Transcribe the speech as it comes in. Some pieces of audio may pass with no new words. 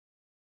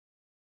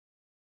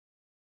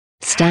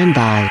Stand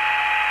by.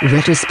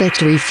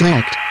 Retrospect,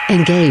 reflect,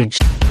 engage.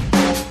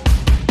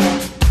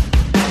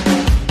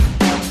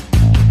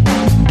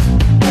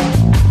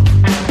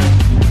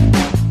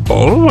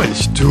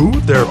 Always two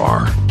there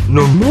are,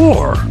 no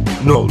more,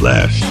 no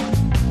less.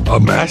 A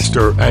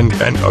master and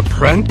an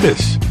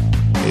apprentice.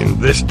 In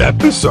this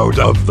episode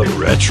of the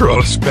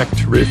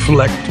Retrospect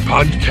Reflect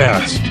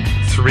podcast,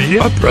 3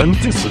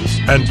 apprentices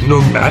and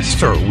no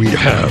master we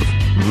have.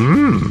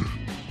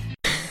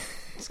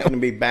 It's going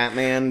to be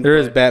Batman. There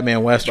is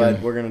Batman Western.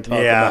 But we're going to talk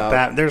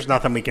about... there's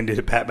nothing we can do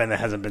to Batman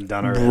that hasn't been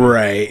done already.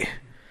 Right.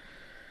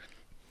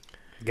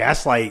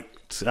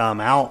 Gaslight's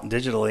out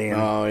digitally,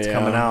 and it's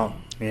coming out.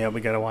 Yeah, we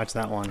got to watch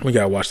that one. We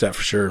got to watch that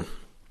for sure.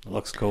 It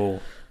looks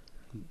cool.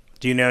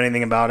 Do you know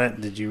anything about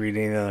it? Did you read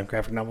any of the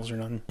graphic novels or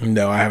nothing?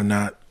 No, I have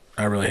not.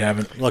 I really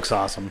haven't. Looks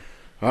awesome.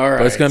 All right.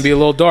 But it's going to be a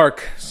little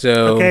dark.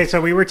 So Okay, so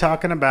we were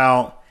talking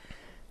about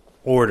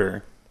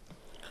order.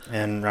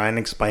 And Ryan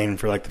explained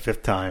for like the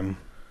 5th time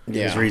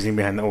his reasoning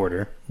behind the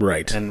order.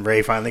 Right. And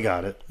Ray finally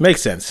got it.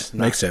 Makes sense.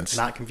 Makes sense.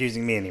 Not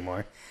confusing me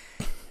anymore.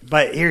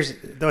 But here's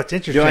what's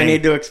interesting. Do I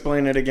need to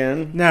explain it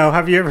again? No.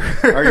 Have you ever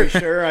heard? Are you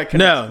sure I can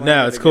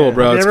No, it's cool, again?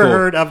 bro. Have It's you ever cool.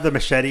 heard of the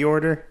machete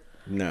order?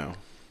 No.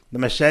 The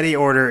machete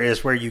order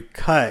is where you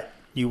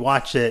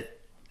watch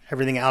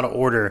everything out of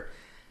order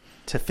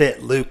to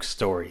fit Luke's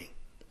story,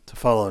 to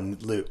follow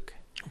Luke.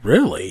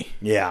 Really?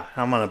 Yeah,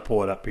 I'm going to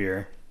pull it up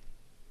here,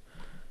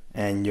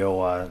 and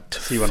you'll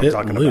see what I'm Fit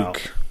talking Luke.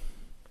 about.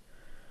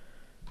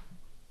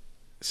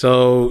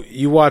 So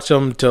you watch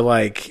them to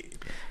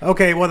like...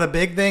 Okay, well, the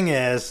big thing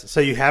is,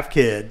 so you have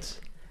kids,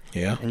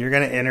 Yeah. and you're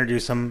going to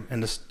introduce them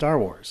into Star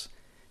Wars,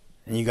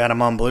 and you got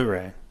them on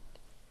Blu-ray.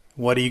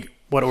 What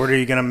order are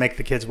you going to make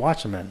the kids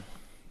watch them in?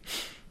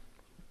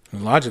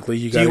 Logically,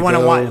 you got Do to you want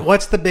to go... watch?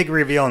 What's the big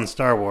reveal in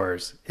Star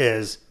Wars?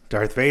 Is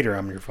Darth Vader?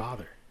 I'm your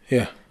father.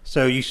 Yeah.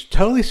 So you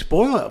totally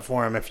spoil it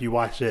for him if you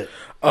watch it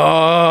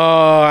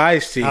Oh, I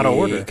see. out of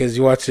order. Because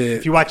you watch it...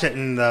 If you watch it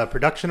in the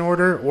production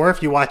order, or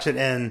if you watch it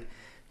in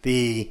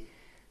the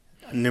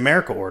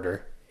numerical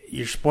order,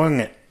 you're spoiling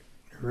it,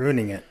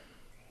 ruining it.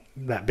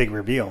 That big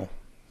reveal,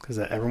 because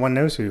everyone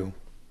knows who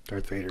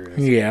Darth Vader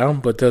is. Yeah,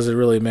 but does it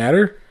really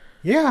matter?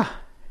 Yeah,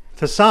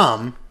 to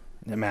some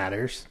it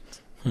matters.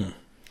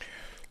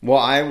 Well,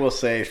 I will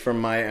say from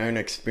my own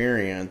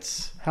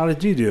experience, How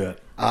did you do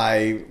it?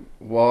 I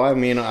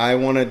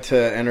wanted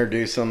to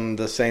introduce them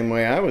the same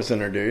way I was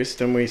introduced,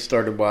 and we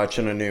started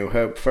watching A New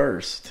Hope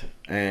first.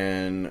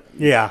 And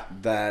Yeah,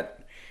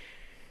 that,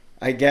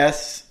 I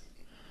guess,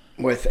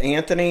 with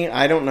Anthony,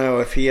 I don't know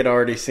if he had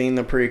already seen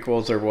the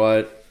prequels or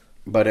what,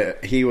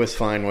 but he was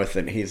fine with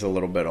it. He's a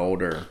little bit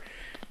older.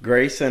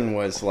 Grayson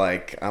was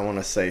like, I want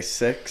to say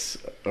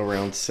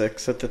around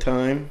 6 at the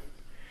time,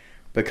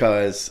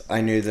 because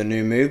I knew the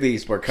new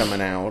movies were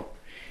coming out.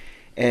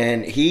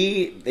 And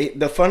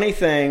the funny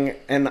thing,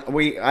 and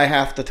I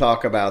have to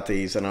talk about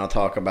these, and I'll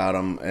talk about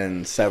them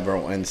in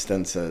several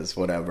instances,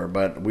 whatever,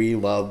 but we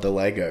love the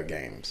Lego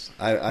games.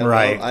 I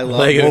love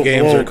Lego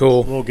games are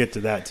cool. We'll get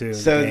to that too.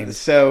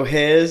 So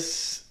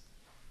his,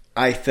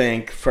 I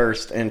think,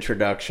 first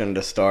introduction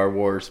to Star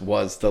Wars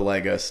was the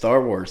Lego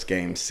Star Wars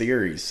game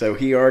series. So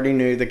he already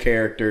knew the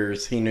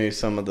characters. He knew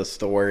some of the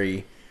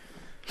story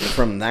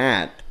from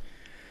that.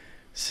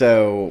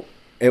 So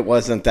it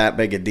wasn't that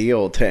big a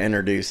deal to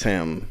introduce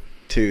him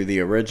to the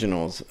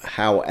originals.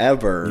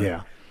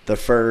 However, the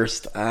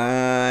first,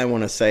 I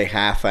want to say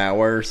half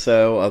hour or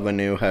so of A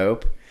New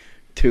Hope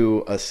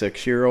to a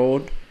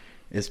 6-year-old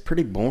is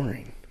pretty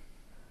boring.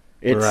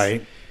 It's,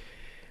 right.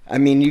 I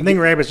mean, I think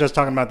Ray was just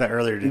talking about that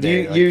earlier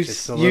today. You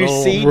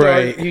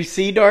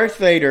see Darth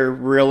Vader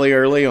really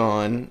early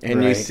on,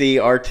 and you see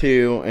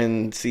R2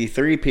 and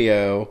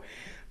C-3PO.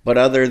 But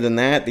other than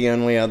that, the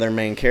only other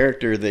main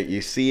character that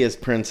you see is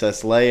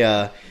Princess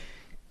Leia.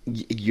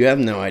 You have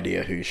no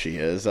idea who she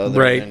is,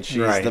 other than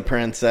she's the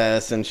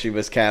princess and she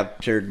was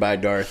captured by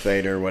Darth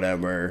Vader,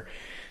 whatever.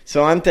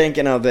 So I'm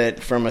thinking of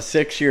it from a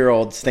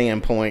 6-year-old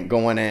standpoint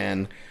going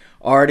in.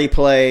 Already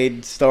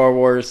played Star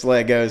Wars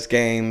Legos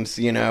games,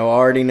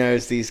 already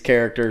knows these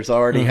characters,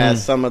 already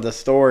has some of the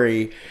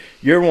story.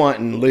 You're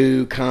wanting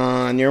Luke,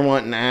 Han, you're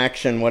wanting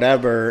action,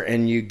 whatever,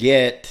 and you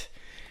get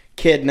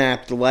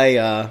kidnapped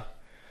Leia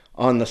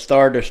on the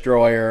Star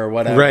Destroyer or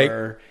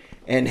whatever,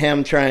 and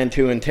him trying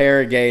to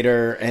interrogate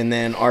her, and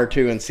then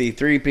R2 and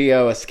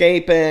C-3PO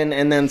escaping,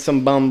 and then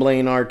some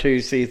bumbling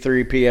R2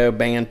 C-3PO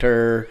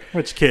banter,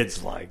 Which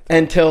kids like.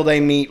 until they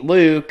meet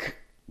Luke.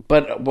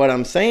 But what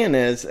I'm saying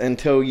is,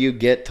 until you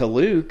get to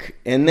Luke,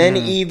 and then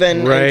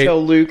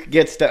until Luke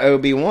gets to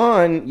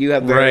Obi-Wan, you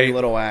have very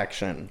little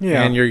action.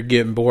 Yeah. And you're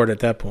getting bored at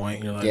that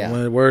point. You're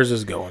like, where's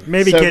this going?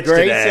 Maybe kids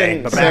today,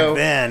 but back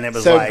then it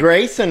was like... So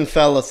Grayson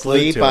fell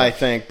asleep, Bluetooth. I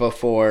think,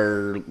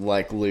 before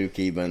Luke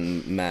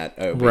even met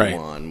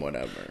Obi-Wan,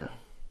 whatever.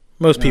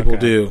 Most people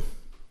do.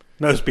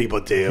 Most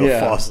people do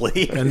fall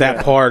asleep. And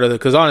that part of it,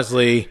 because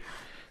honestly...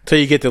 Till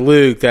you get to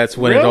Luke, that's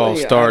when it all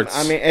starts.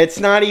 I mean,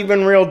 it's not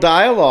even real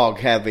dialogue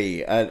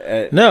heavy.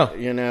 No.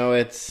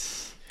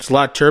 It's... It's a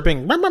lot of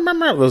chirping.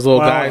 Those little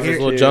guys, those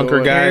little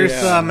junker guys.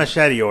 Here's the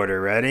machete order.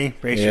 Ready?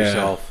 Brace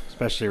yourself,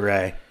 especially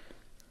Ray.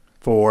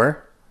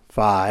 4,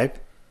 5,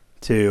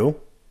 2,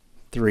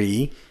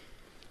 3,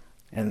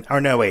 and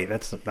no, wait,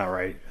 that's not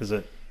right, is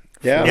it?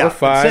 Yeah, 4,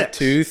 5,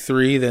 2,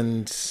 3,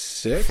 then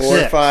 6. 4,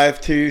 5,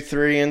 2,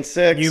 3, and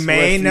 6. You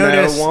may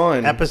notice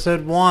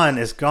episode 1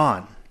 is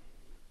gone.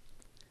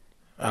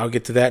 I'll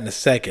get to that in a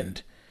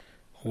second.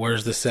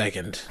 Where's the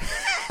second?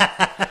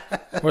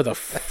 Where the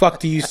fuck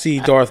do you see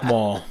Darth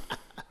Maul?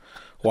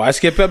 Why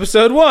skip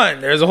episode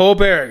 1? There's a whole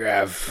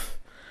paragraph.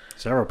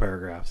 Several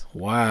paragraphs.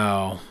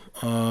 Wow.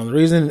 The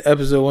reason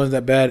episode 1 is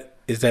that bad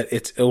is that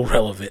it's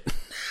irrelevant.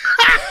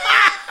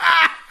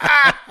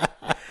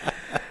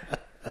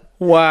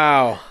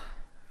 Wow.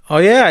 Oh,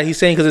 yeah. He's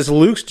saying because it's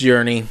Luke's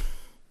journey.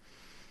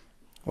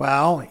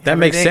 Well, that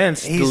makes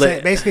sense. He's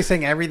basically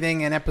saying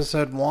everything in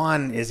episode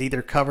 1 is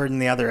either covered in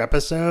the other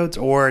episodes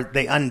or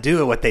they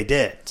undo what they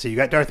did. So you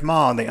got Darth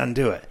Maul and they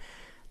undo it.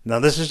 Now,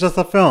 this is just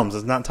the films.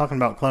 It's not talking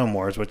about Clone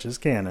Wars, which is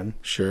canon.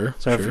 Sure.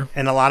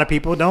 And a lot of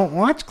people don't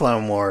watch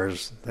Clone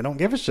Wars. They don't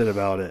give a shit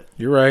about it.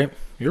 You're right.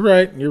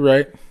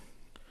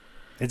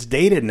 It's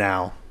dated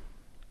now.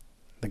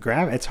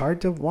 It's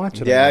hard to watch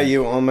it. Yeah,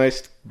 you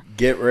almost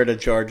get rid of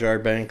Jar Jar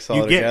Binks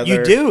altogether.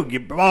 You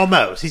do.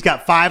 Almost. He's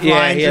got 5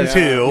 lines in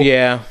 2.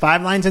 Yeah.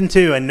 5 lines in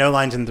 2 and no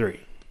lines in 3.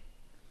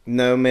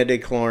 No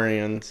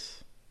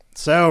midi-chlorians.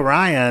 So,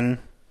 Ryan,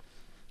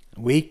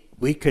 we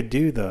could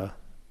do the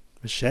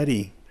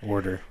machete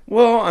order.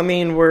 Well, I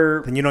mean,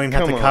 then you don't even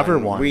have to cover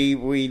one.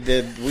 We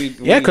did.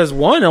 Yeah, because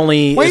one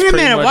only. Wait a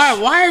minute.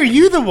 Why are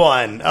you the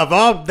one of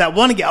all that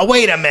one? Oh,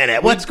 wait a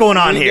minute. What's going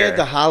on here? We did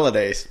the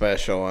holiday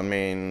special. I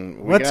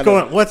mean, what's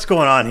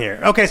going on here?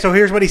 Okay, so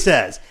here's what he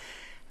says.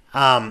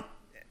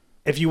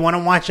 If you want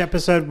to watch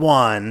episode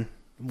 1,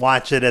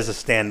 watch it as a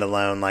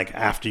standalone. Like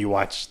after you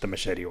watch the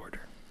machete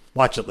order,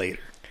 watch it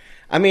later.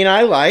 I mean,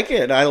 I like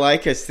it. I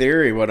like his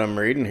theory. What I'm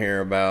reading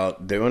here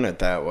about doing it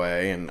that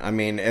way, and I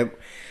mean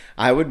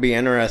I would be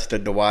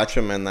interested to watch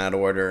them in that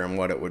order and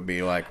what it would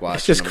be like watching.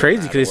 It's just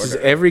crazy because this is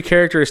every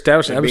character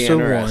established in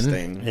episode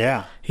 1.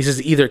 Yeah. He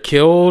says either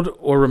killed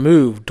or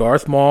removed.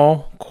 Darth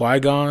Maul,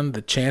 Qui-Gon,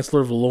 the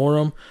Chancellor of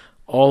Valorum,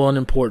 all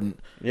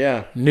unimportant.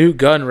 Yeah. Newt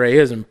Gunray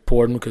is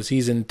important because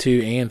he's in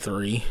 2 and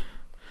 3.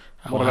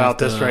 What about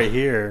this right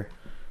here?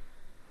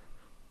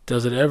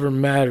 Does it ever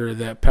matter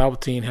that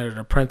Palpatine had an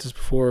apprentice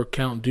before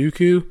Count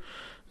Dooku?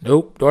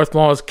 Nope. Darth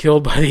Maul is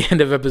killed by the end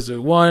of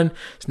episode 1.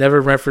 It's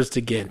never referenced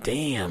again.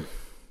 Damn.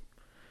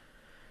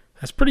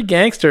 That's pretty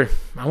gangster.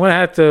 I'm going to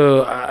have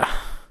to...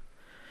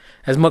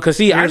 as much, because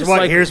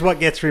here's what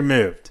gets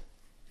removed.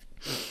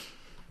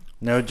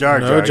 No Jar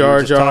Jar. No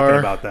Jar Jar. Talking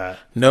about that.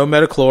 No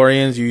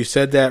Metachlorians. You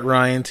said that,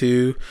 Ryan,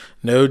 too.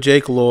 No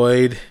Jake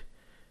Lloyd.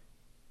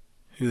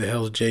 Who the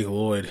hell is Jake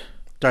Lloyd?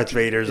 Darth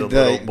Vader's a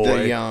little boy.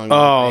 The young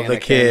Anakin, the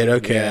kid,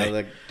 okay.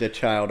 Yeah, the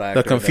child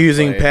actor. The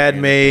confusing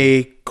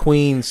Padme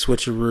Queen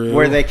switcheroo.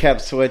 Where they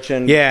kept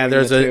switching. Yeah,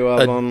 there's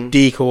a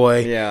decoy.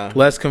 Yeah.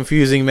 Less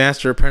confusing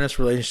master-apprentice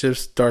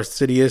relationships. Darth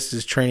Sidious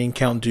is training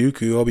Count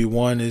Dooku.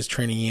 Obi-Wan is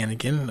training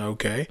Anakin.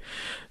 Okay.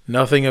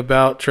 Nothing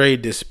about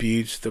trade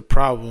disputes. The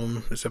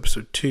problem is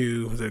episode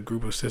 2, that a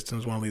group of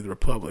systems want to leave the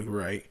Republic,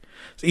 right?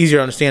 It's easier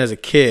to understand as a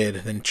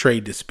kid than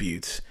trade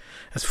disputes.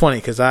 That's funny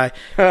because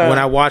when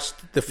I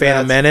watched The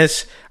Phantom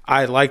Menace,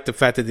 I liked the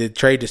fact that they did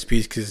trade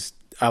disputes because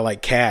I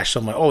like cash. So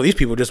I'm like, oh, these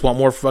people just want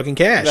more fucking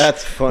cash.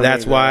 That's funny.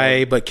 That's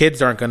why, but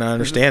kids aren't going to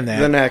understand that.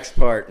 The next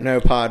part,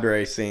 no pod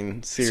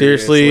racing.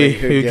 Seriously,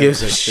 who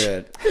gives a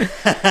shit?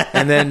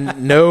 And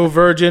then no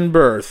virgin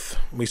birth.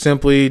 We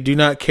simply do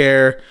not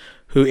care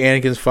who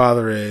Anakin's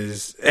father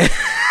is.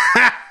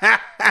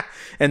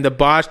 And the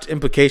botched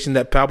implication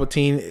that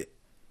Palpatine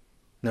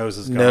nose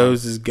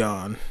is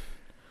gone.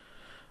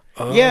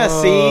 Yeah,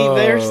 see,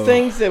 there's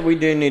things that we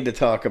do need to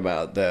talk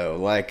about, though.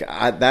 Like,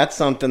 that's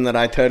something that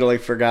I totally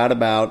forgot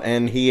about,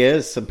 and he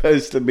is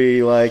supposed to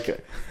be,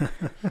 like...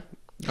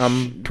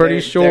 I'm pretty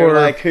sure...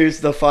 They're like,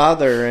 who's the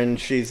father? And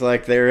she's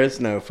like, there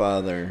is no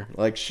father.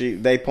 Like,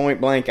 they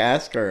point-blank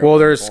ask her. Well,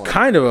 there's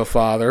kind of a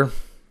father.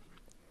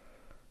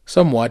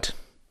 Somewhat.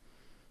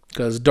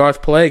 Because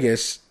Darth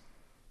Plagueis,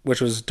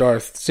 which was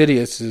Darth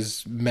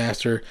Sidious's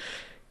master,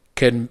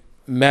 can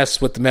mess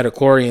with the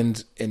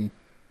Metachlorians in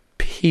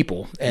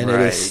people, and it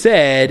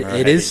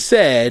is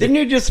said. Didn't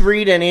you just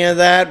read any of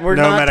that? We're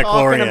not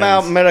talking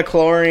about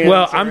Metachlorians.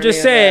 Well, I'm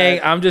just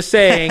saying.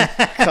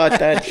 Cut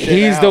that shit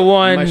He's out. the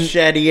one.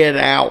 Machete it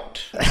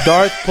out.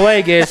 Darth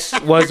Plagueis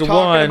was the one.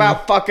 Talking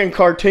about fucking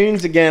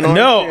cartoons again.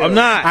 No, you? I'm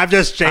not. I've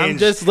just changed. I'm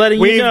just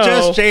letting you know. We've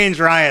just changed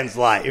Ryan's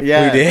life.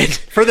 Yeah. We did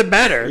for the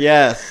better.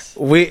 Yes.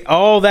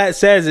 All that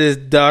says is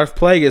Darth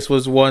Plagueis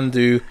was one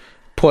to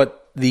put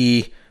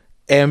the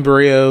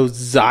embryo,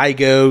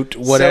 zygote,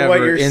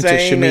 whatever, into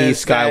Shmi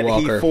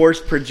Skywalker. He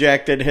force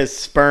projected his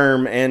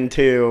sperm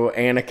into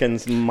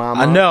Anakin's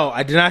mama. No,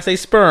 I did not say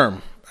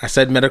sperm. I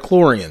said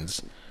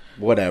Metachlorians.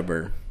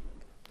 Whatever.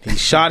 He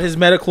shot his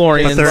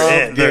Metachlorians.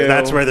 But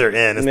that's where they're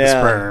in. Is the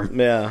sperm.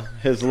 Yeah,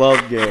 his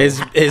love gift.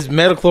 His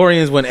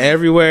Metachlorians went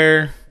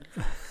everywhere.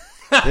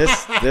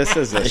 This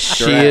is a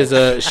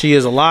stretch. She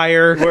is a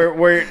liar.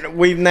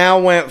 We've now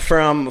went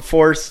from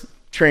force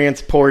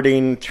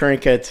transporting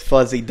trinkets,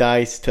 fuzzy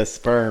dice to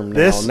sperm.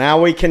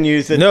 Now we can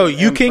use it. No, to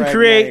you can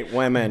create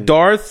women.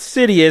 Darth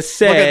Sidious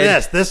said. Look at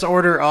this. This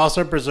order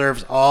also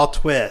preserves all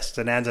twists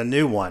and adds a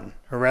new one,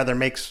 or rather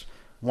makes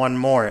one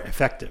more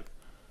effective.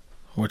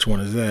 Which one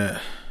is that?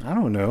 I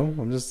don't know.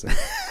 I'm just.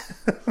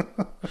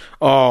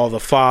 Oh, the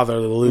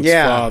Luke's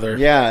father.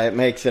 Yeah, it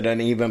makes it an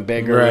even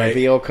bigger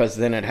reveal because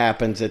then it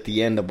happens at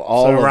the end of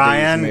all of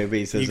Ryan, these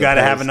movies. You got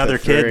to have another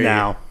kid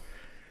now.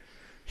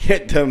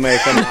 Hit to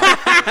make them.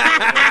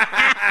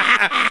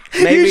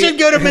 You should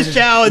go to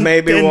Michelle and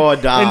we'll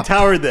adopt and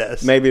tell her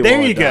this.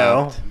 There you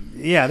go.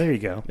 Yeah, there you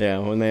go. Yeah,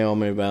 when they all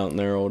move out and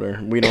they're older,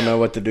 we don't know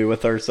what to do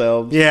with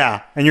ourselves.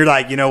 Yeah, and you're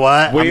like, you know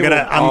what?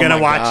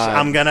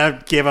 I'm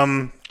gonna give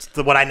them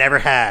what I never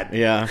had.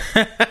 Yeah.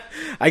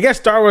 I guess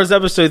Star Wars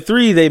Episode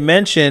 3, they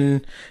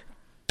mention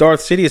Darth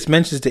Sidious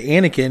mentions to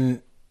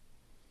Anakin,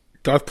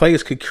 Darth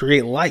Plagueis could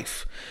create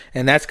life,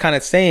 and that's kind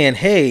of saying,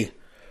 hey.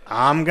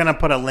 I'm going to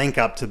put a link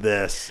up to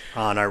this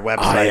on our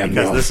website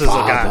because this is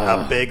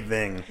a big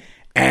thing.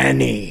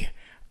 Annie,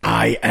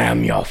 I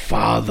am your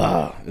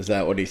father. Is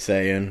that what he's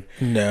saying?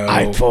 No.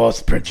 I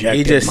force projected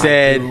he just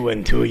said, goo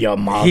into your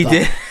mother. He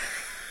did.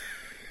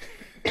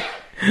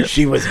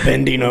 She was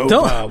bending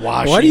over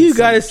washing. Why do you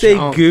got to say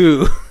junk.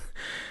 goo?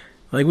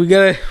 Like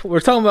we're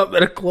talking about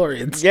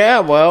midichlorians. Yeah,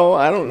 well,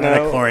 I don't know.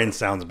 Midichlorian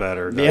sounds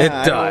better.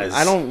 Yeah, it does.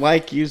 I don't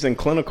like using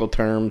clinical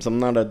terms. I'm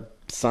not a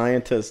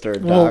scientist or a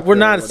doctor. Well, we're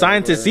not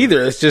scientists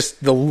either. It's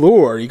just the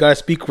lore. You got to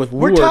speak with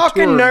lore. We're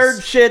talking terms.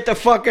 nerd shit to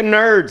fucking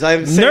nerds.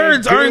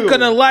 Nerds aren't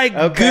going to like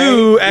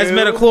goo as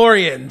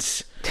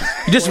midichlorians.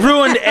 You just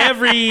ruined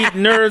every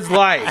nerd's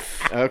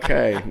life.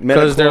 Okay.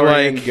 Because they're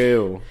like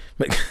goo.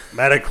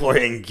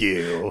 Midichlorian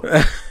goo.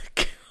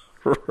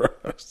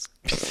 Gross.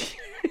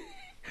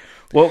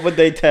 What would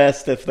they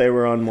test if they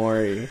were on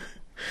Maury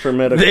for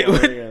midichlorians? They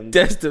would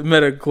test a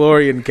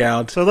midichlorian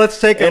count. So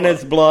let's take in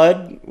his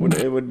blood.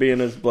 It would be in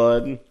his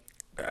blood.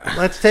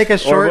 Let's take a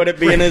short. Or would it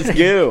be in his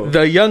goo?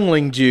 The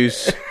youngling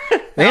juice. And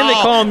they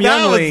call them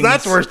younglings.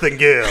 That's worse than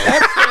goo.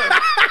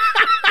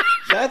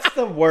 That's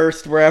the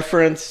worst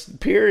reference.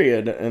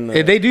 Period.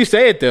 They do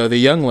say it though. The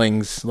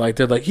younglings, like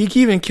they're like he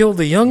even killed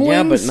the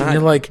younglings. Yeah, but not. And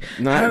you're like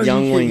not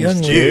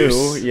younglings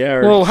juice.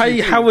 Yeah. Well,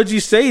 how would you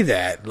say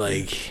that?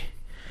 Like.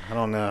 I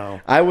don't know.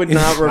 I would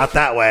not. Not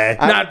that way.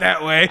 Not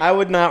that way. I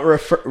would not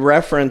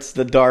reference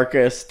the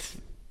darkest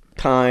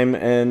time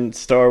in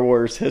Star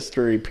Wars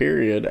history,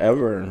 period,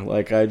 ever.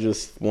 Like, I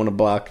just want to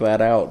block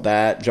that out.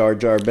 That, Jar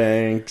Jar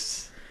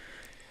Binks.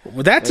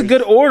 Well, that's a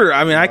good order.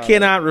 I mean, I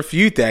cannot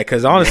refute that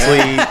because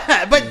honestly.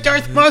 But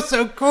Darth Maul's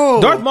so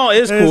cool. Darth Maul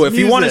is cool. If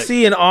you want to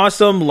see an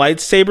awesome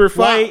lightsaber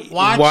fight,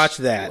 watch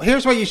that.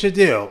 Here's what you should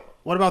do.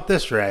 What about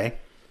this, Ray?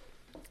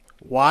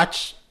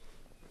 Watch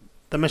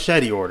the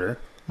Machete Order.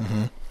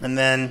 Mm-hmm. And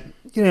then,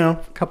 a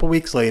few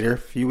weeks later,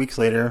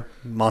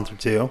 a month or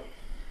two,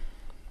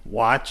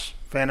 watch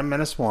Phantom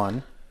Menace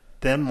 1,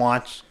 then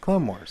watch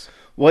Clone Wars.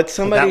 What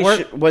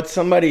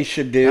somebody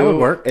should do that would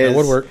work. is that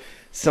would work.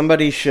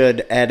 Somebody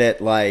should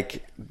edit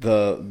like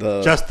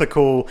the just the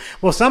cool.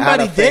 Well,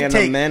 somebody did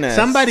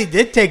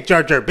take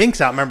Jar Jar Binks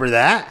out. Remember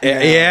that?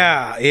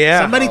 Yeah.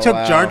 Somebody took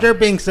Jar Jar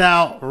Binks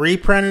out,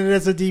 reprinted it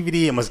as a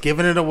DVD, and was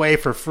giving it away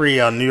for free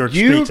on New York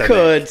streets. You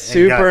could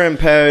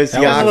superimpose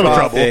Yakov. A little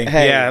trouble.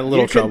 Hey, a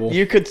little trouble.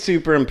 You could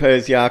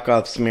superimpose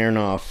Yakov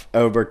Smirnoff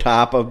over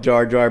top of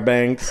Jar Jar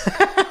Binks.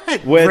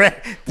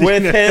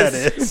 with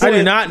his, I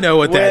do not know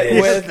what that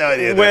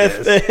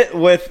is.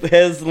 With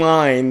his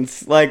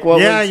lines, like what?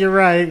 Yeah, you're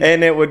right,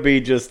 and it would be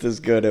just as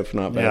good, if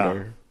not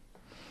better.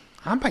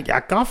 I'm by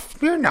Yakov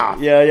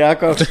Smirnoff. Yeah,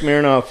 Yakov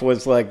Smirnoff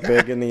was like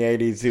big in the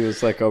 80s. He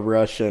was like a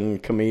Russian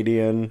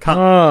comedian.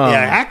 Yeah,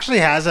 actually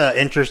has an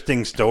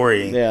interesting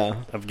story.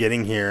 Yeah, of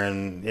getting here,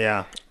 and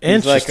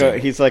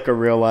he's like a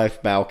real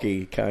life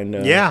Balky kind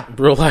of. Yeah,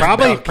 real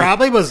life.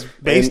 Probably was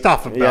based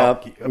off of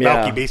Balky.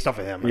 Balky based off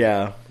of him.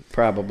 Yeah.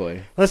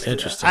 Probably.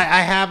 Interesting.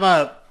 I have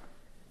a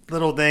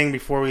little thing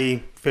before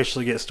we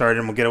officially get started,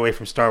 and we'll get away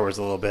from Star Wars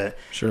a little bit.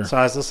 Sure. So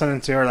I was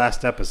listening to our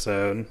last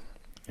episode,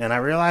 and I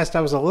realized I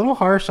was a little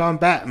harsh on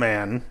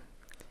Batman,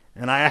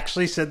 and I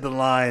actually said the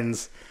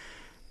lines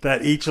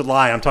that each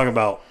line, I'm talking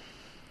about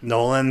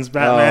Nolan's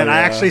Batman, I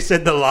actually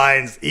said the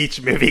lines,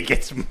 each movie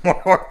gets more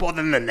horrible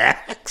than the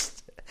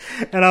next.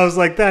 And I was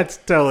like, that's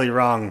totally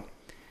wrong.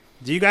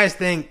 Do you guys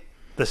think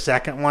the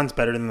second one's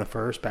better than the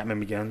first, Batman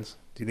Begins?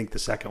 Do you think the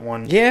second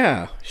one?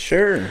 Yeah,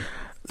 sure.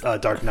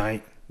 Dark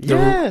Knight?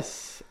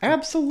 Yes,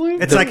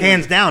 absolutely. It's like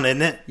hands down,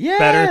 isn't it? Yes.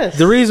 Better.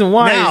 The reason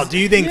why now, do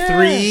you think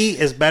 3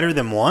 is better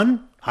than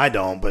 1? I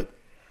don't, but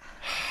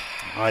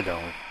I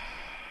don't.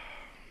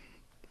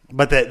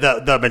 But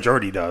the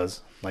majority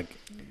does. Like,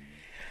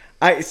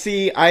 I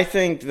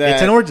think that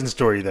it's an origin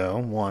story, though.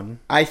 1.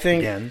 I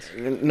think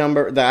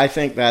I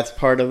think that's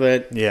part of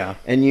it. Yeah.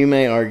 And you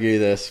may argue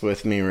this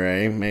with me,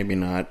 Ray. Maybe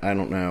not. I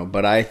don't know.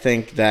 But I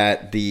think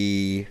that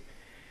the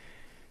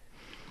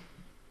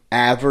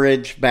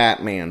average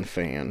Batman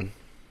fan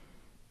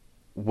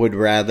would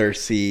rather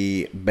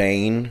see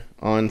Bane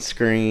on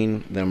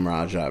screen than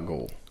Ra's al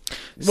Ghul.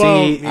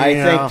 See, I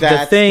think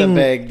that's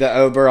the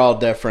overall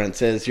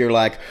difference is you're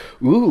like,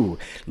 ooh,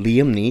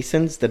 Liam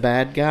Neeson's the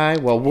bad guy?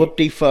 Well,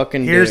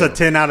 whoop-de-fucking Here's a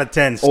 10 out of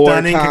 10.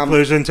 Stunning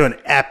conclusion to an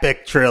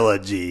epic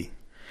trilogy.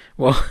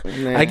 Well,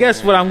 I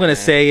guess what I'm going to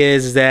say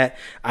is that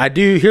I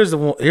do. Here's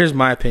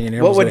my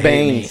opinion. What would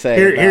Bane say?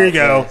 Here you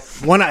go.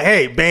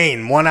 Hey,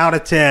 Bane. 1 out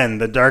of 10.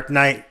 The Dark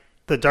Knight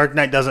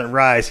doesn't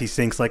rise. He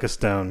sinks like a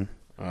stone.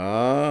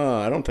 Oh,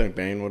 I don't think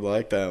Bane would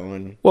like that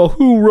one. Well,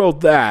 who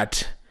wrote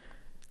that?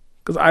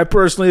 Because I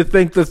personally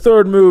think the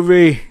third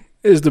movie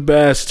is the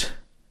best.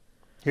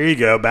 Here you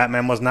go.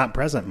 Batman was not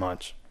present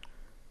much.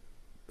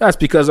 That's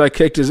because I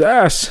kicked his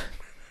ass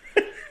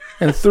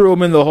and threw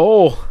him in the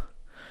hole.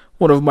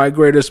 One of my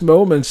greatest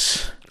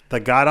moments. The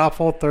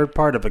god-awful third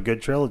part of a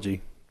good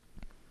trilogy.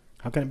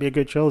 How can it be a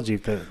good trilogy?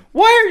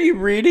 Why are you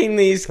reading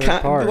these?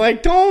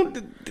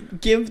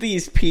 Don't give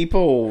these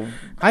people...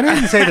 I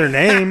didn't say their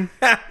name.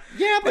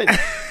 Yeah, but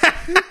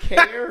who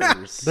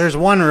cares? There's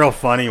one real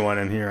funny one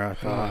in here, I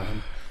thought.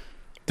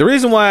 The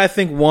reason why I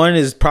think 1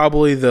 is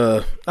probably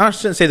I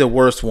shouldn't say the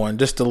worst one,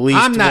 just the least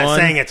one. I'm not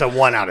saying it's a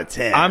 1 out of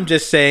 10. I'm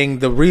just saying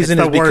the reason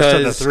it's is the worst because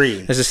of the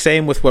 3. It's the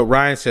same with what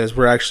Ryan says.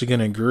 We're actually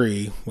going to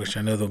agree, which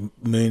I know the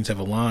moons have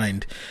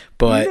aligned.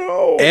 But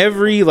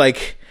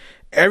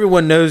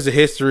everyone knows the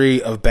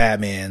history of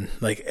Batman.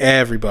 Like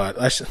everybody.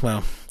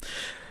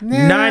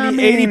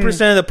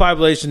 80% of the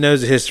population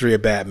knows the history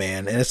of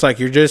Batman, and it's like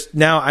you're just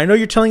now. I know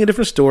you're telling a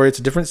different story. It's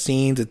different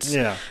scenes. It's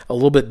a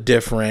little bit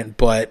different,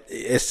 but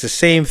it's the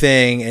same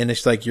thing. And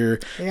it's like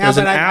there's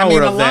an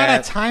hour of that. A lot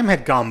of time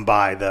had gone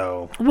by,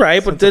 though.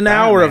 Right, but an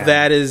hour of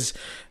that is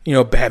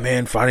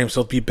Batman finding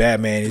himself to be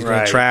Batman. He's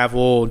going to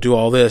travel, do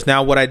all this.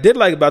 Now, what I did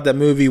like about that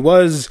movie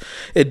was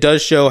it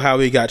does show how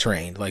he got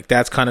trained. Like,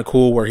 that's kind of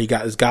cool where he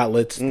got his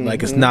gauntlets. Mm-hmm.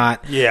 Like, it's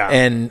not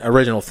an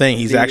original thing.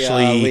 He's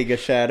actually... League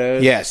of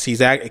Shadows. Yes,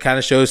 it kind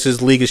of shows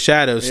his League of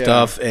Shadows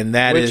stuff, and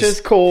which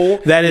is cool.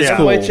 That is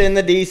cool. Which in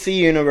the DC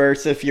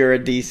universe, if you're a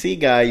DC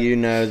guy,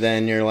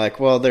 then you're like,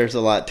 well, there's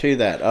a lot to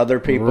that. Other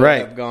people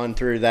have gone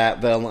through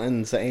that,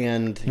 villains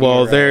and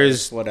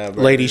there's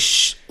whatever. Lady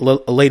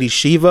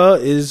Shiva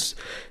is...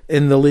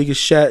 in the League of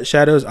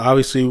Shadows,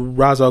 obviously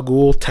Ra's al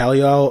Ghul,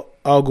 Talia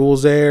al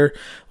Ghul's there.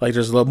 Like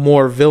there's a lot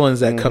more villains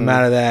that come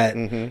out of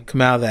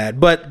that.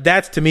 But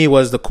that's to me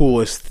was the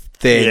coolest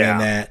thing in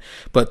that.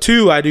 But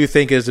 2 I do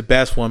think is the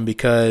best one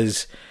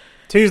because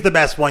 2's the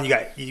best one. You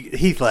got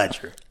Heath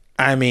Ledger.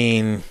 I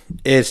mean,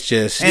 it's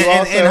just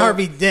and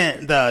Harvey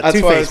Dent, the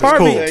Two-Face was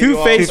cool.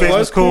 Two-Face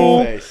was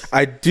cool.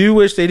 I do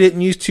wish they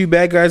didn't use 2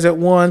 bad guys at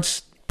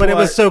once, but it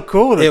was so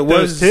cool that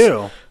those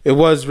 2. It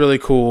was really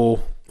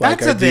cool.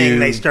 That's the thing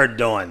they start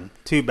doing.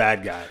 2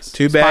 bad guys.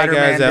 2 bad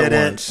guys at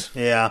once.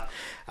 Yeah.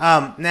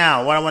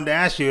 Now, what I wanted to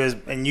ask you is,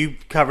 and you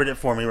covered it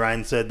for me,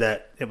 Ryan said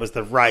that it was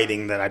the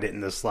writing that I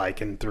didn't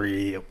dislike in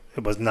 3.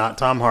 It was not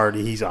Tom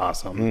Hardy. He's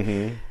awesome.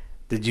 Mm-hmm.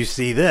 Did you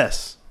see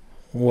this?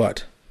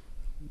 What?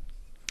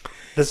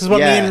 This is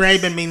what me and Ray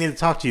been meaning to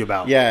talk to you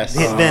about. Yes.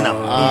 His Venom.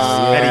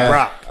 He's Eddie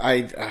Brock.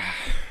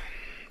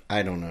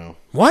 I don't know.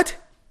 What?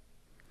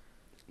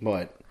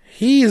 What?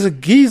 He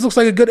looks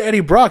like a good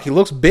Eddie Brock. He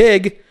looks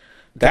big.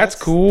 That's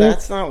cool.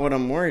 That's not what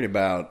I'm worried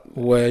about.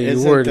 What are you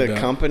Isn't worried the about?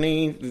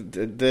 company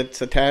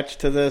that's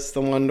attached to this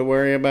the one to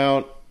worry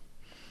about?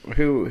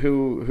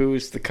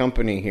 Who's the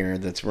company here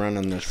that's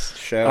running this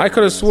show? I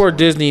could have swore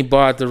Disney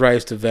bought the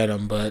rights to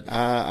Venom, but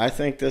I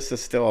think this is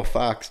still a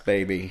Fox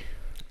baby.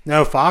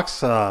 No,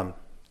 Fox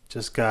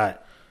just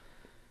got.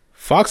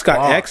 Fox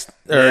got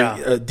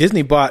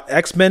Disney bought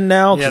X-Men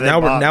now. Yeah,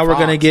 now we're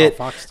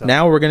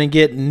gonna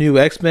get new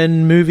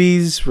X-Men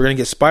movies. We're gonna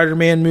get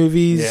Spider-Man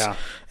movies. Yeah.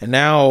 And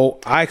now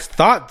I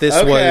thought this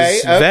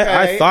was.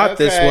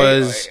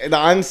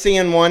 I'm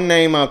seeing one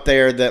name up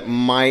there that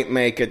might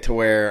make it to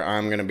where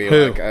I'm going to be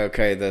like,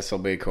 okay, this will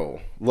be cool.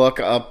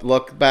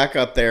 Look back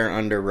up there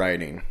under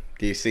writing.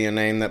 Do you see a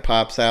name that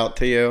pops out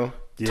to you?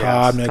 Yes,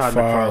 Todd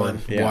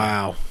McFarlane. Yeah.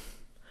 Wow,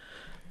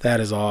 that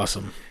is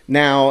awesome.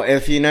 Now,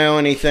 if you know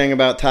anything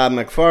about Todd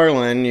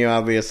McFarlane, you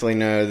obviously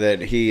know that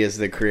he is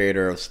the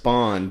creator of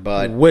Spawn,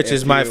 which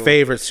is my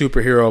favorite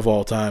superhero of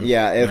all time.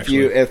 Yeah, if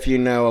you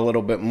know a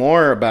little bit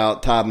more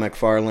about Todd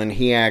McFarlane,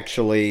 he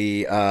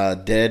actually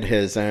did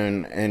his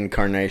own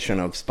incarnation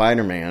of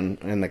Spider-Man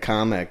in the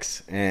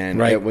comics, and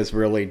it was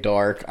really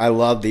dark. I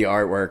love the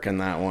artwork in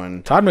that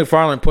one. Todd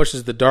McFarlane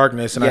pushes the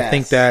darkness, and I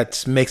think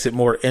that makes it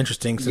more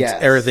interesting since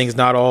everything's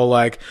not all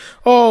like,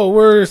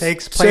 we're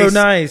so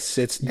nice.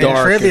 It's dark.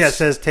 And trivia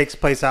says takes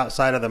place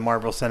outside of the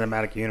Marvel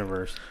Cinematic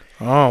Universe.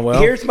 Oh,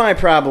 well. Here's my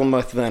problem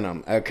with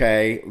Venom,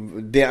 okay?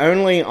 The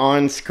only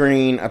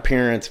on-screen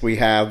appearance we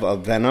have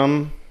of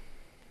Venom,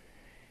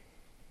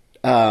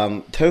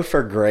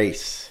 Topher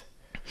Grace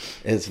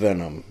is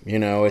Venom. You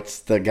know, it's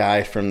the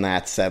guy from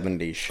that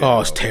 70s show. Oh,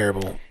 it's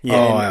terrible. Yeah,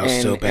 that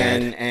was so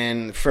bad.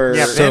 And for...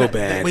 Yeah, so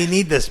bad. We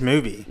need this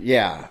movie.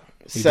 Yeah.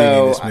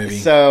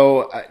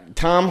 So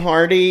Tom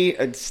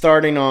Hardy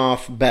starting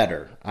off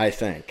better, I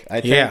think.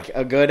 I think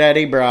a good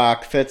Eddie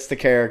Brock fits the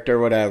character,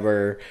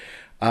 whatever.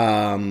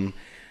 Here's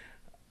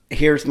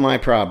my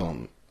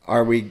problem.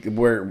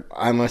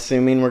 I'm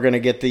assuming we're going to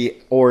get the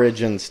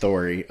origin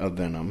story of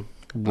Venom.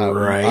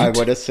 Right. I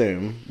would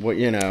assume.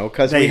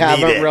 Because They we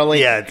haven't need it.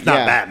 really... Yeah, it's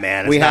not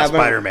Batman. It's not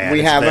Spider-Man. We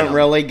It's haven't Venom.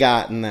 really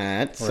gotten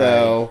that.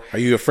 So, Are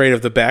you afraid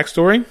of the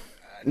backstory?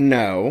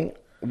 no.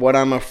 What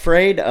I'm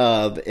afraid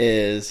of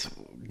is...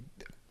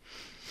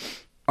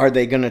 Are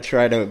they going to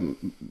try to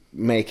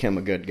make him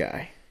a good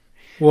guy?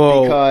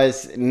 Well,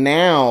 Because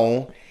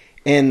now...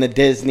 in the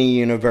Disney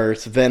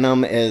universe,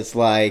 Venom is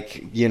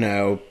like,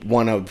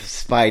 one of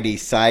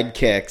Spidey's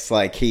sidekicks.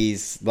 Like,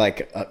 he's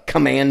like a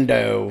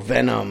commando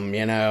Venom,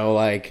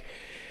 like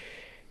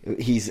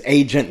he's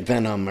Agent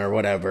Venom or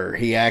whatever.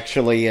 He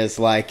actually is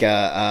like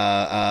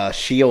a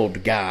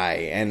SHIELD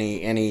guy, and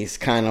he's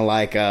kind of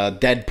like a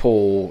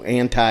Deadpool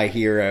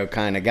anti-hero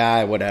kind of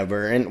guy,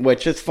 whatever, and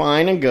which is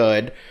fine and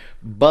good,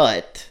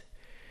 but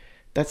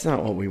that's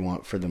not what we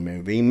want for the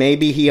movie.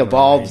 Maybe he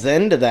evolves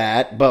into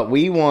that, but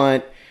we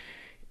want...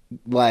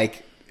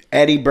 like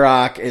Eddie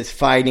Brock is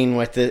fighting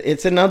with it.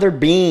 It's another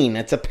being.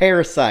 It's a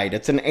parasite.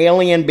 It's an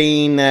alien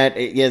being that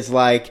is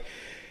like...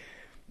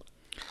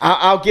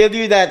 I'll give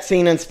you that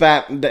scene in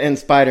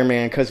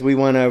Spider-Man because we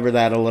went over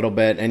that a little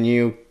bit and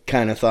you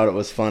kind of thought it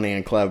was funny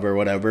and clever or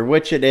whatever,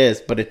 which it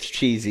is, but it's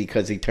cheesy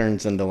because he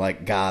turns into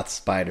like goth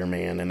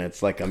Spider-Man and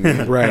it's like a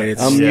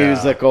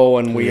musical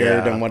and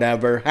weird and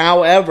whatever.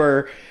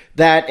 However...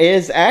 that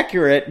is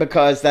accurate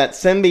because that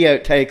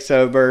symbiote takes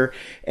over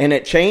and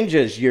it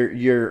changes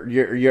your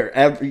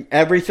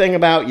everything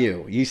about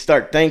you. You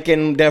start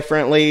thinking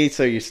differently,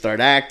 so you start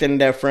acting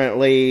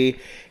differently,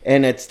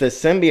 and it's the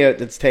symbiote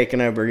that's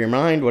taking over your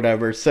mind,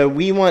 whatever. So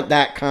we want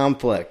that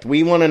conflict.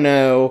 We want to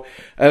know,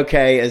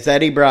 okay, is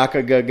Eddie Brock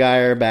a good guy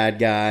or a bad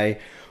guy?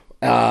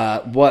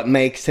 What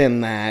makes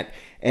him that?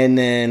 And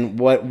then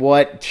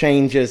what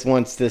changes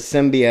once the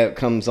symbiote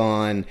comes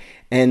on?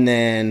 And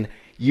then...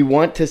 you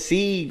want to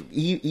see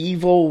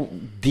evil,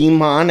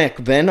 demonic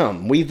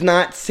Venom. We've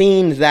not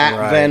seen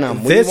that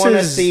Venom. We want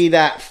to see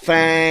that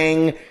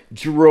fang,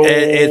 drool.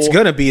 It's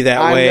going to be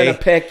that way. I'm going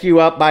to pick you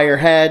up by your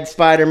head,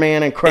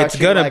 Spider-Man, and crush you. It's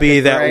going to be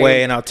that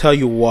way, and I'll tell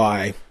you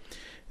why.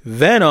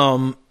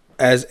 Venom,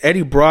 as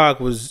Eddie Brock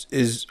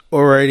is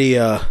already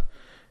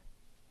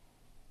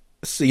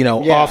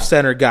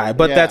off-center guy,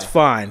 but that's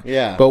fine.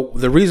 Yeah. But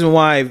the reason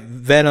why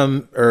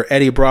Venom or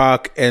Eddie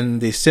Brock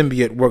and the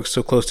symbiote work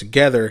so close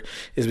together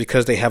is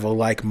because they have a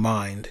like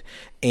mind,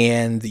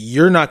 and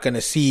you're not going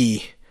to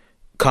see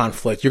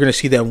conflict. You're going to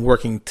see them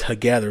working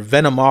together.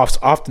 Venom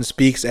often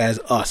speaks as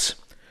us,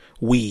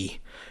 we,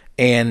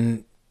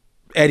 and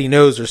Eddie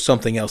knows there's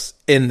something else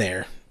in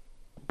there.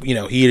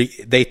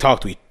 They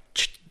talk to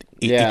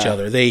each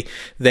other.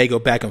 They go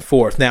back and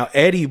forth. Now,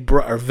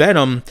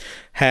 Venom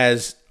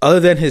has, other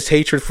than his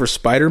hatred for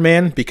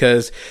Spider-Man,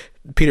 because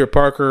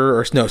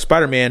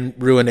Spider-Man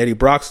ruined Eddie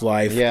Brock's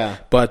life. Yeah.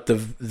 But the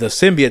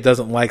symbiote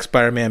doesn't like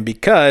Spider-Man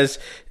because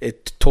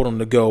it told him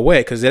to go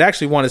away, because it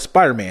actually wanted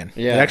Spider-Man.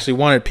 Yeah. It actually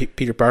wanted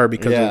Peter Parker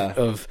because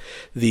of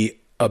the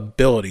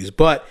abilities.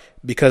 But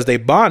because they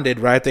bonded,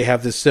 right, they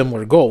have this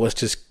similar goal. Let's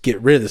just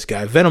get rid of this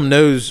guy. Venom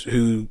knows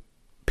who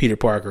Peter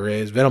Parker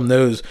is. Venom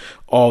knows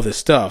all this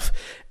stuff,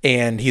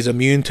 and he's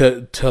immune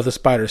to the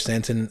spider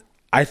sense. And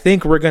I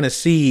think we're going to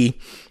see,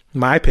 in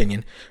my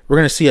opinion, we're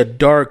going to see a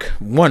dark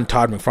one.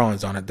 Todd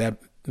McFarlane's on it. That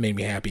made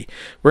me happy.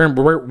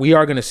 We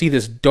are going to see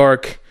this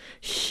dark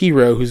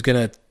hero who's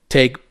going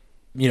to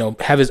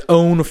have his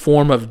own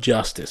form of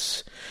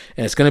justice,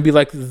 and it's going to be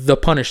like the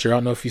Punisher. I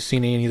don't know if you've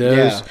seen any of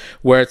those,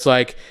 where it's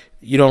like,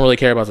 you don't really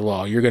care about the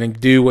law. You're going to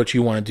do what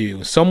you want to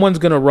do. Someone's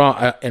going to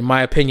wrong, in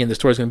my opinion, the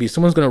story's going to be,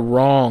 someone's going to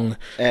wrong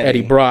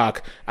Eddie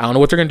Brock. I don't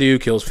know what they're going to do.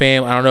 Kill his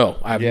fam. I don't know.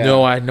 I have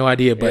no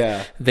idea.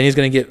 But then he's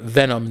going to get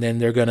Venom. And then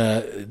they're going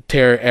to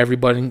tear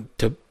everybody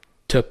to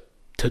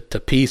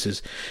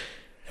pieces.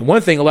 And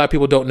one thing a lot of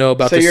people don't know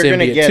about the symbiote, so you're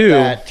going to get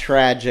that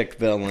tragic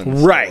villain story.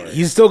 Right.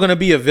 He's still going to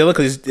be a villain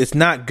because it's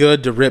not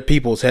good to rip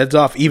people's heads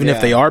off, even if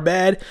they are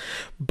bad.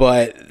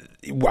 But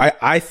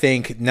I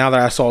think, now that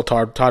I saw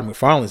Todd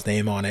McFarlane's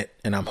name on it,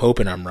 and I'm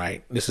hoping I'm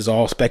right. This is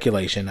all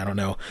speculation. I don't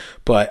know.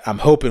 But I'm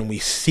hoping we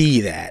see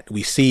that.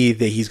 We see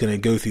that he's going to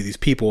go through these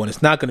people, and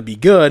it's not going to be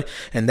good.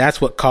 And that's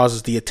what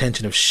causes the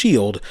attention of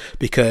S.H.I.E.L.D.,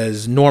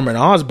 because Norman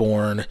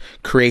Osborn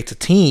creates a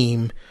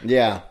team.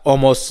 Yeah.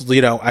 Almost,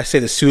 I say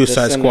the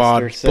Suicide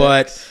Squad,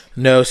 but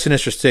no,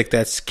 Sinister Six,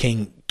 that's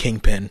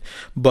Kingpin.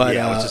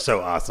 But which is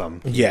so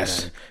awesome.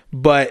 Yes. Yeah.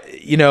 But,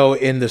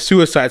 in the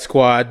Suicide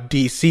Squad,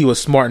 DC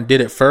was smart and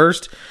did it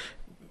first.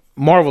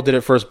 Marvel did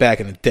it first back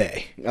in the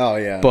day. Oh,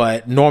 yeah.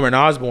 But Norman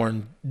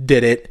Osborn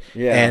did it,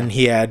 and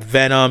he had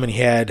Venom, and he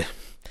had a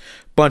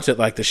bunch of,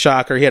 like, the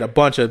Shocker. He had a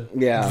bunch of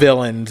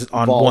villains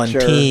on one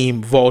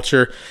team,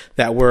 Vulture,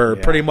 that were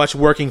pretty much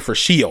working for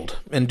S.H.I.E.L.D.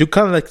 And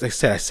kind of like I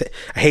said,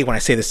 I hate when I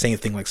say the same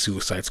thing like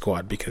Suicide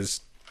Squad,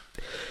 because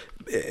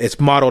it's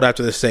modeled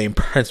after the same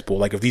principle.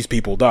 Like, if these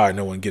people die,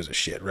 no one gives a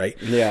shit, right?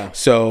 Yeah.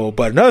 So,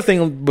 but another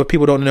thing what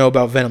people don't know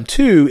about Venom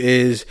 2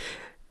 is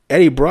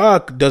Eddie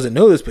Brock doesn't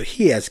know this, but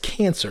he has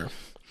cancer.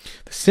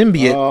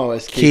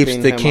 symbiote keeps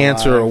the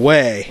cancer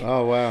away.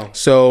 Oh, wow.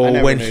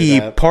 So when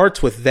he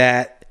parts with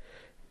that,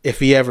 if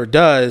he ever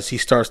does, he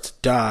starts to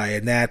die,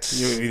 and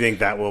that's... You think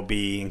that will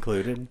be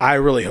included? I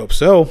really hope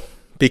so,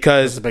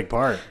 because... It's a big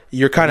part.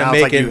 You're kind of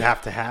making... Like you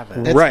have to have it.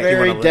 It's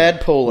very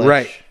Deadpool-ish.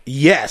 Right.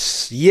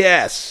 Yes.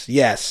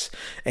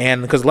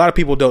 And because a lot of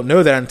people don't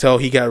know that until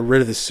he got rid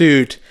of the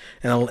suit,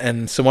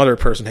 and some other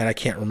person had, I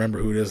can't remember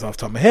who it is off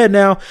the top of my head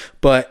now,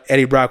 but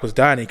Eddie Brock was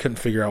dying, he couldn't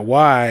figure out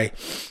why,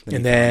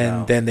 and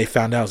then they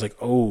found out. I was like,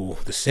 oh,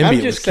 the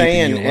symbiote was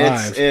keeping you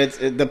alive. It's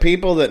the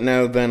people that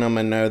know Venom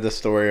and know the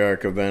story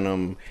arc of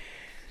Venom,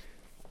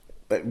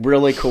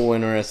 really cool,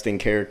 interesting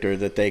character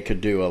that they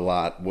could do a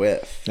lot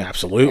with.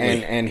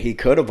 Absolutely. And he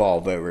could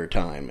evolve over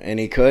time, and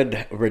he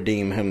could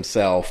redeem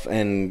himself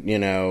and,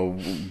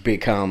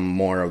 become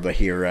more of a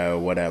hero,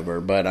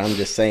 whatever. But I'm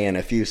just saying,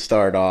 if you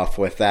start off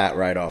with that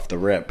right off the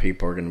rip,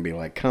 people are going to be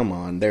like, come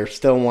on. They're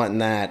still wanting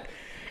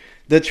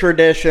the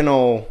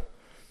traditional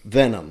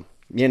Venom.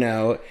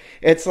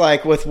 It's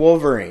like with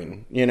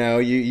Wolverine.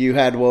 You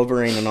had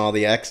Wolverine in all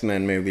the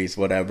X-Men movies,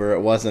 whatever.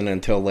 It wasn't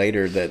until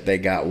later that they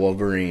got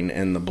Wolverine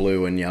in the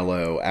blue and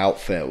yellow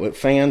outfit.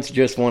 Fans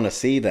just want to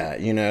see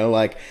that,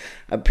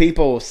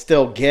 people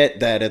still get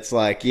that it's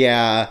like,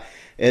 yeah,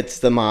 it's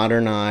the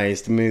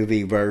modernized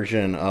movie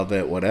version of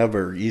it,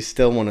 whatever. You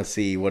still want to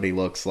see what he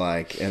looks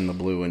like in the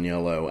blue and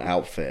yellow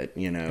outfit,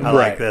 I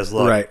like this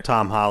look. Right.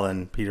 Tom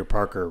Holland, Peter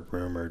Parker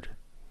rumored.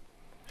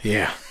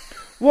 Yeah.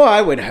 Well,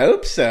 I would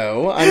hope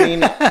so. I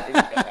mean,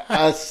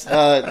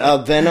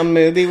 a Venom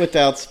movie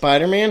without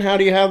Spider-Man? How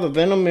do you have a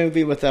Venom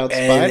movie without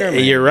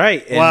Spider-Man? You're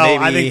right. And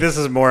I think this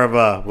is more of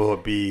a, will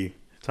it be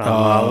Tom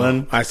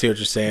Holland? I see what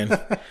you're saying.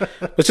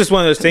 It's just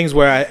one of those things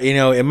where,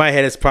 in my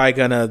head, it's probably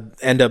going to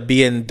end up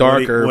being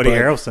darker. Woody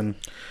Harrelson.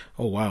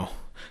 Oh, wow.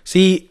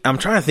 See, I'm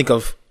trying to think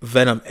of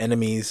Venom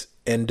enemies.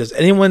 And is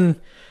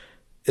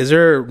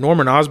there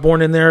Norman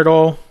Osborn in there at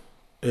all?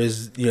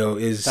 Is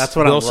that's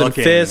what Wilson I'm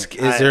looking. Fisk?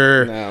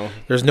 No.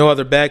 There's no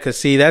other bad, because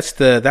see, that's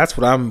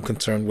what I'm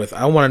concerned with.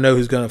 I want to know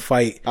who's going to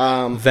fight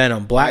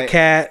Venom. Black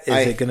Cat?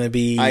 Is it going to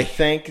be? I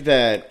think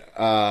that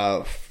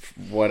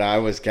what I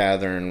was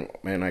gathering,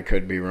 and I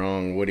could be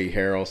wrong, Woody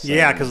Harrelson.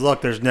 Yeah, because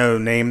look, there's no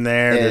name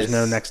there. There's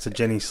no next to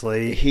Jenny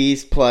Slate.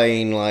 He's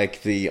playing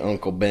like the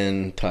Uncle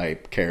Ben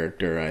type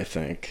character. I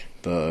think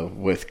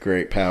with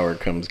great power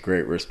comes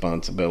great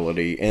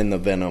responsibility in the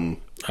Venom.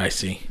 I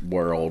see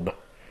world.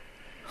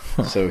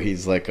 Huh. So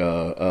he's like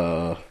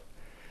a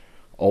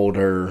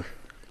older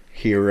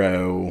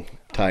hero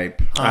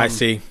type. I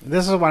see.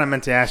 This is what I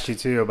meant to ask you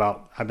too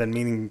about. I've been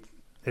meaning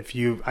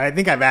I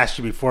think I've asked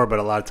you before, but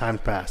a lot of times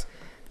passed.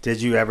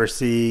 Did you ever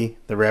see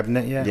The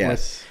Revenant yet?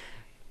 Yes.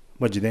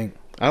 What'd you think?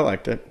 I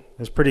liked it.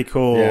 It's pretty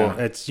cool. Yeah.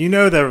 It's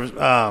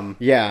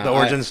the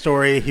origin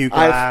story. Hugh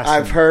Glass.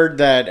 I've heard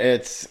that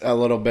it's a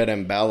little bit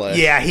embellished.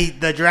 Yeah,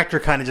 the director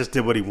kind of just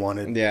did what he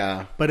wanted.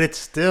 Yeah, but it's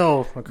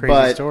still a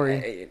crazy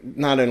story.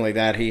 Not only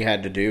that, he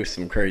had to do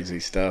some crazy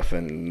stuff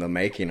in the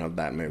making of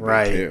that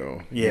movie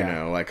too.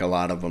 Yeah, like a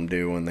lot of them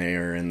do when they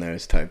are in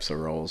those types of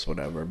roles,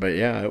 whatever. But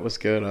yeah, it was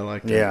good. I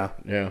liked it.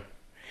 Yeah.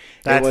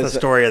 That's the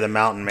story of the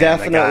mountain man.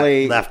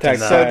 Definitely. That got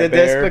left so did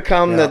this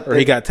become or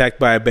he got attacked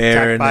by a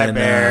bear,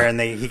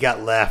 and he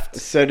got left.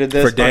 So did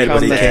this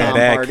become the Tom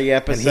Hardy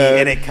episode?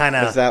 And it kind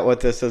of is that what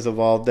this has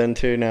evolved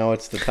into? Now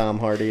it's the Tom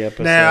Hardy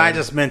episode. No, I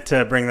just meant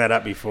to bring that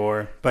up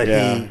before, but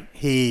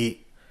he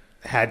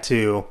had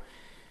to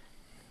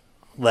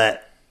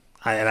let.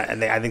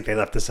 I think they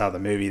left this out of the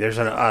movie. There's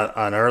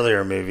an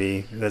earlier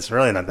movie that's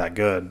really not that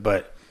good,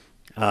 but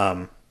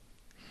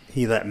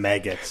he let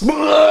maggots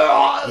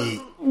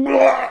eat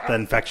the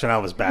infection out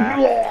of his back.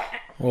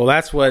 Well,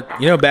 that's what,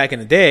 back in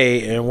the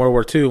day in World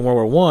War II and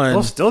World War I.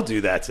 They'll still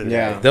do that today.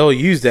 Yeah. They'll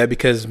use that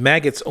because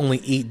maggots only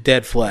eat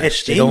dead flesh.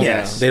 It's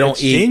genius. They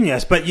don't eat.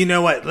 Genius. But you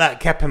know what that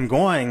kept him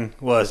going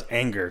was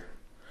anger.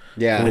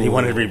 Yeah. And he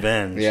wanted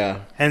revenge.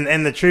 Yeah.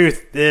 And the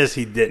truth is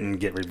he didn't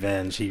get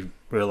revenge. He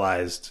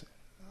realized,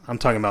 I'm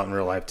talking about in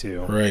real life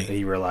too. Right.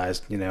 He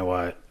realized, you know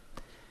what?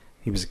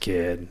 He was a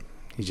kid.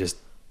 He just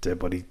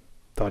did what he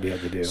thought he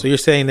had to do. So you're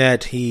saying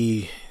that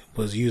he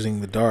was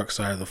using the dark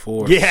side of the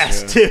Force.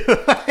 Yes, too.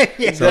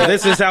 Yeah. So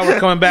this is how we're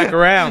coming back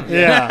around.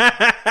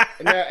 Yeah.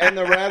 And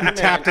the Revenant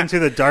tapped into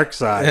the dark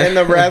side. In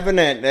the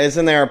Revenant,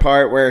 isn't there a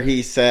part where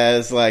he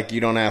says, like,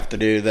 you don't have to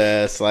do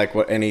this, like,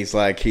 what? And he's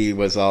like, he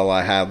was all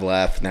I have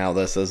left. Now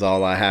this is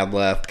all I have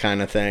left,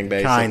 kind of thing.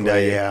 Basically,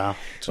 kinda, yeah.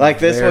 Like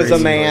this was a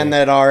man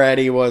that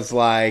already was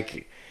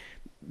like,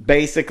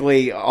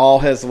 basically, all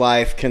his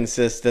life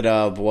consisted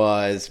of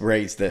was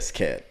raise this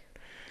kid.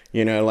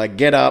 Like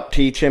get up,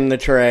 teach him the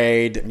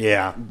trade,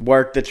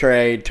 work the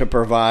trade to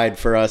provide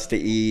for us to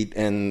eat.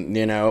 And,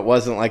 it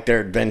wasn't like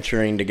they're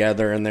adventuring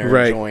together and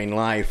they're enjoying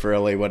life,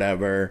 really,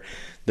 whatever.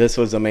 This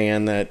was a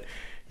man that,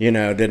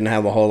 didn't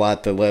have a whole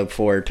lot to live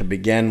for to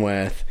begin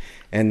with.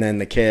 And then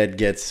the kid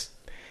gets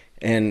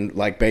in,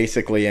 like,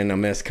 basically in a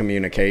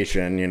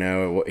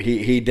miscommunication,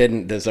 he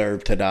didn't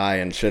deserve to die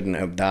and shouldn't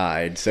have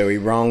died. So he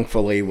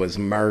wrongfully was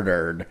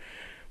murdered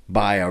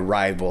by a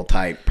rival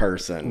type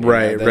person.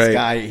 Right, this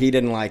guy, he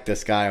didn't like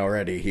this guy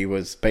already. He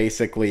was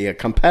basically a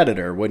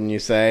competitor, wouldn't you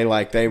say?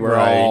 Like they were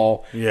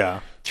all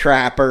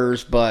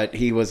trappers, but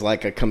he was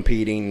like a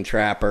competing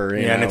trapper.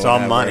 You know, and it's all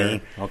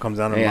money. All comes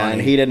down to money.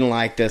 And he didn't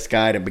like this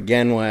guy to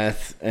begin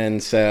with,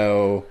 and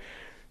so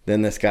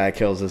then this guy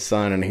kills his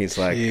son, and he's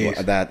like,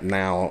 "That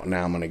now I'm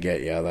gonna get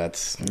you."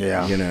 That's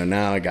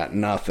now I got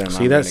nothing.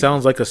 See, that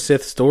sounds like a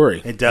Sith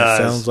story. It does.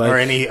 It sounds like, or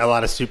a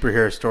lot of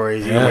superhero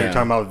stories. You know, when you're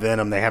talking about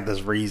Venom, they have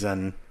this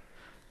reason.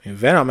 And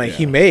Venom,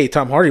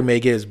 Tom Hardy may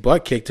get his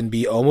butt kicked and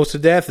be almost to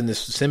death, and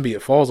this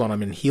symbiote falls on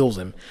him and heals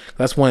him.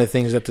 That's one of the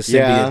things that the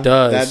symbiote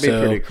does. That'd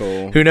be pretty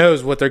cool. Who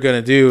knows what they're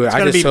going to do? It's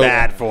going to be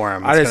bad for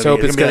him. I just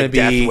hope it's going to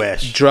be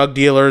drug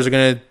dealers are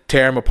going to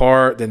tear him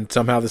apart. Then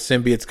somehow the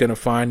symbiote's going to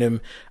find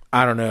him.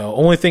 I don't know.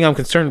 Only thing I'm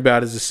concerned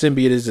about is the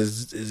symbiote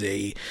is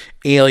a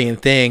alien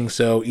thing.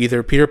 So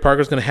either Peter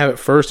Parker's going to have it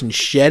first and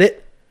shed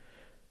it,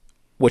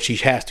 which he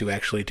has to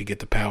actually to get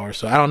the power.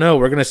 So I don't know.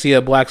 We're going to see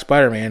a Black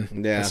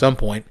Spider-Man at some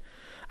point.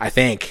 I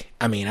think.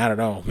 I mean, I don't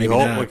know. Maybe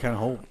not. We kind of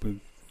hope.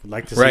 We'd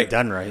like to see it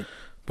done right.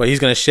 But he's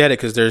going to shed it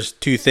because there's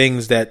two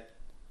things that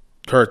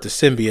hurt the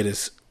symbiote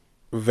is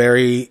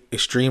very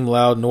extreme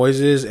loud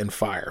noises and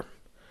fire.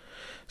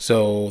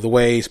 So the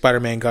way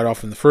Spider-Man got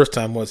off in the first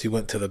time was he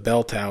went to the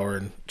bell tower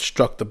and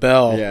struck the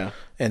bell,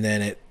 and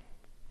then it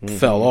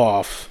fell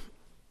off.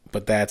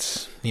 But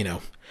that's,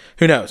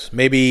 who knows?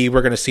 Maybe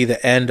we're going to see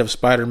the end of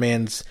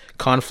Spider-Man's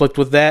conflict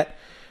with that.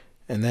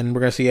 And then we're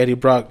going to see Eddie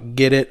Brock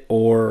get it,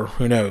 or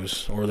who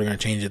knows? Or they're going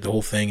to change it, the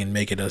whole thing, and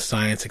make it a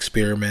science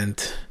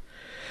experiment.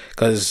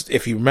 Because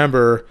if you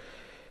remember,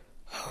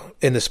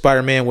 in the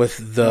Spider-Man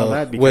with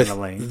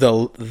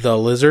the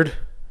lizard,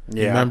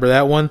 you remember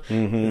that one?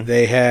 Mm-hmm.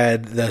 They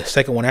had the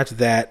second one after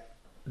that.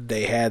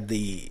 They had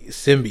the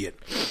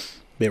symbiote.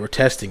 They were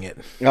testing it.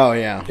 Oh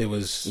yeah, it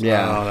was.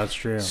 Yeah, that's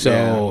true.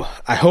 So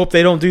I hope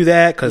they don't do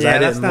that because I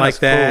didn't like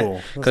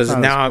that. Because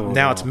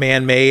now it's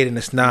man-made and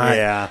it's not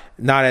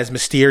as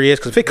mysterious.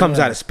 Because if it comes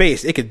out of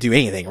space, it could do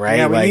anything, right?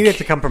 Yeah, we need it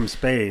to come from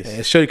space.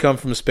 It should come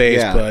from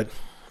space, but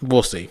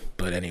we'll see.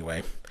 But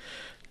anyway,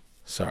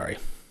 sorry.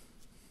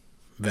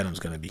 Venom's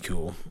going to be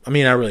cool. I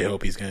mean, I really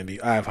hope he's going to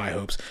be. I have high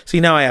hopes. See,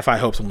 now I have high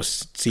hopes. I'm going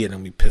to see it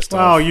and be pissed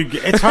off. Oh,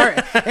 it's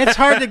hard. It's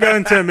hard to go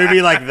into a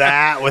movie like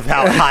that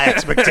without high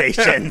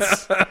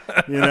expectations.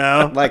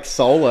 Like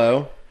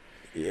Solo.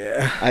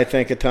 Yeah, I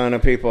think a ton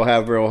of people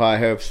have real high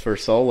hopes for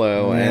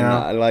Solo,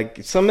 and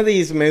like some of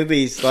these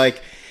movies,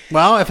 like.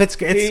 Well, if it's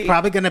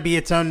probably going to be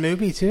its own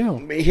movie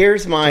too.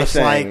 Here's my Just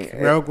thing: like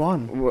Rogue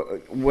One.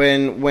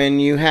 When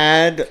you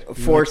had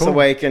Force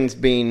Awakens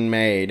being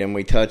made, and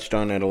we touched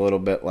on it a little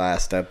bit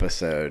last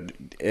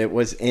episode, it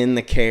was in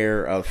the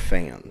care of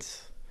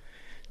fans.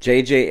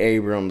 J.J.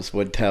 Abrams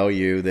would tell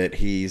you that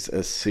he's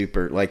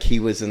he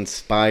was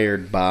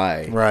inspired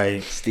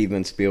by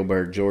Steven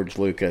Spielberg, George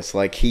Lucas.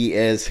 Like he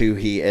is who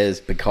he is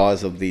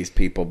because of these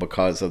people,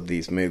 because of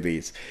these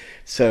movies.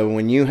 So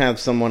when you have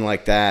someone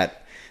like that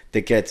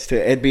gets to,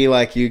 it'd be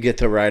like you get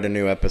to write a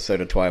new episode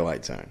of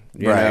Twilight Zone.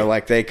 You know,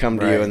 like they come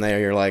to you and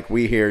you're like,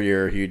 we hear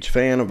you're a huge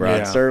fan of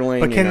Rod Serling.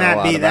 But can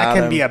that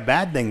can be a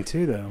bad thing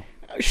too, though?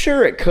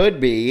 Sure, it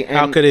could be.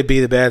 How could it be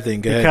the bad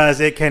thing?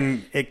 Because it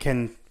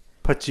can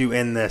put you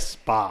in this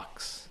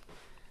box.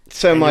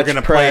 So much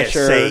pressure. Play it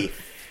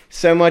safe.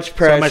 So much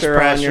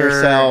pressure on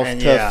yourself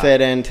to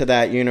fit into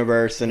that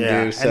univerce and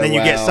do so. And then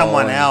you get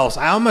someone else.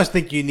 I almost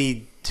think you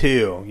need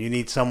two. You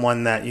need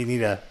someone that you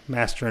need a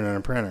master and an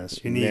apprentice.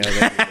 You need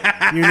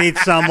you need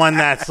someone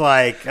that's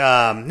like,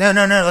 no,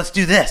 let's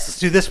do this. Let's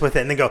do this with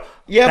it, and then go.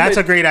 Yeah, that's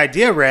a great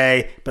idea,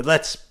 Ray. But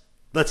let's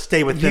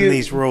stay within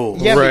these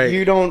rules. Yeah, but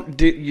you don't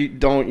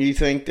you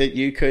think that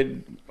you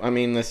could? I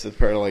mean, this is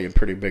probably a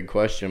pretty big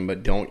question,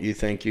 but don't you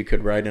think you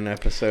could write an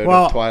episode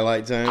of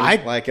Twilight Zone?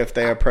 Like if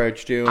they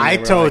approached you, and I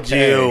told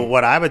you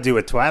what I would do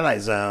with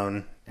Twilight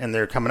Zone. And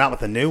they're coming out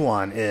with a new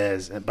one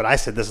but I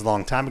said this a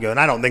long time ago, and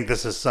I don't think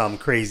this is some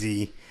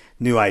crazy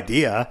new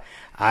idea.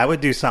 I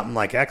would do something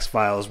like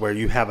X-Files where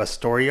you have a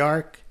story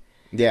arc.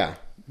 Yeah.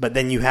 But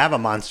then you have a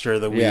monster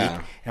of the week.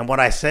 Yeah. And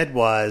what I said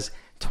was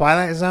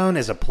Twilight Zone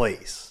is a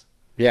place.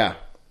 Yeah.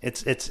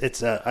 It's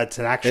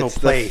an actual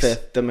place. It's the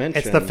fifth dimension.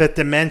 It's the fifth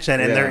dimension,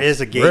 and there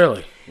is a gate.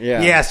 Really?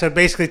 Yeah. Yeah, so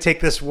basically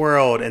take this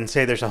world and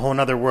say there's a whole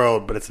other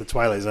world, but it's the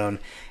Twilight Zone.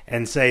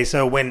 And say,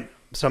 so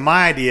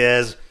my idea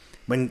is,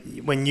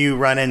 when you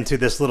run into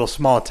this little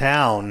small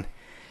town,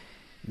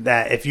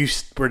 that if you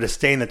were to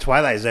stay in the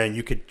Twilight Zone,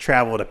 you could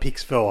travel to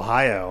Peaksville,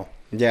 Ohio.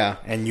 Yeah.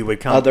 And you would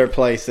come... Other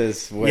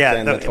places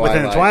within the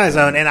Twilight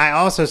Zone. And I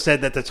also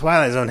said that the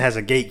Twilight Zone has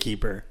a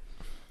gatekeeper.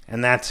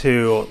 And that's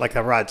who, like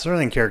a Rod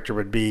Serling character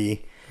would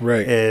be,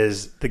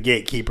 is the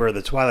gatekeeper of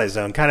the Twilight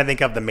Zone. Kind of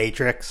think of the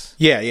Matrix.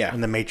 Yeah, yeah.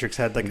 And the Matrix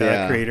had like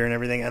a creator and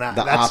everything. And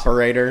the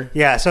operator.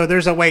 Yeah, so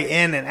there's a way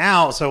in and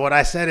out. So what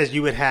I said is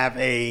you would have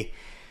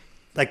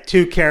like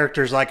two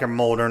characters like a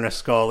Mulder and a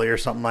Scully or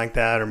something like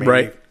that, or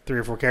maybe 3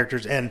 or 4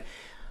 characters, and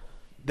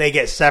they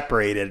get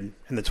separated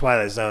in the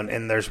Twilight Zone,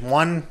 and there's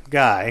one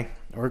guy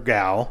or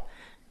gal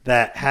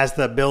that has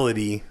the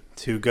ability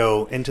to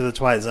go into the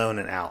Twilight Zone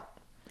and out.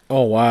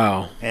 Oh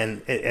wow!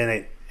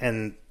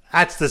 And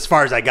that's as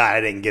far as I got.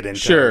 I didn't get into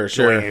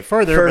sure any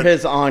further for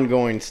his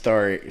ongoing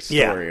story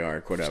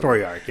arc, whatever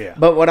story arc. Yeah.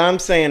 But what I'm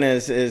saying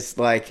is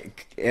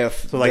like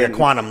if a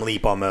quantum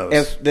leap almost.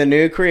 If the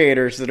new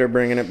creators that are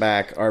bringing it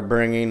back are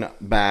bringing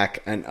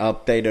back an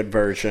updated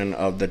version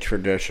of the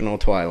traditional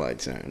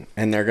Twilight Zone,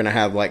 and they're going to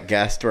have like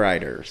guest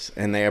writers,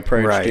 and they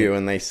approached you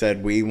and they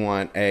said we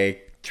want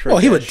a traditional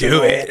he would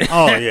do it.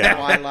 Oh yeah,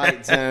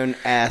 Twilight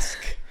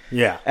Zone-esque.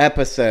 Yeah.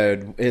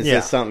 Episode. Is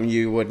this something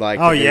you would like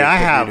to do? I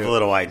have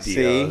little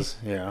ideas.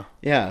 See?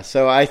 Yeah.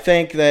 So I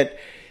think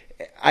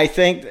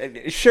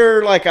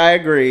sure, like I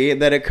agree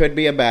that it could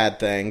be a bad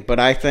thing, but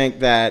I think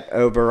that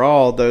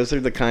overall those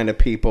are the kind of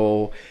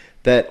people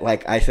that,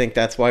 like, I think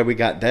that's why we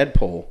got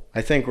Deadpool.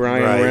 I think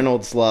Ryan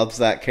Reynolds loves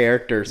that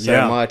character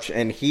so much,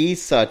 and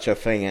he's such a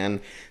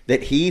fan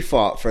that he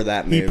fought for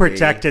that movie. He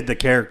protected the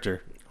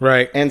character.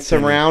 Right. And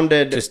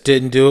surrounded... Just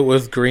didn't do it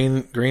with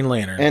Green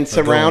Lantern. And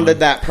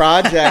surrounded that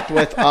project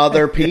with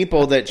other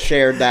people that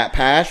shared that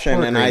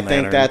passion. And I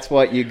think that's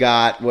what you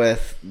got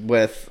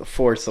with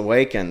Force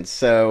Awakens.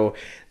 So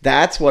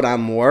that's what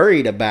I'm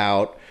worried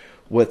about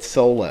with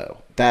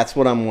Solo. That's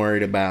what I'm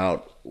worried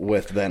about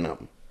with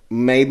Venom.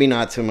 Maybe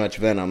not so much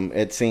Venom.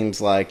 It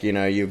seems like,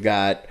 you've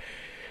got...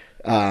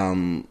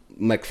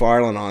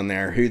 McFarlane on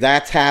there, who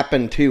that's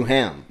happened to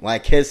him,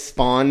 like his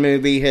Spawn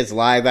movie, his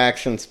live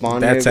action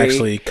Spawn movie. That's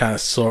actually kind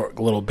of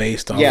a little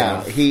based on.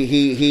 Yeah,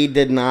 he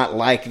did not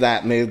like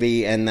that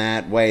movie in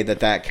that way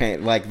that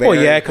came like.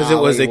 Because it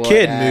was a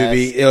kid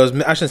movie. It was,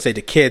 I shouldn't say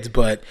to kids,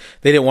 but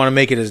they didn't want to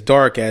make it as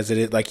dark as it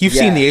is. Like you've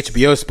seen the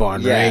HBO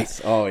Spawn, right?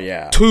 Yes. Oh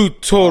yeah. Two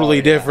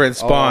totally different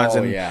Spawns,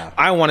 and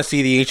I want to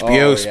see the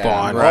HBO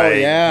Spawn. Right. Oh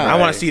yeah. I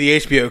want to see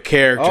the HBO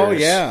characters. Oh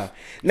yeah.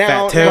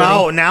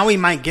 Now we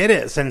might get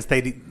it since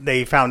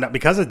they found out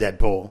because of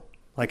Deadpool.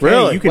 Like,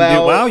 really?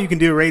 Hey, you can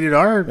do rated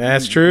R.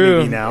 That's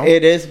true. Now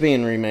it is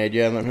being remade.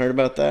 You haven't heard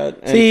about that?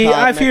 And see,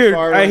 I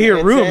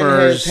hear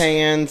rumors. In his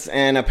hands,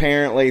 and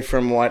apparently,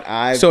 from what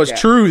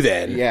it's true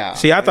then. Yeah.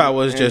 See, I thought it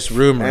was just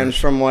rumors. And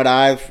from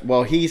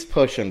what he's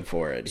pushing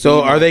for it.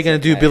 So, are they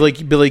going to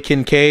do Billy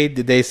Kincaid?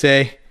 Did they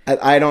say?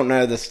 I don't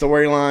know the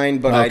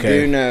storyline, but I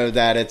do know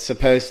that it's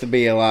supposed to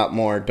be a lot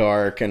more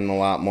dark and a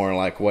lot more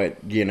like what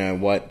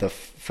the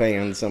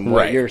fans and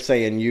what you're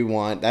saying you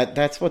want.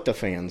 That's what the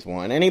fans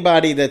want.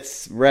 Anybody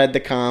that's read the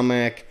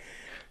comic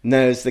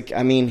knows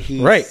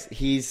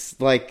he's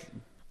like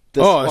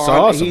the Spawn. It's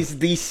awesome. He's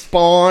the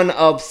Spawn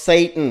of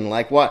Satan.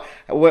 Like what?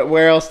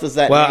 Where else does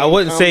that? Well, I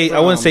wouldn't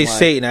say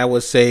Satan. I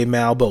would say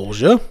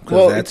Malbolgia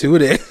because that's who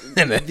it is.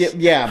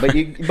 Yeah, but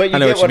you get what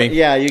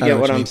you get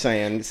what I'm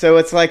saying. So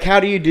it's like, how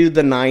do you do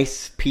the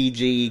nice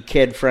PG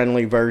kid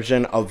friendly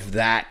version of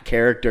that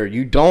character?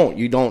 You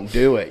don't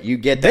do it. You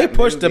get they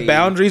pushed the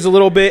boundaries a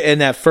little bit in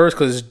that first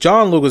because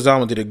John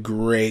Leguizamo did a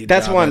great.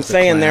 That's job what I'm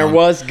saying. There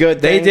was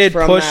good. They did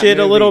push it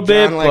a little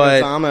bit, John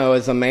but Leguizamo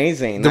is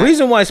amazing. The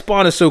reason why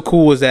Spawn is so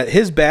cool is that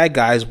his bad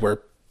guys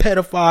were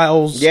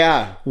pedophiles,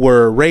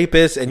 were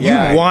rapists, and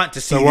you want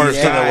to see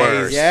these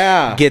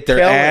guys get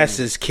their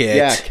asses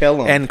kicked, kill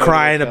them, and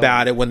crying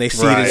about it when they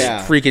see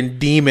this freaking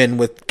demon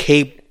with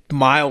cape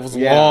miles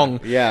long,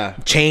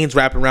 chains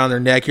wrapped around their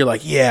neck. You're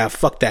like,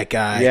 fuck that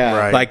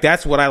guy. Like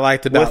that's what I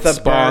liked about with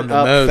Spawn the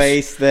up most.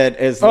 Face that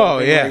is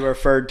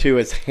referred to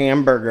as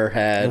hamburger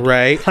head,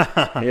 right?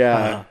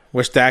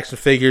 Which the action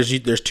figures,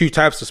 there's two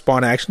types of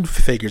Spawn action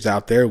figures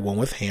out there. One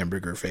with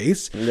hamburger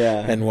face,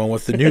 and one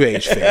with the new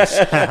age face.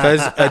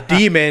 Because a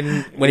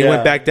demon, when he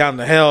went back down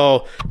the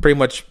hill, pretty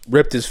much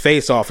ripped his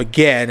face off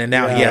again, and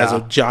now he has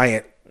a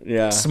giant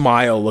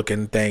smile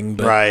looking thing.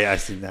 But, I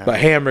see that. But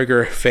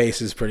hamburger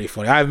face is pretty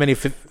funny. I have many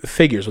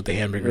figures with the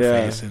hamburger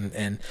face. And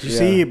did you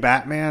see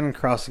Batman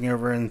crossing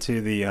over into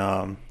the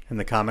in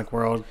the comic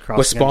world?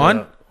 With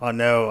Spawn?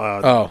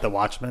 The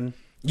Watchmen.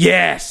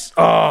 Yes.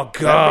 Oh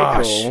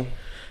gosh. Cool.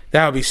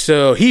 That would be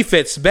so.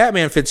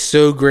 Batman fits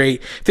so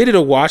great. If they did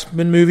a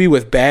Watchmen movie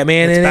with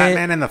Batman in it.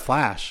 Batman and the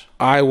Flash.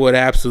 I would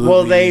absolutely.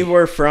 Well, they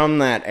were from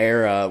that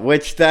era,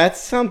 which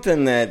that's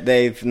something that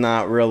they've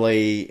not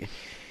really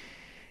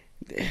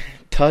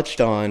touched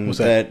on.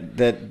 That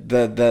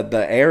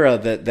the era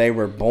that they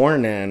were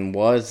born in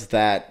was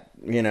that.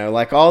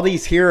 Like all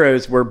these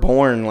heroes were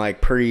born like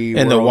pre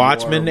in the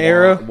Watchmen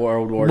era,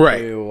 World War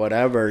II,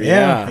 whatever.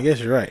 Yeah, I guess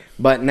you're right.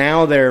 But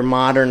now they're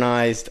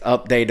modernized,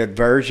 updated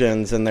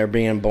versions, and they're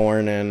being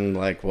born in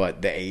like the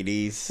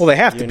 80s. Well, they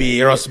have to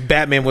be, or else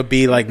Batman would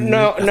be like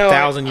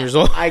 1,000 years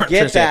old. I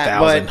get that,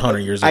 but 100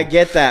 years old. I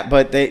get that,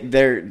 but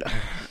they're.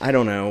 I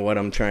don't know what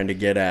I'm trying to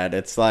get at.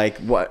 It's like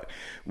what.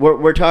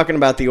 We're talking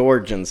about the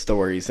origin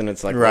stories, and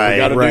it's like, we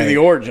got to do the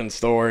origin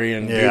story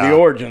and do the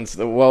origins.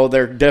 Well,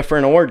 they're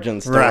different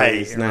origin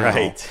stories now.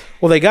 Right.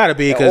 Well, they got to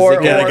be because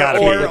they got to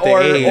be with the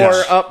age. Or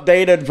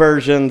updated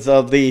versions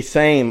of the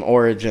same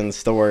origin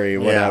story,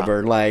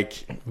 whatever.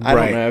 Like, I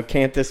don't know.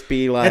 Can't this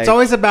be like... It's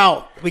always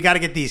about, we got to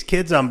get these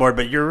kids on board,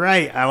 but you're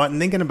right. I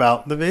wasn't thinking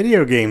about the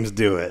video games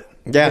do it.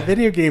 Yeah. The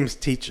video games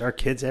teach our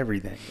kids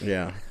everything.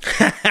 Yeah.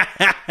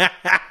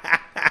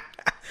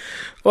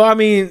 Well, I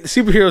mean,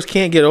 superheroes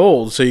can't get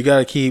old, so you got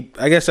to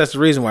keep. I guess that's the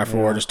reason why for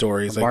origin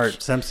stories.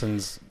 Bart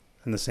Simpson's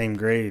in the same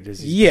grade as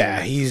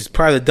he's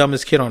probably the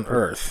dumbest kid on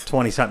earth.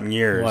 20-something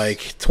years.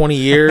 Like 20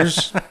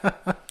 years.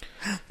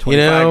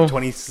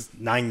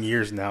 29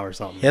 years now or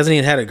something. He hasn't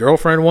even had a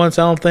girlfriend once,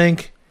 I don't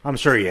think. I'm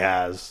sure he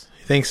has.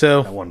 You think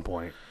so? At one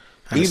point.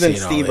 Even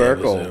Steve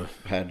Urkel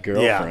had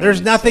girlfriends. Yeah,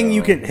 there's nothing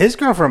you can... His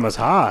girlfriend was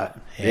hot.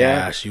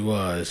 Yeah, she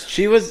was.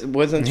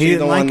 Wasn't she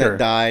the one that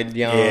died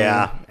young?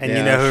 Yeah, and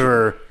you know who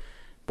her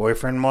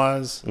boyfriend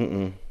was?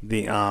 The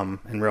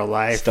in real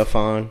life?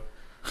 Stefan.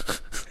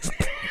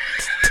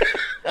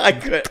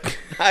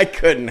 I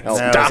couldn't help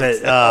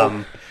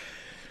it.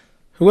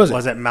 Who was it?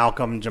 Was it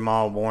Malcolm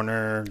Jamal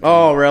Warner?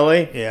 Oh,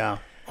 really? Yeah.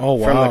 Oh,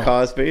 wow. From the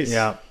Cosbys?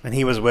 Yeah, and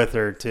he was with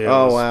her, too.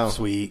 Oh, wow.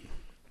 Sweet.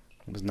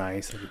 It was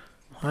nice.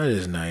 That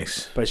is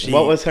nice. But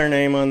what was her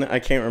name on I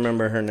can't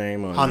remember her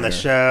name on the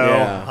show.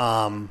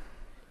 Yeah.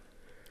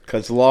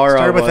 Because Laura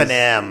started with an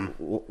M.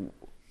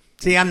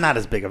 See, I'm not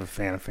as big of a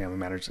fan of Family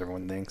Matters as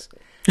everyone thinks.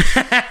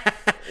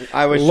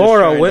 I was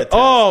Laura. It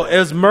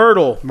was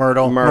Myrtle.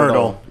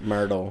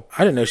 Myrtle.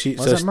 I didn't know she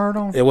was it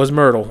Myrtle. It was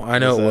Myrtle. I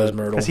know it was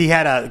Myrtle because he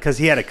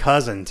had a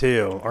cousin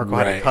too. Urkel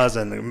had a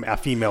cousin, a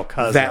female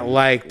cousin that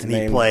liked. And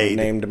he played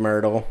named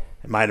Myrtle.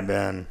 It might have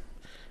been.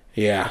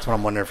 Yeah, that's what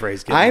I'm wondering if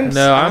Ray's getting.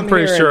 I'm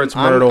pretty sure it's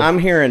Myrtle. I'm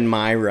hearing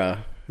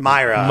Myra.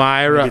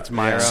 It's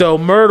Myra. So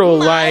Myrtle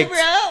liked.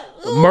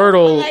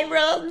 Myrtle.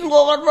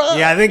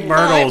 Yeah, I think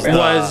Myrtle's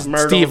was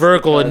Steve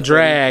Urkel in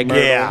drag.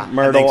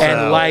 Myrtle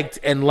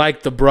and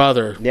liked the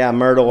brother. Yeah,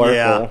 Myrtle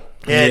Urkel.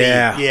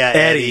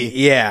 Eddie.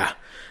 Yeah.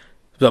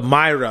 The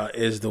Myra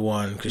is the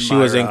one because she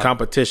was in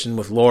competition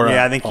with Laura.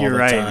 Yeah, I think you're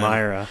right,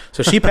 Myra.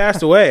 So she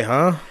passed away,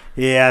 huh?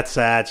 Yeah, it's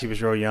sad. She was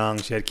real young.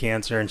 She had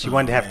cancer and she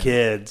wanted to have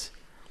kids.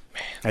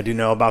 Man. I do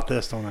know about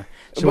this, don't I?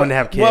 She wanted to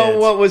have kids. Well,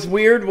 what was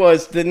weird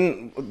was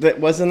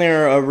wasn't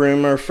there a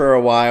rumor for a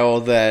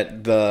while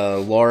that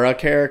the Laura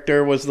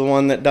character was the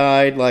one that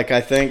died? Like I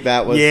think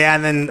that was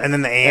and then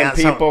the aunt.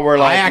 And people were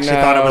like, I actually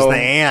thought it was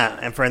the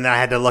aunt, and then I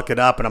had to look it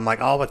up, and I'm like,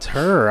 oh, it's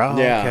her. Oh,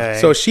 yeah. Okay.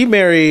 So she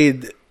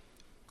married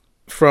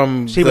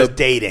from. She was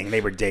dating.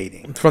 They were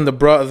dating from the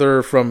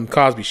brother from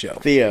Cosby Show,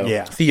 Theo.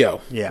 Yeah, Theo.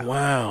 Yeah.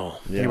 Wow.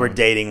 They were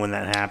dating when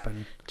that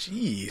happened.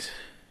 Jeez.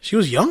 She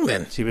was young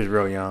then. She was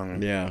real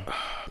young. Yeah.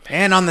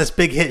 And on this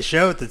big hit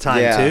show at the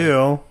time,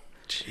 too.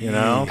 Jeez. You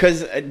know?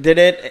 Because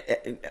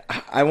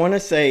I want to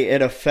say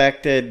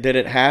did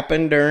it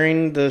happen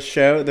during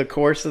the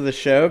course of the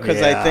show?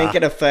 Because I think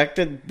it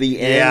affected the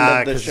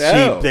end of the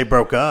show. They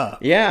broke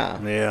up.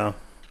 Yeah. Yeah.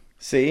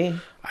 See?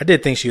 I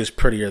did think she was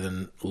prettier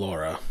than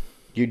Laura.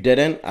 You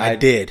didn't? I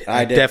did.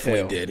 I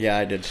definitely too. did. Yeah,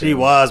 I did too. She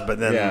was, but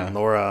then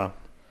Laura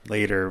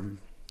later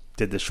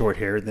did the short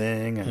hair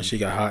thing. And she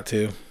got hot,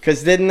 too.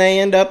 Because didn't they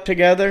end up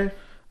together?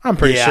 I'm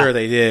pretty sure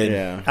they did.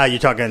 Yeah. You're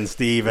talking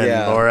Steve and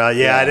Laura.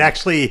 Yeah, it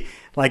actually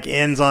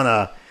ends on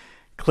a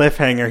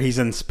cliffhanger. He's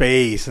in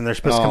space, and they're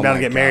supposed to come down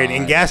and get married.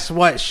 And guess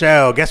what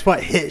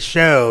hit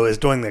show is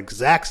doing the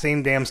exact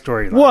same damn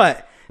storyline?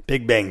 What?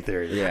 Big Bang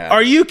Theory. Yeah.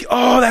 Are you?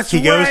 Oh, that's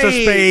He goes to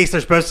space.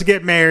 They're supposed to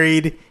get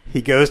married.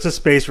 He goes to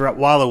space for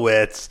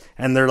Wallowitz,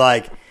 and they're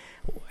like,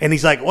 and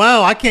he's like,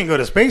 well, I can't go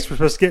to space. We're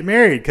supposed to get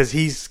married because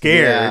he's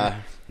scared.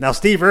 Yeah. Now,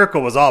 Steve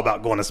Urkel was all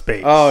about going to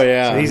space. Oh,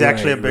 yeah. So he's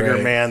actually a bigger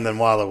man than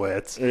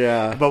Wallowitz.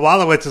 Yeah. But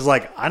Wallowitz is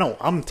like,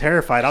 I'm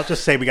terrified. I'll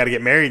just say we got to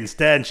get married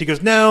instead. And she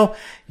goes, no,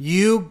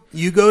 you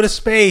go to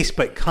space,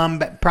 but come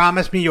back.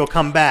 Promise me you'll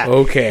come back.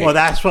 Okay. Well,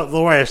 that's what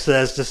Laura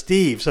says to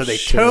Steve. So they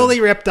totally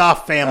ripped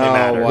off Family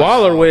Matters. Wow.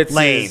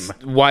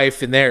 Wallerwitz's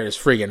wife in there is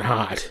freaking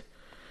hot.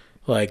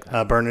 Like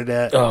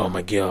Bernadette. Oh,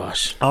 my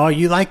gosh. Oh,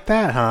 you like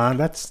that, huh?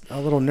 That's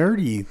a little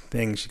nerdy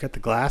thing. She got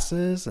the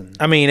glasses. And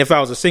I mean, if I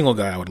was a single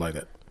guy, I would like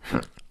it.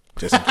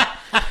 Just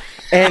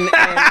and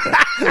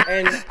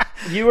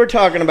you were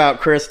talking about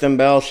Kristen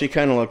Bell. She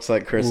kind of looks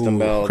like Kristen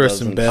Bell.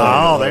 Kristen Bell.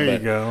 Oh, there you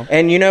go.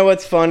 And you know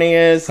what's funny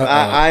is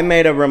I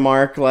made a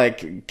remark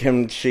like,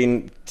 can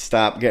she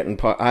stop getting...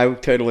 I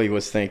totally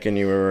was thinking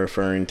you were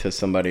referring to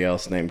somebody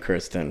else named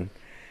Kristen.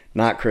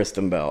 Not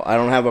Kristen Bell. I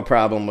don't have a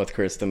problem with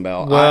Kristen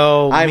Bell.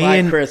 Well, I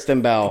like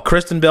Kristen Bell.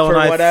 Kristen Bell and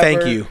I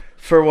thank you.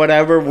 For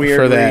whatever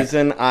weird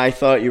reason, I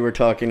thought you were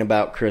talking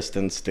about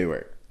Kristen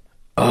Stewart.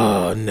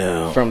 Oh,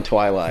 no. From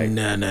Twilight.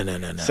 No.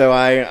 So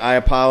I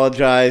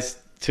apologize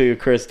to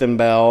Kristen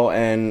Bell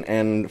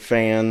and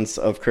fans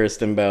of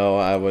Kristen Bell.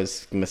 I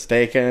was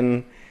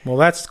mistaken. Well,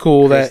 that's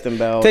cool. Kristen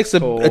Bell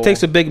it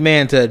takes a big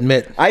man to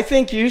admit. I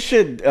think you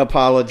should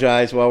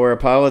apologize while we're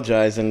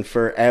apologizing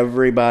for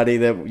everybody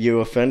that you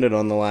offended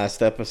on the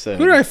last episode.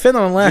 Who did I offend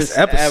on the last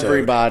episode?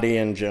 Everybody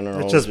in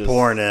general. It's just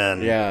pouring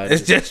in. Yeah.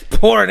 It's just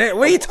pouring in.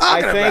 What are you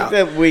talking about? I think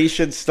that we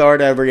should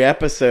start every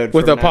episode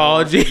with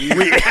apology.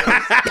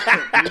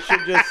 You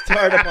should just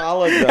start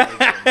apologizing.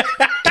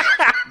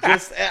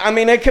 I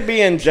mean, it could be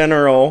in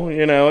general.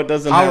 You know, it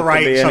doesn't have to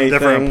be anything. I'll write some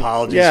different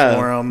apologies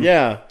for them.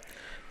 Yeah.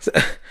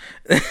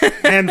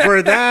 And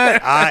for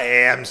that, I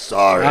am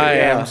sorry. I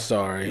am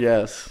sorry.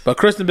 Yes. But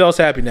Kristen Bell's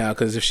happy now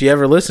because if she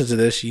ever listens to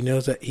this, she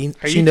knows that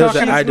she knows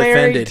that I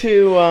defended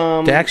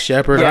to Dax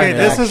Shepard. Okay,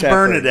 this is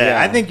Shepard, Bernadette.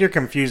 yeah. I think you're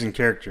confusing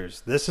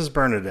characters. This is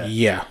Bernadette.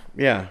 Yeah.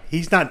 Yeah.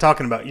 He's not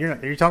talking about.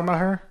 Are you talking about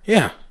her?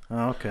 Yeah.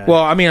 Oh, okay.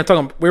 Well, I mean,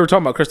 we were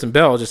talking about Kristen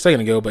Bell just a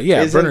second ago, but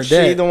yeah, Isn't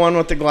Bernadette. she the one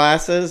with the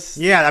glasses?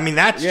 yeah, I mean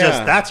that's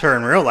her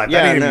in real life.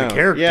 Yeah, that ain't even no. a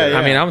character. Yeah, yeah.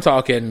 I mean, I'm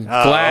talking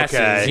glasses.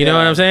 okay. You know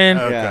what I'm saying?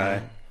 Okay.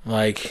 Yeah.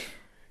 Like,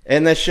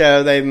 In the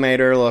show, they've made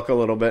her look a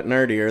little bit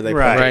nerdier. They put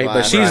Right. the right, but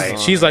glasses on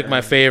she's like her.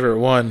 my favorite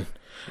one.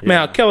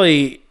 Now,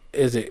 Kelly,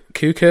 is it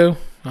Cuckoo?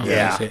 I don't know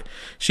how to say it.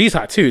 She's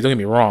hot too. Don't get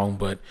me wrong,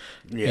 but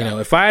you know,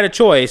 if I had a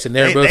choice, and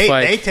they're both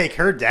like, they take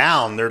her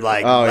down. They're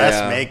like Oh, less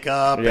yeah.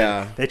 makeup.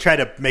 Yeah. And they try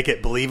to make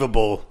it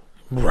believable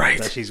that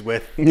right. she's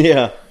with.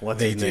 Yeah. What's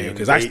They his do name?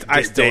 because I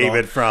still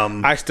David don't,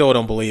 from I still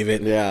don't believe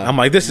it. Yeah. I'm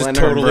like, this is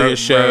Leonard totally a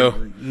show.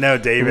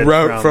 David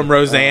From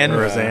Roseanne.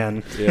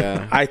 Roseanne.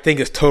 Yeah. I think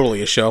it's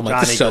totally a show. I'm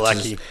like,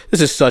 Johnny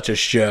this is such a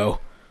show.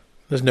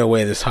 There's no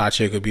way this hot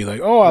chick would be like,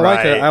 oh, I like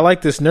her. Right. I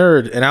like this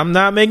nerd, and I'm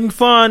not making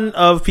fun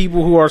of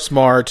people who are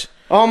smart.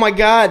 Oh my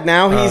God!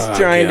 Now he's Oh,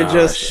 trying to gosh.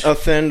 just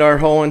offend our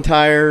whole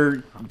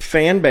entire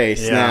fan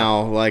base. Yeah.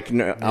 Now, like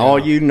all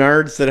you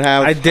nerds that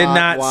have. I did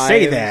hot not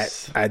say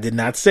wives. that. I did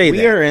not say We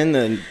that. are in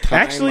the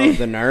time Actually- of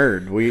the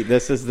nerd.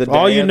 This is the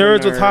All day you of the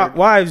nerds with nerd. hot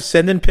wives,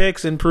 send in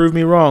pics and prove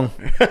me wrong.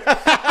 He's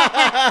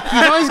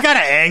always got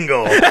an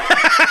angle,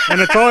 and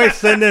it's always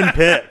sending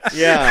pics.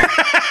 Yeah.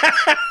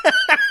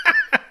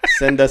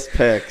 Send us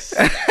pics.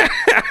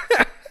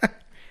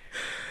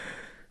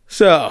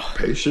 So,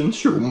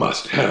 Patience you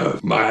must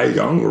have, my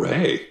young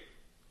Ray.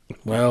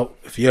 well,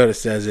 if Yoda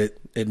says it,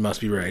 it must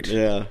be right.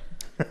 Yeah.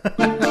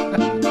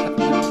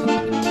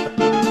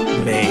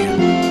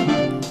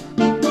 Man.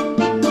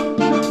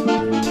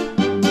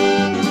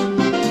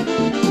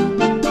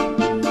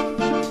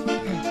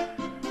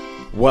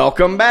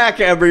 Welcome back,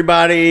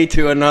 everybody,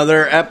 to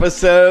another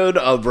episode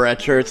of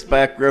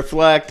Retrospect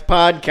Reflect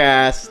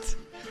podcast.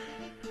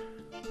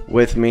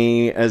 With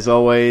me, as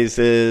always,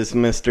 is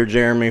Mr.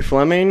 Jeremy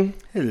Fleming.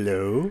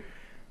 Hello.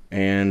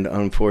 And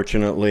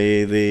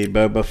unfortunately, the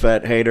Boba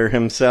Fett hater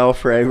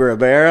himself, Ray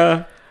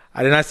Rivera.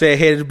 I did not say I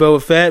hated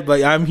Boba Fett,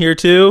 but I'm here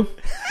too.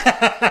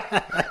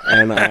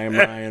 And I'm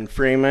Ryan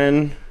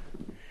Freeman.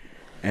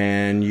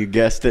 And you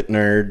guessed it,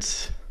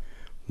 nerds.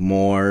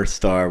 More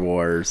Star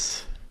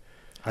Wars.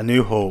 A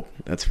New Hope.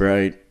 That's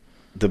right.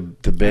 The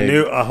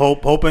big.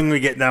 Hoping we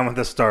get done with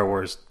the Star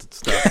Wars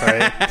stuff,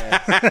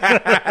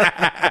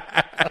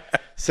 right?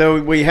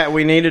 So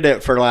we needed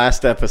it for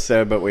last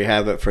episode, but we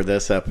have it for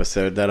this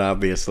episode. That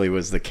obviously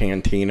was the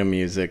Cantina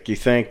music. You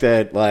think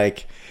that,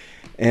 like,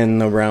 in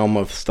the realm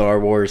of Star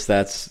Wars,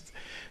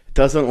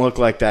 doesn't look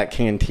like that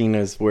Cantina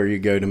is where you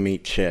go to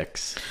meet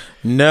chicks.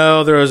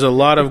 No, there was a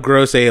lot of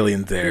gross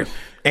aliens there.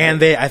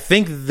 And I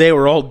think they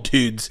were all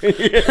dudes.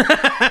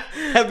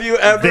 Have you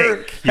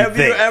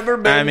ever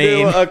been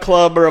to a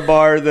club or a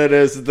bar that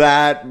is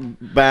that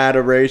bad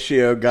a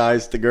ratio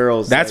guys to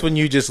girls? That's when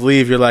you just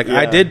leave. You're like,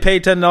 I did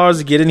pay $10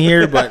 to get in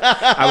here, but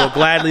I will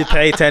gladly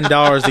pay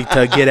 $10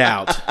 to get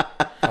out.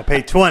 I'll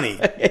pay 20.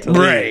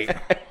 Right.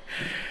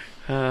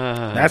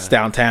 That's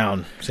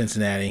downtown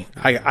Cincinnati.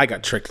 I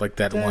got tricked like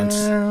that once.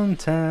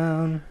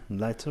 Downtown,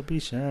 lights will be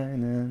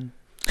shining.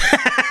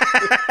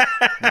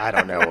 I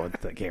don't know what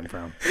that came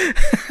from.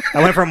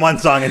 I went from one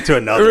song into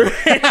another.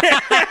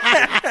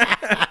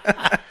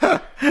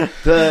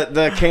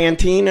 The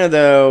Cantina,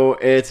 though,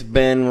 it's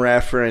been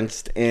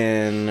referenced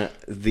in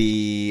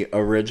the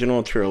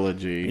original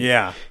trilogy.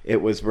 Yeah.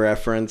 It was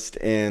referenced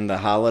in the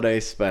holiday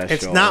special.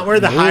 It's not where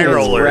the high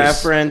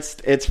rollers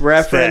It's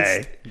referenced.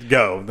 stay.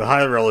 Go. The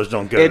high rollers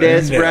don't go It there.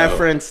 is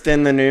referenced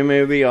in the new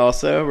movie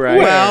also, right?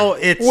 Well,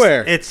 it's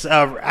Where? It's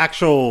a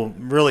actual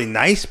really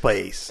nice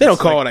place. They don't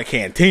It's call like, it a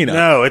cantina.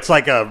 No, it's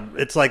like where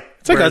like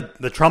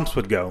the Trumps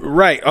would go.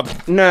 Right.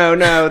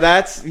 No,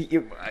 that's...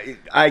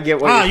 I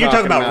get what Oh, you're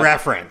talking about about.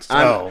 reference.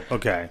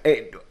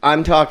 Okay.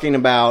 I'm talking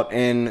about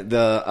in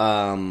the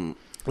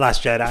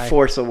Last Jedi.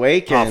 Force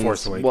Awakens. Oh,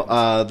 Force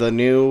Awakens. The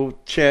new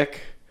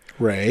chick.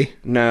 Ray.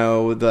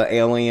 No, the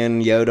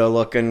alien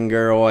Yoda-looking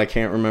girl. I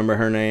can't remember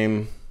her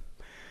name.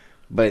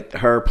 But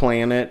her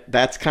planet.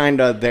 That's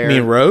kind of their... You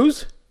mean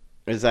Rose?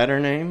 Is that her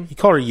name? You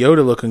called her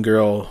Yoda-looking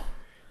girl.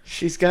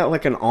 She's got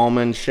like an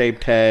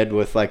almond-shaped head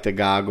with like the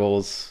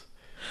goggles.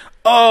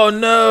 Oh,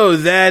 no.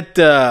 That,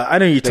 I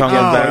know you're talking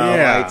about.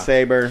 yeah.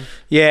 Lightsaber.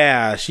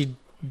 Yeah.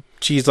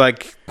 She's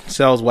like,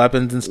 sells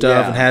weapons and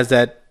stuff Yeah. and has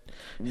that...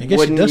 I guess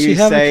Wouldn't does you she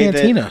have a say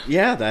cantina?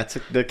 Yeah, that's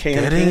the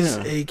cantina. That is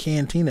a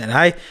cantina. And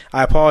I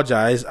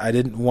apologize. I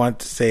didn't want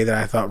to say that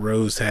I thought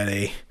Rose had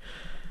a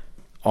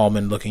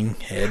almond-looking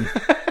head.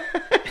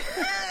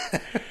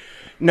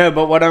 No,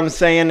 but what I'm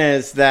saying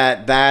is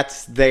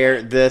that's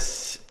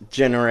this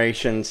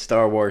generation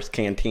Star Wars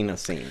cantina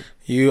scene.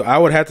 I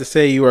would have to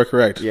say you are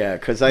correct. Yeah,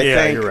 because I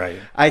think you're right.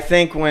 I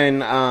think when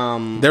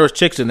there was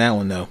chicks in that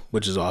one though,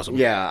 which is awesome.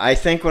 Yeah, I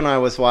think when I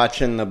was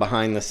watching the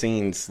behind the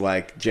scenes,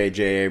 like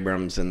J.J.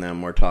 Abrams and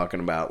them were talking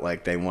about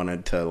like they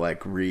wanted to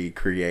like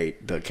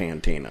recreate the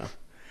cantina.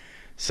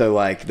 So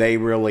like they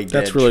really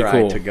did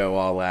try to go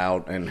all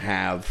out and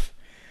have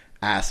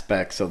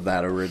aspects of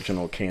that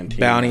original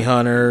cantina. Bounty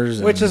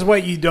hunters. Which is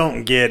what you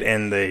don't get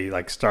in the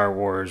like Star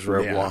Wars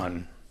Rogue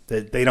One.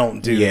 They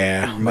don't do much.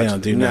 They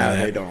don't do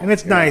that. They don't. And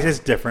it's nice. It's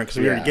different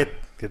because we already get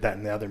that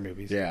in the other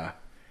movies. Yeah.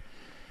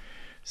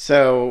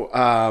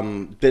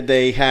 So, did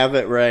they have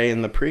it, Ray,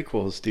 in the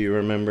prequels? Do you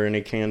remember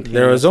any cantina?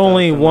 There was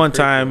only one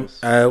time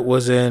it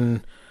was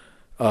in,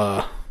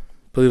 I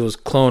believe it was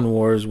Clone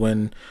Wars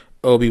when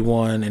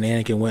Obi-Wan and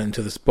Anakin went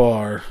into this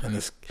bar and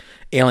this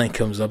alien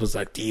comes up and is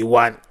like, "Do you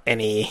want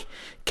any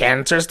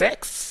cancer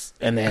sticks?"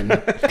 And then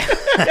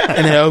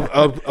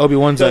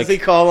Obi-Wan's Does like... he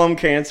call them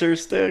cancer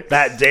sticks?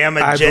 That damn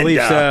agenda. I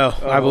believe so.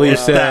 I believe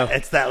so.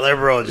 It's that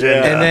liberal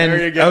agenda. And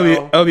then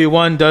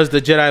Obi-Wan does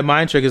the Jedi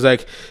mind trick. He's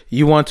like,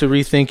 "You want to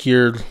rethink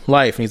your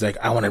life?" And he's like,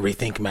 "I want to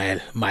rethink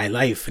my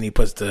life." And he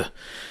puts the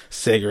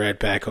cigarette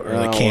back or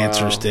the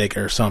cancer stick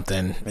or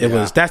something. It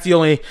was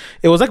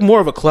like more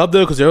of a club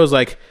though, because there was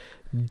like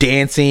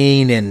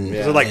dancing and...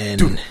 Yeah. So like,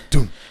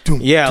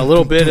 a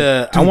little bit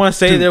of... I want to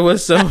say there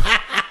was some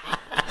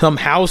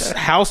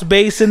house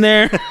bass in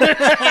there.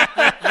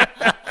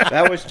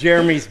 That was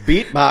Jeremy's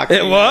beatbox.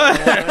 It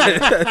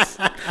was.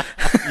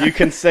 You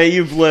can say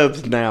you've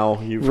lived now.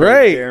 You've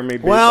right. Heard Jeremy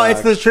beatbox. Well,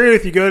 it's the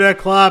truth. You go to a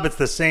club, it's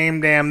the same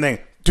damn thing.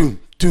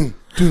 Doom, doom,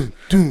 doom,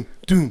 doom,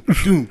 doom,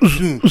 doom,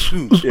 doom,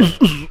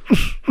 doom.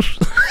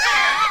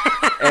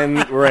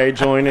 And Ray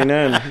joining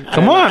in.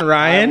 Come on,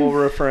 Ryan. I will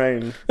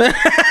refrain.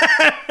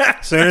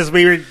 As soon as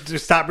we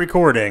stop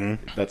recording,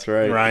 that's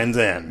right. Ryan's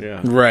in.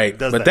 Yeah. Right.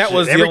 But that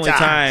was the only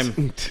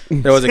time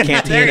there was a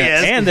cantina.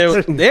 And there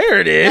it is. There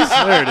it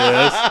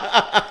is.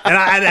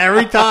 And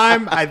every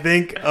time I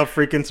think of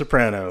freaking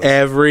Sopranos.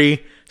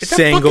 Every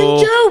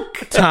single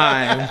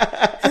time.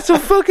 It's a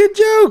fucking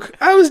joke.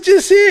 I was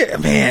just here.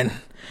 Man.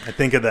 I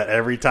think of that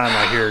every time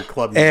I hear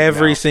club music.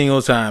 Every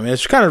single time.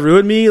 It's kind of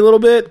ruined me a little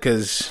bit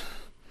because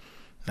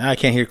now I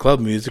can't hear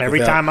club music. Every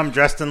time I'm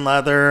dressed in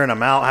leather and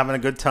I'm out having a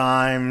good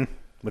time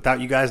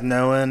without you guys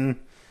knowing.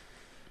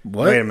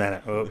 What? Wait a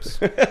minute. Oops.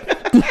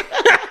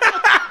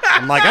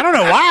 I'm like, I don't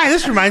know why.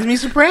 This reminds me of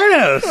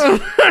Sopranos. Does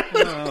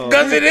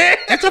it?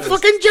 It's a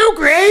fucking joke,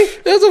 Ray.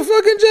 It's a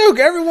fucking joke.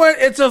 Everyone,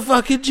 it's a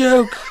fucking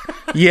joke.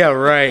 Yeah,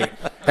 right.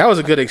 That was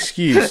a good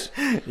excuse.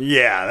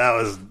 Yeah, that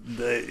was...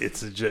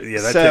 It's a joke.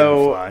 Yeah, that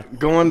so, didn't fly.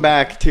 Going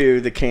back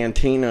to the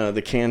cantina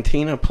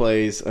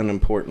plays an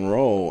important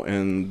role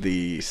in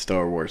the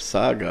Star Wars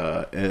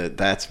saga.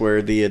 That's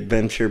where the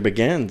adventure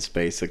begins,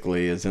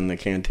 basically, is in the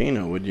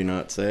cantina, would you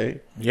not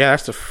say? Yeah,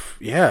 that's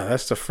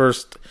the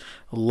first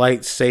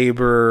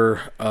lightsaber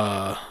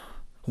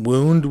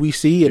wound we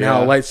see and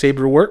how a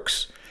lightsaber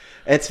works.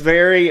 It's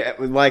very,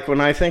 like,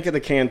 when I think of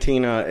the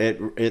cantina,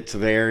 it's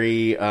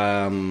very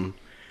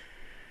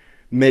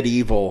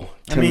medieval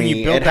to me.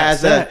 You built that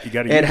set.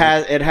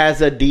 It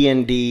has a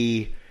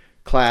D&D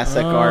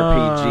classic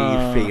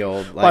RPG feel.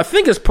 Like, well, I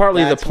think it's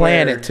partly the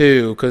planet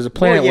too, because the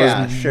planet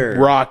was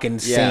rock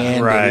and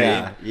sand,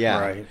 right?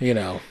 Right. You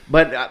know,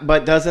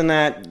 but doesn't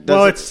that?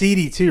 Well, it's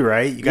seedy too,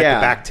 right? You got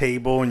the back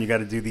table, and you got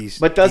to do these.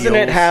 But doesn't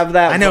it have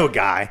that? I know a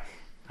guy.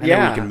 I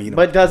know we can meet him.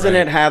 But doesn't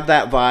it have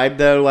that vibe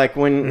though? Like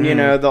when you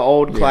know the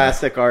old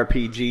classic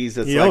RPGs,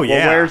 it's well,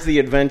 where's the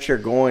adventure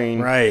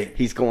going? Right,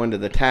 he's going to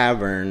the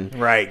tavern.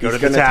 Right, go to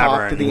the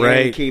tavern. Talk to the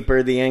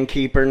innkeeper. The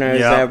innkeeper knows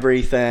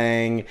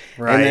everything.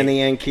 Right, and then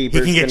the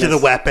innkeeper he can get you the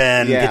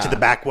weapon, get you the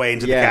back way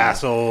into the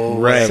castle.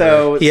 Right,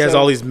 so he has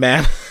all these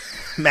maps.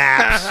 You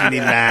need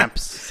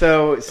maps.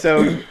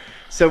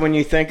 So when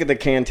you think of the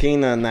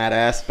cantina in that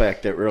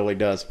aspect, it really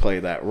does play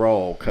that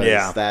role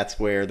because that's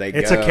where they go.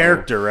 It's a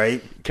character,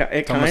 right?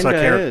 It kind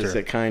of is.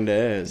 It kind of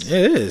is.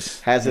 It is.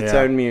 Has its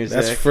own music.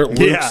 That's for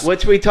Luke's.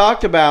 Which we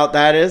talked about.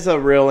 That is a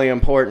really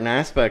important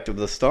aspect of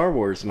the Star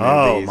Wars movies.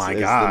 Oh my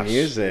gosh. The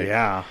music.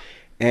 Yeah.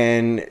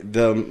 And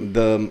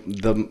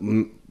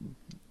the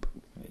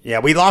yeah,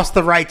 we lost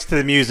the rights to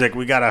the music.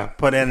 We got to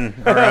put in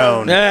our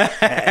own.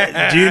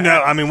 Do you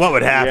know? I mean, what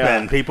would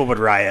happen? People would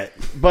riot.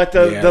 But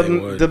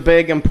the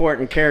big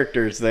important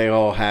characters, they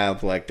all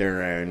have like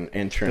their own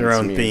entrance, their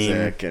own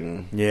music,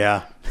 theme.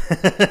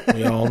 And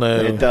we all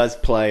know it does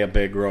play a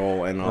big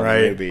role in all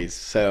the movies.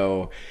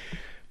 So,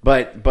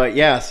 but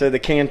yeah, so the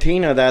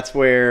cantina, that's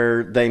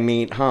where they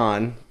meet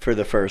Han for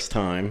the first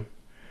time.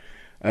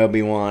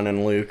 Obi-Wan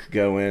and Luke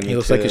go in. He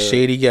looks like a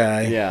shady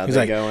guy. Yeah, he's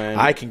like, go in.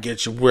 I can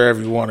get you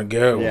wherever you want to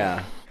go.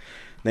 Yeah.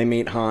 They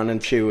meet Han and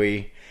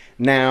Chewie.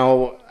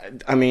 Now,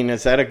 I mean,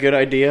 is that a good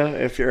idea?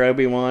 If you're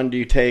Obi-Wan, do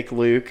you take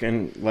Luke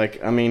and,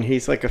 like, I mean,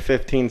 he's like a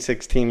 15,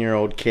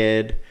 16-year-old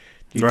kid.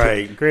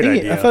 Right, great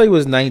idea. I thought he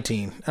was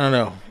 19. I don't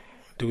know.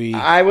 Do we?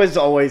 I was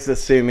always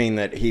assuming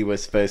that he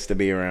was supposed to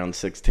be around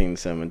 16,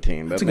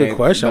 17. That's a good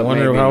question. I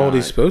wonder how old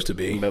he's supposed to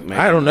be.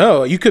 I don't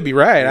know. You could be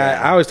right.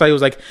 Yeah. I always thought he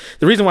was like,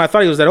 the reason why I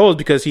thought he was that old is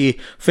because he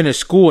finished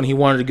school and he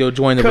wanted to go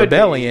join the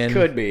rebellion.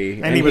 Could be.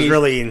 And he was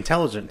really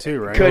intelligent too,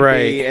 right? Could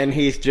Right. be, and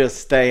he's just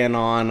staying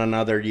on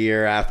another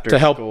year after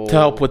school. To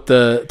help with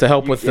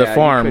the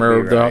farm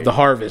or the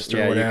harvest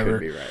or whatever. You could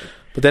be right.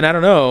 But then I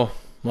don't know.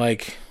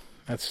 Like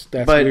that's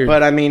weird.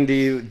 But I mean, do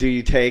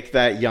you take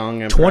that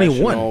young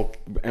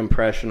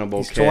impressionable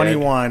He's kid?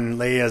 21.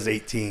 Leia's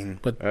 18.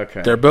 But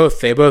Okay. they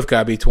both got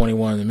to be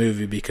 21 in the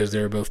movie because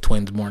they're both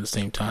twins born at the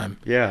same time.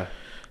 Yeah.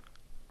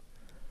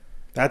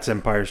 That's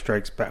Empire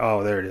Strikes Back.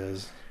 Oh, there it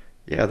is.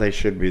 Yeah, they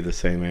should be the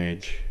same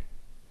age.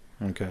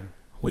 Okay.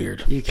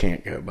 Weird. You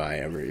can't go by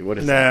what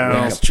is No. that?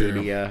 That's true.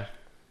 Wikipedia?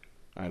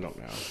 I don't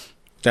know.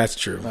 That's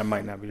true. That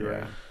might not be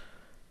right.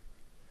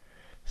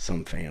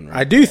 Some fan.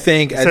 I do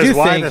think. It says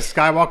why the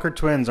Skywalker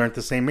twins aren't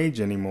the same age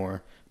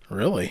anymore.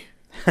 Really?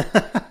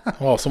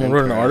 Oh, someone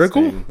wrote an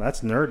article?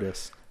 That's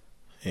Nerdist.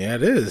 Yeah,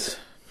 it is.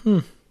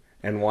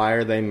 And why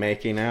are they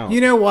making out?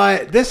 You know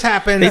what? This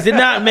happens. They did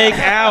not make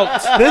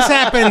out. This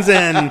happens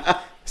in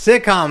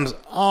sitcoms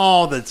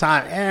all the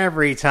time.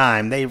 Every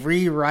time they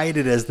rewrite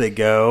it as they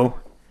go,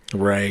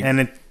 Right.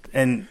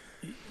 and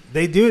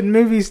they do it in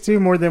movies too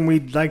more than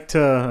we'd like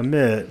to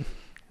admit.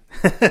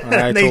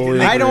 I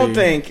totally I don't agree.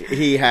 think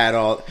he had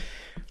all.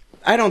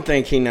 I don't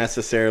think he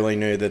necessarily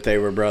knew that they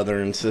were brother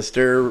and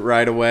sister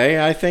right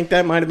away. I think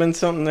that might have been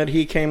something that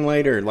he came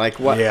later. Like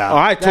what? Yeah.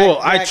 Oh,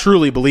 I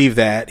truly believe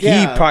that. Yeah,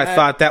 he probably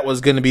thought that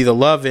was going to be the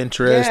love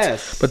interest.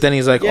 Yes. But then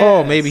he's like, Yes.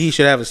 oh, maybe he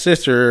should have a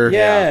sister.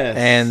 Yes.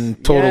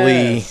 And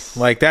totally, Yes.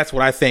 like, that's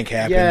what I think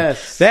happened.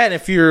 Yes. That,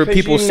 if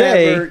people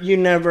say. you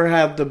never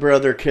have the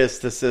brother kiss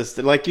the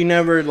sister. Like you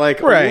never like.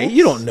 Right. oops.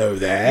 You don't know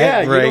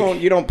that. Yeah. Right.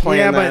 You don't plan.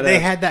 Yeah, that but they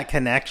up. had that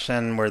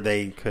connection where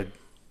they could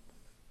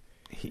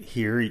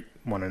hear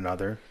one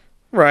another.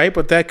 Right.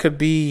 But that could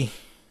be.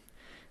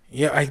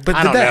 Yeah. But I did don't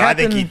that know. happen? I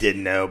think he did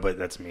know, but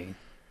that's me.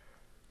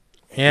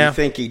 Yeah. You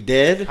think he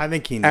did? I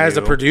think he knew. As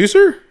a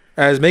producer?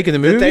 As making the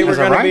movie? That they were As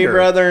a going to be writer.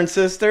 brother and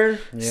sister?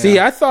 Yeah. See,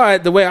 I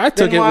thought the way I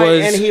took Then it why-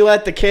 was. and he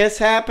let the kiss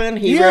happen.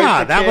 He wrote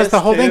Yeah, the that was kiss, the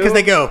whole thing because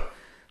too?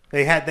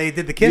 they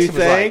did the kiss. You It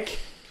was think? like,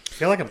 I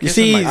feel like I'm You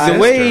kissing see, my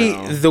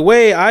the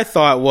way I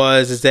thought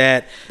is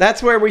that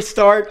That's where we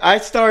start. I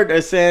start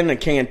us in a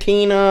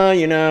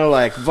cantina,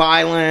 like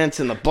violence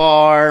in the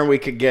bar. We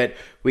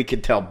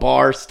could tell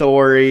bar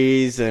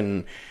stories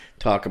and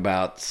talk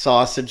about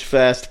sausage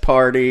fest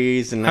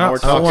parties, and now we're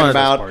talking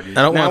about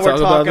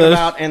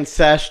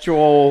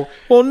incestual.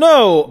 well,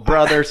 no,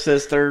 brother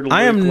sister Luke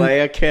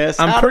Leia kiss.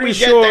 I'm How did pretty we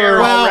get sure-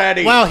 there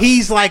already. Well,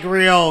 he's like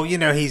real,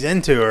 he's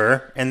into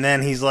her, and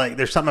then he's like,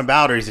 there's something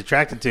about her he's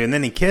attracted to, and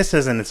then he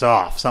kisses and it's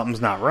off.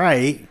 Something's not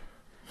right.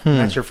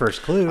 That's your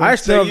first clue.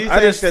 so you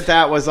think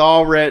that was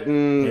all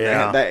written?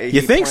 Yeah. That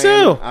you he think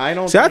planned? so? I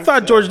don't. See, I think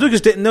thought so. George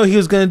Lucas didn't know he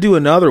was going to do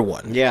another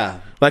one. Yeah.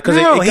 Like, because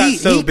it got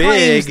so he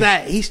claims big.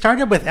 that he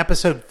started with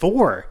episode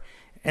 4,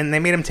 and they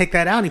made him take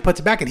that out, and he puts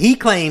it back, and he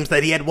claims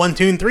that he had 1,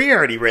 2, and 3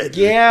 already written.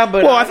 Yeah,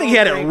 but Well, I think he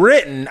had it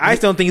written. I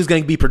just don't think he's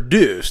going to be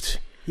produced.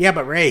 Yeah,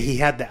 but Ray, he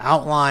had the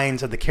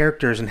outlines of the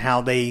characters and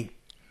how they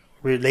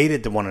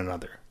related to one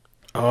another.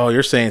 Oh,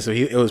 you're saying so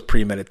it was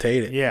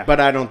premeditated. Yeah. But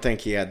I don't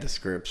think he had the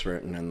scripts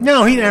written in.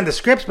 No, he didn't have the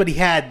scripts, but he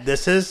had,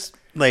 this is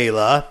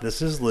Layla,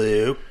 this is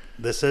Luke,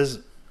 this is,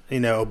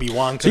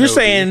 Obi-Wan Kenobi.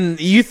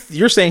 So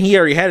you're saying he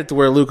already had it to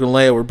where Luke and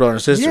Leia were brother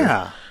and sister?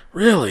 Yeah.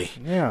 Really?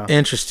 Yeah.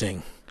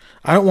 Interesting.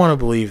 I don't want to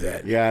believe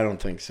that. Yeah, I don't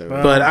think so.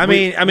 But I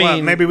mean,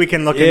 well, maybe we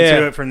can look yeah.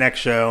 into it for next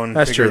show and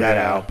That's figure true. that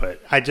Yeah. out.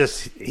 But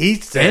he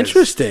says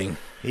Interesting.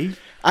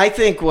 I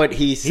think what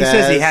he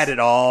says he had it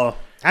all.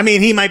 I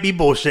mean, he might be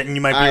bullshitting. You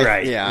might be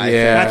right. Yeah,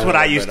 Yeah. That's what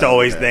I used to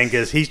always think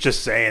is he's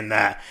just saying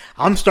that.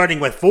 I'm starting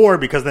with 4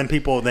 because then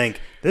people think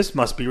this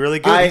must be really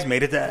good. He's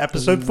made it to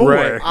episode 4.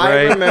 Right.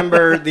 I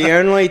remember the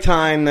only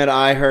time that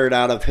I heard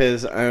out of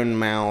his own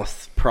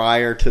mouth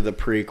prior to the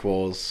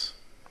prequels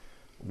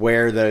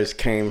where those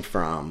came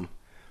from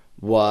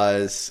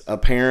was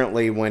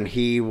apparently when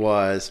he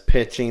was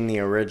pitching the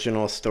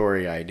original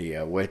story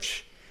idea,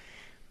 which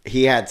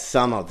he had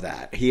some of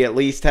that. He at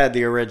least had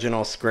the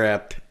original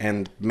script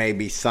and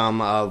maybe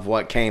some of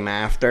what came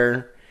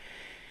after.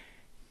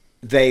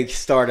 They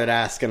started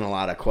asking a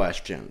lot of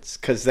questions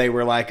because they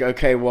were like,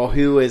 okay, well,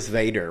 who is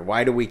Vader?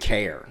 Why do we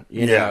care?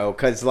 You know,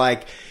 because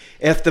like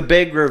if the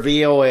big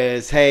reveal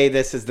is, hey,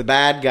 this is the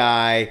bad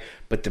guy,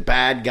 but the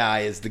bad guy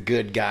is the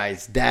good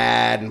guy's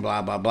dad and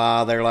blah, blah,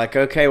 blah. They're like,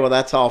 okay, well,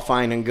 that's all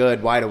fine and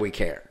good. Why do we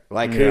care?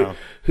 Like,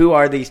 who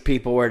are these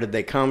people? Where did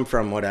they come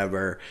from?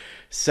 Whatever.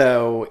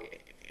 So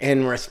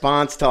in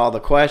response to all the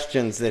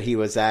questions that he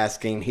was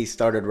asking, he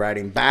started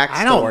writing backstory.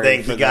 I don't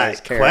think for he got those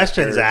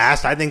questions characters.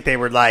 asked. I think they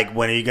were like,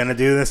 when are you going to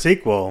do the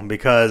sequel?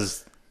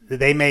 Because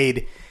they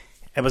made,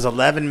 it was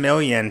 $11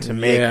 million to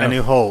make A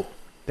New Hope.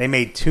 They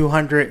made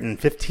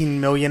 $215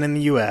 million in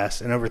the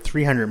U.S. and over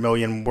 $300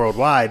 million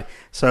worldwide.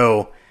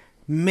 So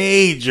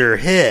major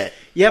hit.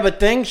 Yeah, but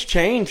things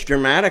changed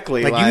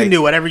dramatically. Like you can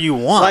do whatever you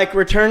want. Like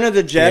Return of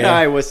the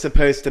Jedi was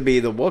supposed to be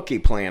the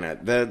Wookiee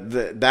planet.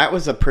 That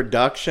was a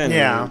production.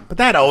 Yeah, but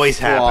that always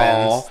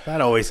happens.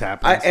 That always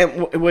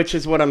happens. Which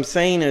is what I'm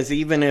saying is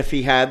even if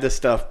he had the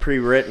stuff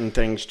pre-written,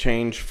 things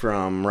changed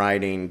from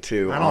writing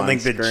to. I don't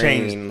think they screen,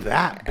 changed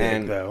that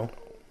big though.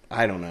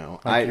 I don't know.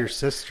 Like your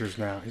sisters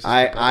now.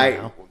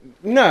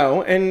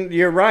 No, and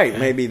you're right.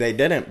 Maybe they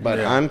didn't, but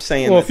I'm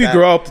saying. Well, if you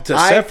grow up to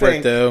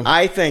separate, though,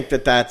 I think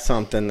that's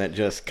something that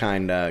just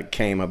kind of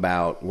came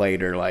about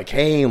later. Like,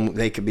 hey,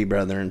 they could be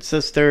brother and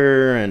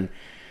sister, and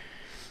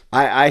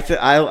I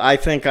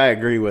think I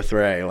agree with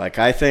Ray. Like,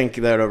 I think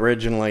that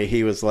originally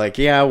he was like,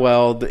 yeah,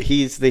 well,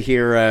 he's the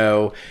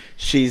hero.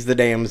 She's the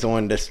damsel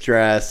in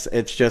distress.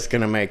 It's just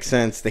going to make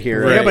sense. The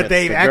hero. Yeah, but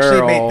they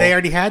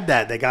already had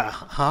that. They got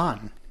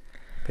Han.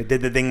 They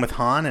did the thing with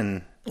Han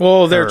and.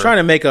 Well, they're trying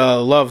to make a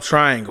love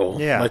triangle.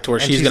 Yeah, like to where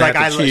she's going to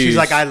have to choose. She's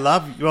like, I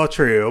love you. Well,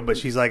 true, but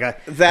she's like, I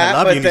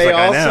love but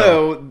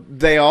you.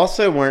 They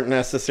also weren't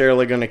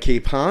necessarily going to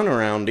keep Han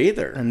around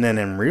either. And then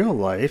in real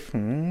life,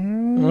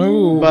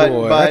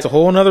 but that's a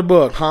whole other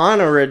book. Han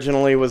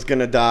originally was going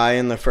to die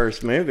in the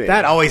first movie.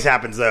 That always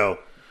happens, though.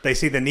 They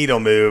see the needle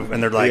move,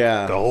 and they're like,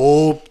 the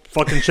whole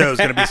fucking show is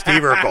going to be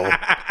Steve Urkel.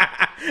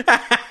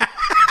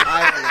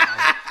 I don't know.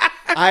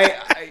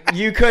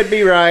 You could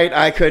be right.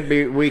 I could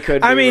be. We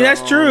could. I mean,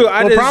 that's true.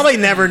 We'll probably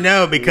never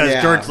know because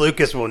George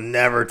Lucas will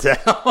never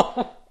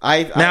tell.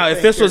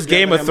 If this was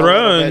Game of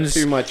Thrones,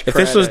 if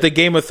this was the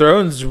Game of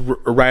Thrones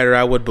writer,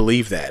 I would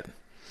believe that.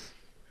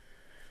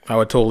 I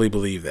would totally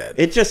believe that.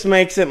 It just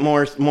makes it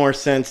more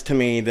sense to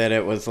me that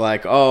it was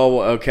like,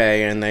 oh,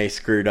 okay, and they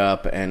screwed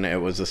up, and it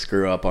was a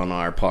screw up on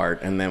our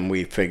part, and then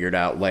we figured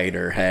out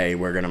later, hey,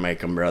 we're gonna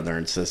make them brother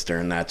and sister,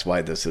 and that's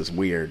why this is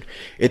weird.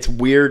 It's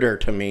weirder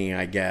to me,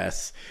 I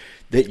guess.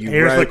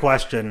 Here's the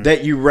question.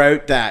 That you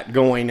wrote that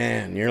going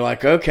in. You're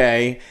like,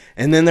 okay,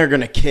 and then they're going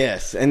to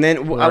kiss. And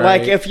then,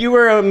 like, if you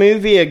were a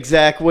movie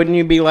exec, wouldn't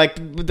you be like,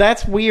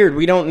 that's weird.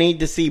 We don't need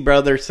to see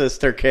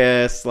brother-sister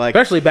kiss. Like,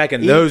 especially back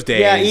in those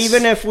days. Yeah,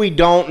 even if we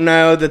don't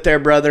know that they're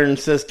brother and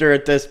sister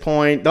at this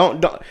point.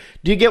 Do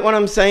you get what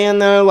I'm saying,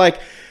 though? Like,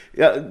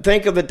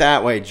 think of it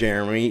that way,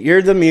 Jeremy.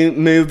 You're the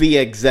movie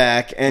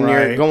exec, and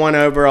you're going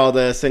over all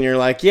this, and you're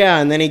like, yeah,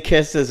 and then he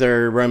kisses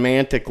her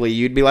romantically.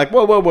 You'd be like,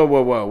 whoa,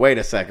 wait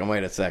a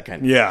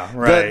second. Yeah,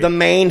 right. The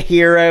main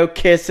hero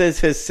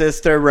kisses his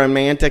sister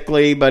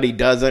romantically, but he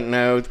doesn't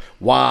know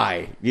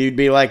why. You'd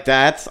be like,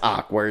 that's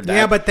awkward.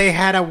 Yeah, but they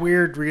had a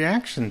weird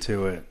reaction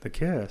to it, the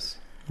kiss.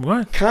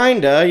 What?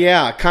 Kinda,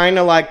 yeah.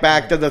 Kinda like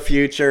Back to the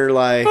Future.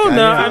 Like, oh,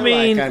 no, I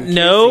mean,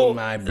 no.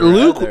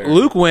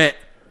 Luke went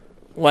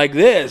like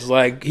this,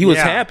 like he was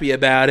happy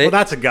about it. Well,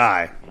 that's a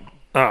guy.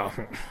 Oh,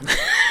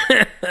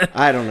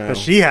 I don't know. But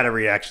she had a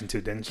reaction to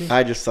it, didn't she?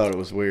 I just thought it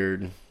was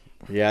weird.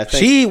 Yeah, I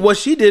think what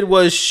she did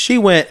was she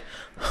went,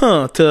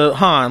 to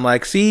Han,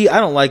 like, see, I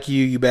don't like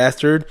you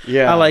bastard.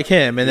 Yeah, I like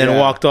him, and then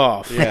walked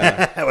off.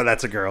 Yeah, well,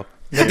 that's a girl.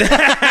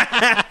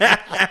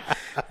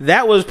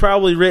 That was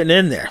probably written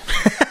in there.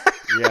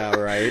 Yeah,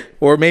 right.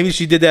 Or maybe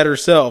she did that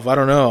herself. I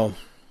don't know.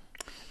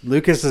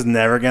 Lucas is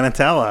never gonna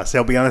tell us.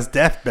 He'll be on his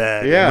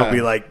deathbed. Yeah, he'll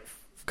be like,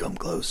 come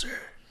closer.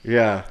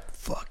 Yeah.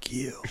 Fuck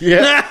you.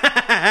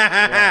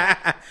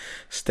 Yeah.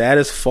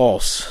 Status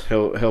false.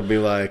 He'll be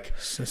like,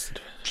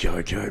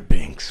 Jar Jar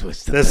Binks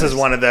was the This best. is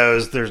one of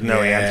those, there's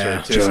no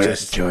answer to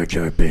it. Jar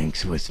Jar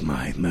Binks was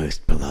my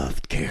most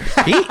beloved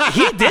character.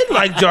 He did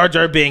like Jar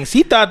Jar Binks.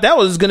 He thought that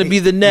was going to be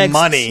the next.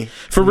 Money.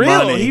 For real.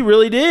 Money. He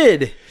really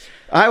did.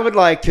 I would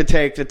like to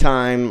take the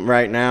time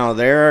right now.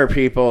 There are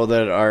people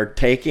that are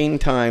taking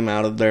time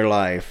out of their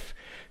life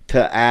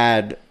to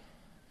add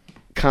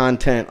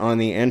content on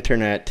the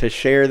internet to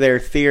share their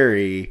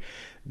theory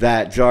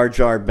that Jar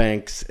Jar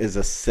Binks is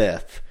a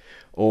Sith,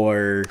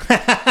 or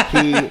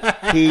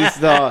he's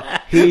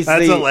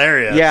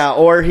hilarious. Yeah,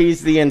 or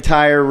he's the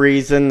entire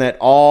reason that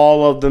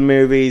all of the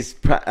movies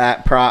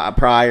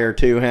prior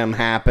to him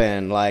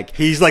happened. Like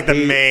he's like the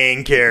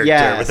main character.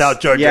 Yes, without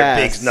Jar Jar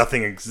Binks,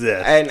 nothing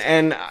exists.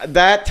 And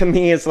that to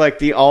me is like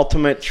the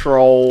ultimate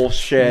troll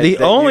shit. The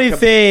only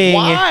thing,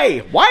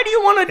 why do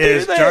you want to do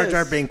is this? Jar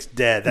Jar Binks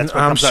dead? That's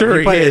what I'm comes sure up. he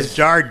You put is.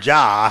 Jar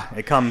Jar.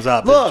 It comes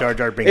up. Look, as Jar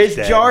Jar Binks is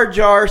dead. Jar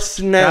Jar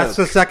Snoke? That's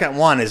the second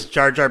one. Is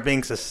Jar Jar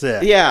Binks a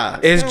Sith? Yeah.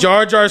 Is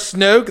Jar Jar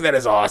Snoke? That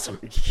is awesome.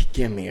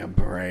 Give me a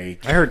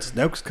break. I heard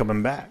Snoke's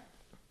coming back.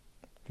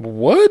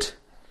 What?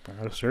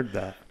 I just heard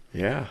that.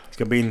 Yeah. He's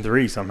gonna be in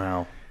 3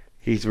 somehow.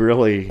 He's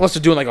really... Wants to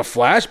do like a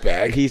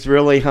flashback. He's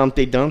really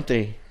Humpty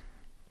Dumpty.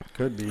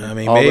 Could be. I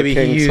mean, all maybe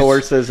the king's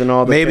horses and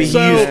all the maybe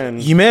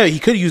things. he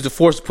could use the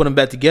Force to put them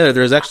back together.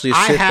 There's actually a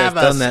ship that's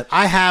done that.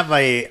 I have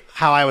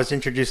how I was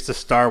introduced to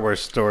Star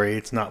Wars story.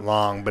 It's not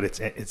long, but it's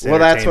well,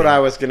 that's what I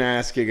was going to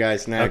ask you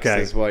guys next.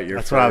 Okay. Is what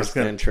your first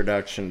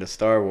introduction to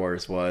Star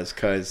Wars was,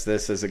 because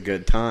this is a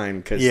good time,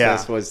 because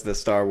this was the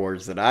Star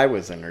Wars that I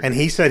was introduced. And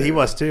he said to. He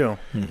was too.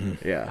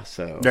 Mm-hmm. Yeah.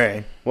 So.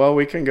 Right. Well,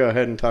 we can go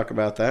ahead and talk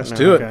about that. Let's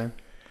do it. Okay.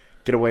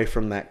 Get away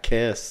from that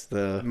kiss.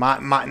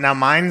 Now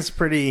mine's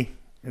pretty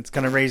It's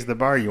going to raise the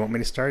bar. You want me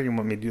to start or you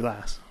want me to do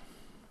last?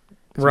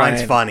 Ryan.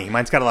 Mine's funny.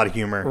 Mine's got a lot of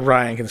humor.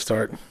 Ryan can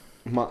start.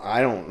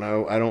 I don't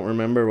know. I don't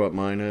remember what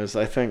mine is.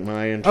 I think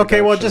my introduction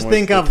Okay, well, just was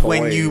think the of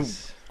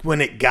toys.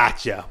 when it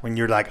got you. When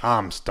you're like,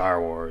 I'm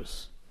Star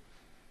Wars.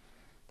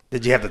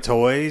 Did you have the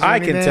toys? Or I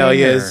can anything, tell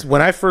you, or- is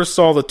when I first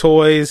saw the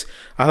toys,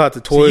 I thought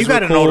the toys you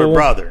got were an cool. older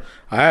brother.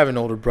 I have an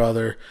older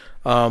brother.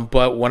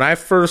 But when I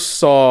first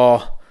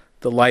saw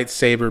the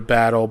lightsaber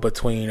battle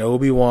between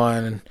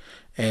Obi-Wan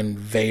and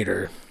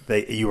Vader,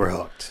 You were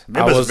hooked. It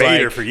I was was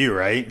Vader like- for you,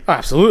 right?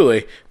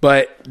 absolutely.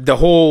 But the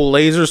whole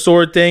laser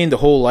sword thing, the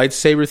whole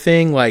lightsaber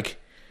thing, like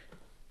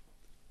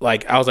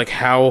I was like,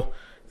 how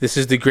this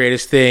is the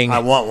greatest thing I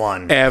want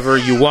one. ever.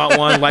 You want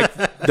one? Like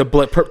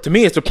to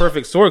me, it's the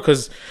perfect sword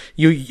because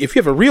if you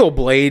have a real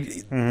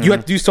blade, you have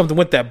to do something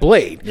with that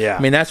blade. Yeah.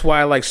 I mean that's why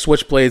I like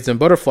switchblades and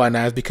butterfly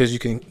knives because you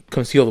can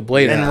conceal the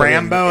blade. And put it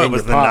Rambo, in it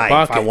was your the knife.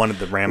 pocket. I wanted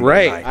the Rambo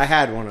Right. knife. I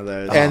had one of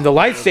those. And the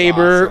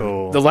lightsaber,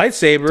 Cool. the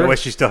lightsaber, I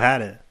wish you still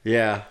had it.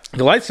 yeah.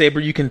 the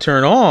lightsaber you can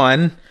turn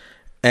on,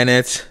 and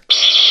it's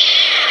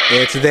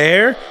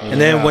there.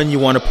 And then when you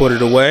want to put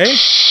it away,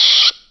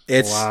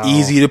 it's Wow.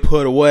 easy to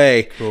put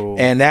away. Cool.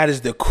 And that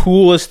is the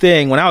coolest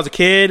thing. When I was a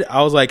kid,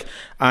 I was like,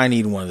 I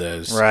need one of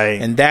those. Right.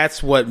 And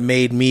that's what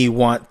made me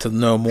want to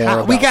know more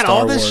about We got Star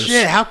all this Wars.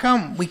 shit. How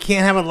come we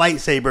can't have a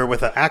lightsaber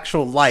with an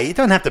actual light? It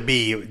doesn't have to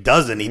be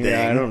does anything.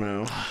 Yeah, I don't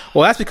know.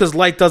 Well, that's because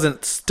light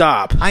doesn't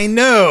stop. I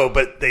know,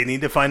 but they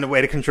need to find a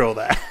way to control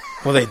that.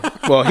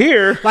 Well,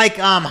 here. Like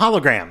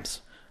holograms.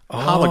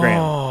 Hologram.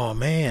 Oh,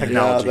 man. Yeah,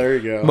 Technology. there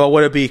you go. But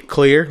would it be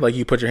clear? Like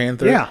you put your hand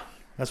through? Yeah.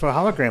 That's what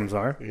holograms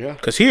are. yeah.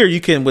 Because here you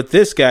can, with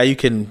this guy, you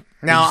can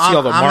Now, you see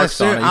all the I'm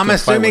marks on it. You I'm can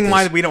fight assuming with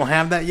why this. we don't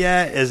have that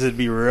yet is it'd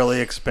be really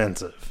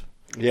expensive.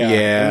 Yeah.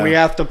 Yeah. And we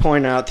have to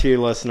point out to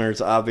you listeners,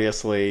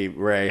 obviously,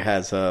 Ray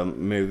has a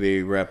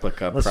movie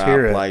replica Let's prop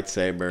hear it.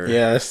 lightsaber.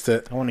 Yeah, that's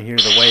the. I want to hear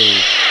the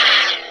wave.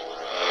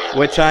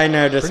 Which I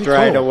noticed Pretty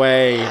right cool.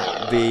 away,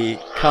 the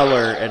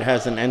color, it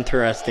has an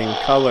interesting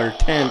color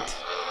tint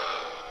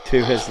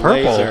to his Purple.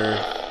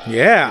 laser.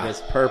 Yeah.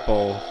 It's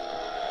purple,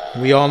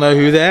 We all know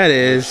who that which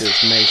is.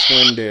 is Mace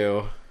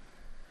Windu.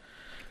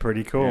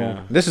 Pretty cool.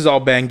 Yeah. This is all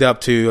banged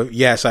up too.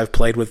 Yes, I've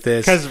played with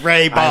this. Because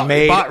Ray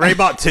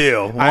bought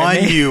two. One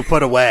you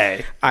put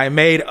away. I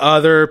made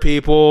other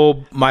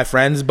people, my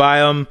friends, buy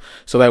them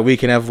so that we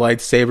can have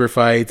lightsaber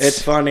fights.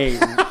 It's funny.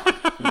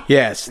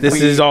 Yes, this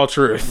We- is all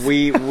truth.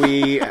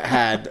 we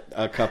had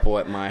a couple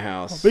at my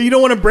house. But you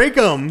don't want to break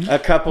them. A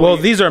couple. Well,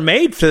 these are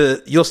made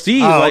to. You'll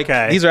see,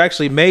 okay. these are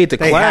actually made to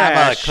They clash.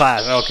 have a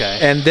clash. Okay.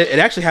 And it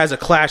actually has a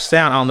clash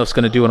sound. I don't know if it's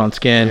going to do it on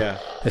skin. Yeah.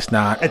 It's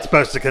not. It's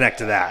supposed to connect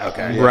to that.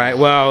 Okay. Right.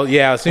 Well,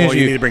 yeah. As soon Well, as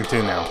you you, need to bring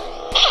two now.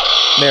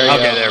 there you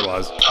Okay, go. there it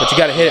was. But you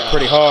got to hit it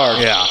pretty hard.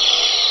 Yeah.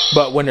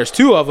 But when there's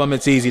two of them,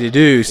 it's easy to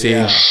do. See.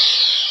 Yeah.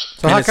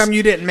 So And how it's- come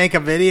you didn't make a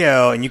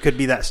video and you could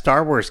be that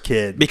Star Wars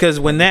kid?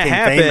 Because when that Became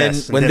happened,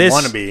 famous and when didn't this,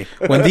 wanna be.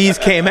 when these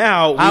came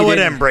out, I we would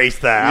didn't- embrace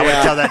that. I would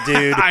Yeah. tell that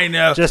dude. I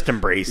know. Just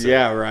embrace it.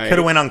 Yeah, right. Could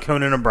have went on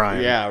Conan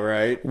O'Brien. Yeah,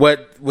 right.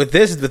 What with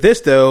this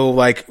though,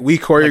 like we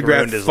ruined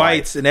choreographed his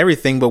fights life. and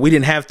everything, but we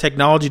didn't have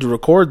technology to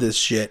record this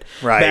shit.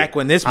 Right. Back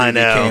when this I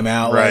movie know. came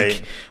out, Right.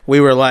 like we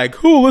were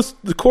like, "Oh, let's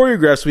the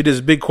choreographs." We did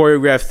this big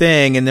choreograph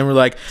thing, and then we're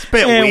like,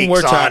 Spent "And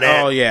weeks we're on it.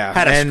 Oh yeah,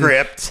 Had a And-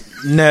 script.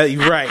 No,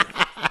 you're right.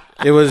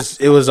 It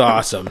was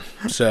awesome.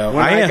 So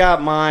When I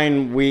got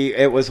mine,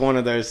 it was one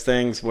of those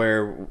things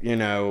where,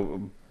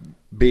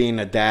 being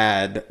a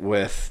dad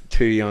with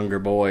two younger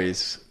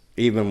boys,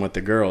 even with the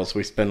girls,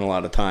 we spend a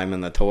lot of time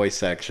in the toy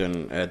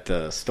section at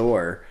the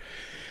store.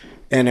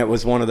 And it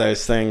was one of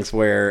those things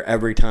where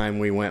every time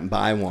we went and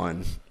buy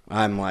one,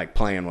 I'm like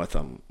playing with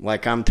them.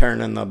 Like I'm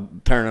turning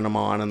them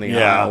on in the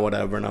Yeah. aisle,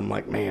 whatever, and I'm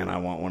like, man, I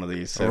want one of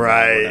these. So bad,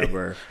 Right.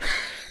 Whatever.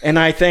 And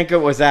I think it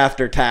was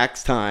after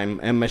tax time,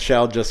 and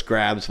Michelle just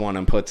grabs one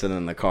and puts it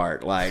in the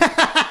cart. Like,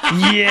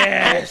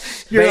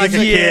 yes, You're like a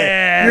kid.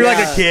 Yeah. You're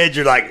like a kid.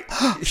 You're like,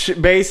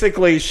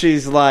 basically,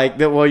 she's like,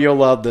 well, you'll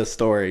love this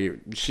story.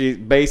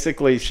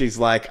 She's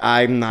like,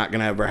 I'm not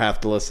gonna ever have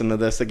to listen to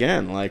this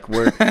again. Like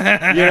we're,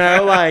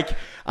 like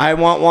I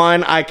want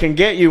one, I can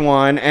get you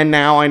one, and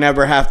now I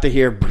never have to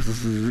hear,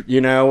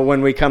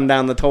 when we come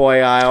down the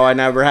toy aisle, I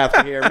never have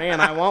to hear, man,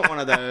 I want one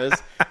of those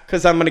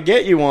because I'm gonna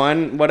get you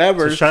one,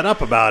 whatever. so shut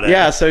up about it.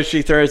 Yeah, so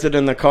she throws it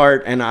in the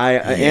cart, and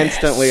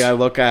instantly I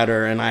look at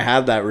her, and I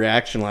have that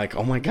reaction like,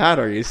 oh my God,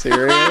 are you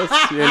serious?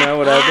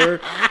 Whatever.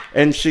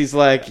 And she's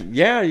like,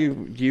 yeah,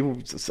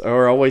 you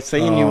are always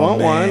saying you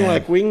want one. man.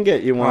 Like, we can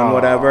get you one,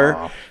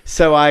 whatever.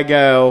 So I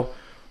go,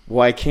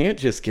 well, I can't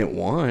just get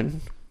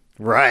one.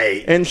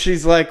 Right. And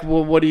she's like,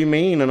 well, what do you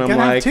mean? And I'm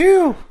Gotta have like,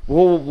 two.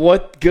 well,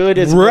 what good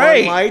is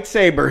Right. one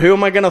lightsaber? Who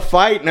am I going to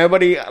fight?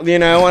 Nobody,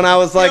 and I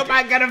was like, Who am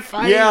I gonna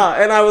fight?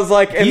 yeah, and I was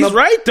like, and He's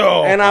right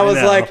though. and I was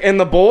know. like, and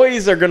the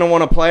boys are going to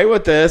want to play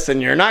with this,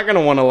 and you're not going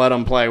to want to let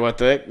them play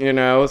with it,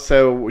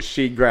 So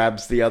she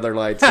grabs the other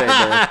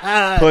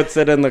lightsaber, puts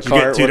it in the You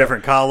cart. get two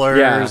different colors.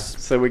 Yeah.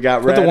 So we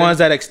got With red. the ones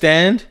that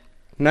extend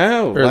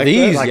No. or like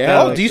these? this.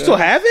 Yeah. like Do you this. still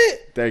have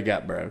it? They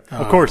got broke.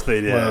 Of course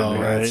they did. Well,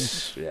 right?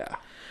 that's- Yeah.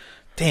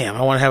 damn,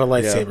 I want to have a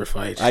lightsaber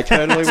fight. I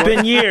totally It's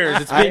been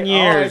years. It's been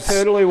years. I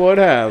totally would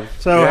have.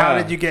 So how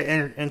did you get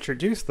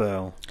introduced,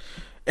 though?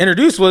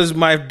 Introduced was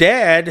my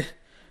dad.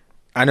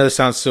 I know this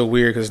sounds so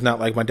weird because it's not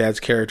like my dad's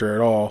character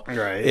at all.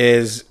 Right.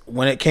 Is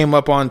when it came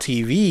up on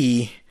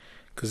TV,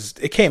 because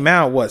it came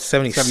out, what,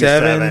 77?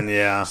 77,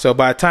 yeah. So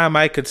by the time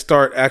I could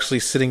start actually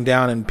sitting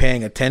down and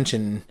paying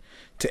attention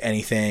to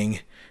anything,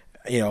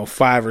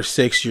 5 or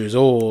 6 years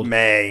old.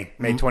 May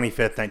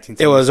 25th,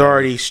 1977. It was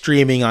already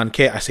streaming on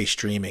I say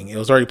streaming. It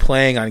was already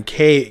playing on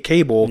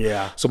cable.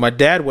 Yeah. So my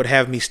dad would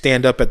have me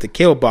stand up at the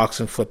cable box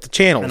and flip the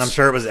channels. And I'm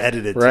sure it was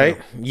edited, right?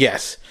 too.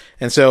 Yes.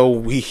 And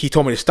so he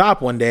told me to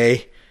stop one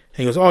day. And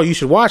he goes, "Oh, you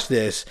should watch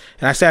this."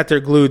 And I sat there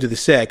glued to the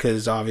set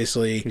because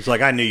obviously he's like,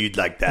 "I knew you'd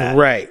like that."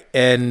 Right.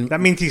 And that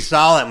means he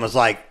saw it and was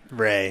like,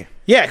 "Ray."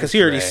 Yeah, because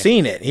he already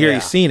seen it. He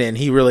already seen it, and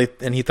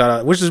he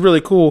thought, which is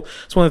really cool.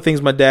 It's one of the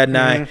things my dad and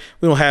I,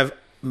 we don't have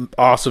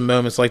awesome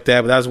moments like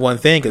that, but that was one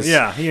thing. Cause,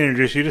 he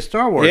introduced you to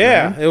Star Wars.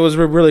 Yeah, man. It was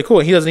really cool.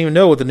 He doesn't even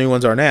know what the new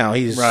ones are now.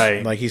 He's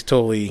he's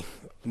totally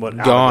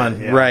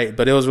gone. Right,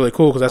 but it was really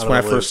cool because that's when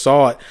I first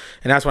saw it,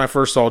 and that's when I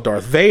first saw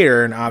Darth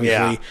Vader, and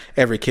obviously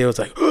every kid was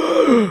like,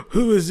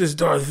 "Who is this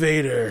Darth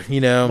Vader?"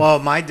 Well,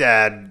 my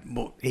dad,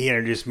 he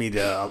introduced me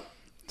to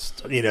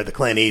the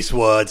Clint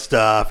Eastwood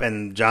stuff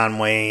and John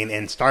Wayne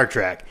and Star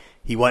Trek.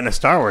 He wasn't a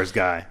Star Wars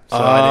guy,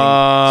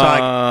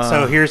 so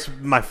so here's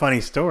my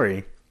funny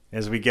story.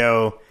 As we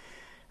go,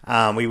 we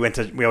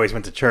always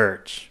went to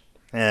church,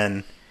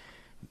 and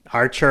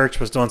our church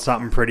was doing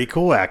something pretty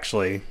cool.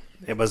 Actually,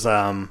 it was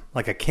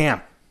like a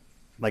camp,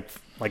 like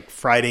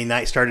Friday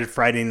night, started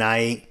Friday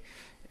night,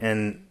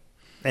 and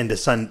into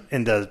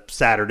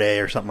Saturday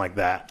or something like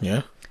that.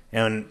 Yeah,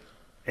 and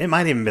it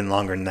might even been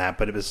longer than that,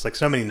 but it was like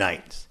so many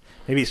nights.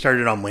 Maybe it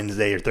started on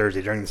Wednesday or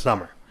Thursday during the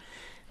summer.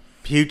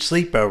 Huge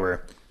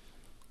sleepover.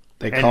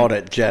 They called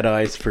it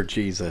Jedis for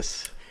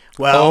Jesus.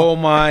 Well, oh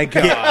my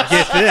God!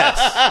 Get this!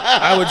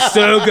 I would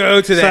so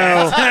go to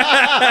that. So,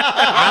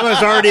 I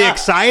was already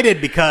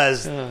excited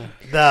because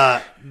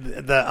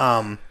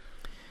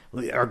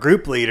our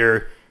group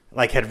leader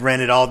had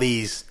rented all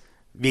these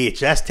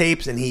VHS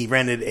tapes, and he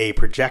rented a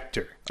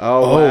projector.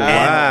 Oh wow!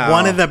 And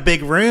one of the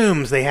big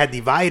rooms, they had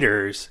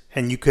dividers,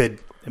 and it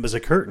was a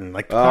curtain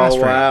like the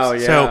classrooms. Wow!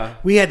 Yeah. So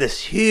we had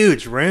this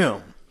huge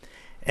room,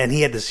 and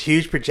he had this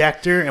huge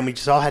projector, and we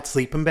just all had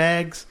sleeping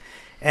bags.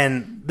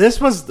 And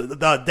this was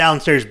the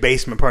downstairs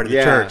basement part of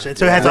the church. And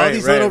so it has all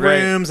these little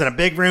rooms and a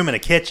big room and a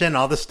kitchen,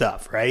 all this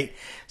stuff, right?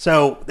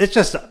 So it's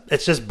just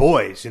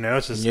boys,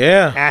 It's just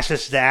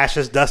ashes to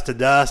ashes, dust to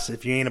dust.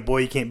 If you ain't a boy,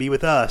 you can't be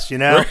with us, It's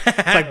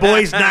like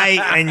boys' night,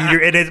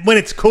 and when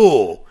it's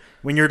cool,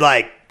 when you're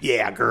like,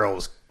 yeah,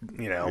 girls,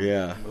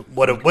 Yeah.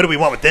 What do we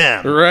want with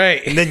them?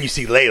 Right. And then you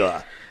see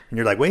Layla, and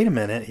you're like, wait a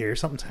minute, here,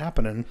 something's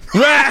happening.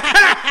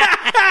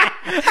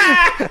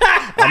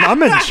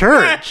 I'm in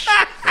church.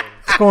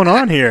 What's going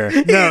on here?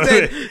 No,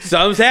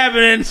 something's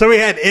happening. So we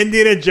had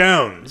Indiana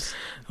Jones.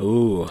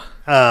 Ooh.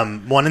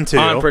 1 and 2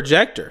 on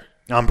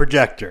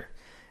projector.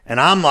 And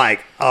I'm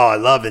like, oh, I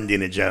love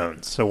Indiana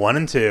Jones. So 1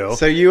 and 2.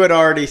 So you had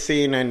already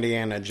seen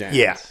Indiana Jones.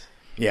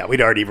 Yeah, we'd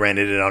already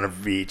rented it on a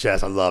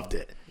VHS. I loved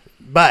it.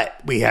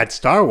 But we had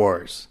Star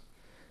Wars,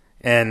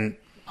 and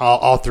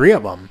all 3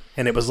 of them,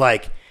 and it was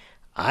like,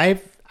 I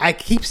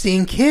keep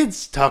seeing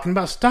kids talking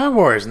about Star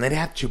Wars, and they'd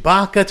have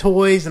Chewbacca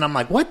toys, and I'm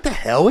like, what the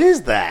hell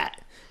is that?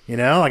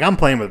 I'm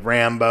playing with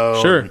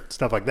Rambo and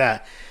stuff like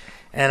that.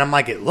 And I'm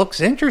like, it looks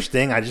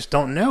interesting. I just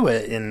don't know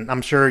it. And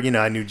I'm sure,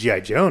 I knew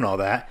G.I. Joe and all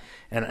that.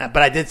 But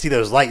I did see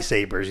those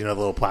lightsabers, the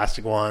little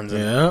plastic ones.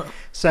 Yeah.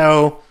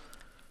 So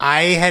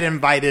I had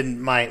invited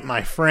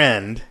my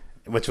friend,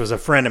 which was a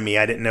friend of me.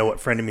 I didn't know what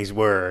frenemies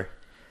were.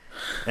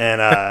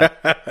 And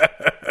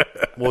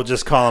we'll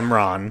just call him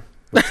Ron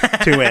with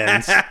 2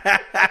 N's.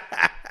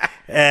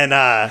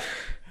 And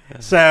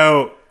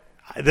so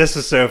this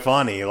is so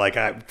funny.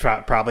 I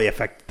probably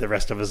affected the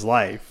rest of his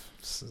life.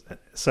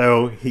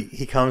 So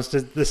he comes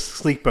to this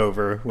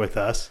sleepover with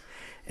us,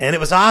 and it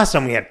was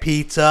awesome. We had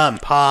pizza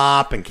and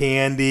pop and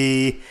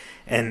candy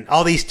and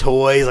all these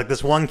toys. Like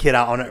this one kid,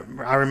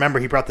 I remember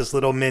he brought this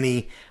little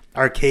mini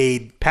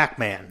arcade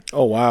Pac-Man.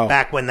 Oh, wow.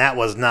 Back when that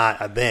was not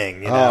a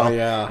thing, Oh,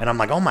 yeah. And I'm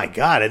like, oh, my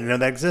God, I didn't know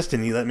that existed.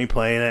 And he let me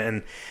play in it.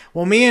 And,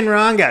 well, me and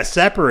Ron got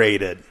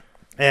separated.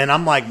 And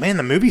I'm like, man,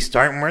 the movie's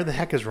starting. Where the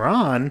heck is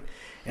Ron?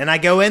 And I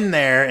go in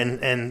there,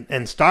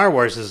 and Star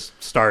Wars is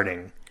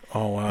starting.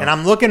 Oh, wow. And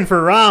I'm looking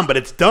for Ron, but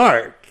it's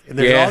dark. And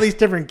there's all these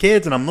different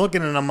kids, and I'm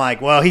looking, and I'm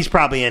like, well, he's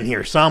probably in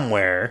here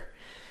somewhere.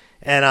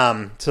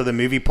 And so the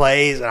movie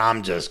plays, and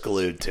I'm just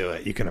glued to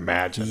it. You can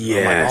imagine. Yes.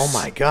 I'm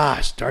like, oh, my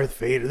gosh, Darth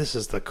Vader, this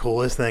is the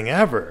coolest thing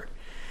ever.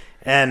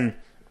 And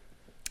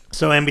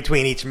so in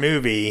between each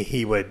movie,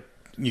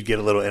 you'd get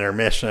a little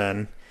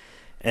intermission,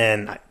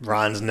 and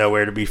Ron's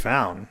nowhere to be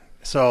found.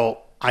 So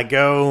I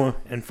go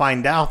and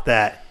find out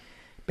that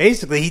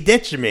basically he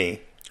ditched me.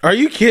 Are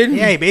you kidding?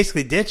 Yeah, he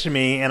basically ditched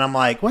me, and I'm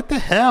like, what the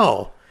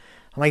hell?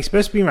 I'm like, he's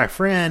supposed to be my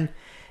friend.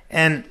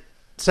 And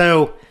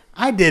so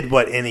I did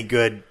what any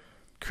good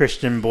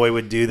Christian boy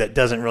would do that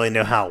doesn't really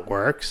know how it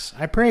works.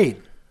 I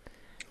prayed.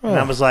 And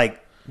I was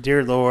like,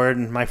 dear Lord,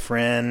 my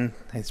friend,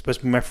 he's supposed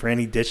to be my friend,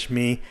 he ditched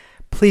me.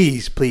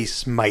 Please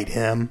smite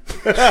him.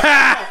 Oh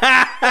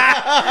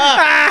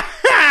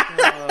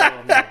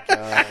my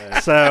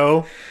God.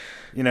 So,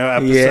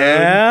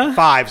 episode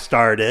 5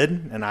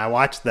 started, and I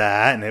watched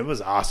that, and it was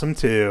awesome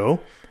too.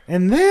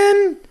 And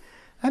then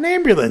an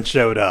ambulance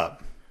showed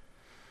up.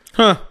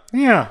 Huh.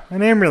 Yeah,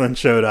 an ambulance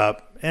showed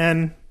up,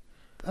 and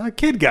a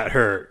kid got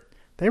hurt.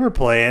 They were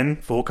playing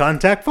full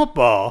contact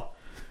football.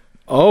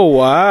 Oh,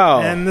 wow.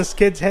 And this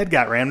kid's head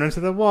got rammed into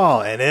the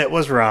wall, and it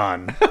was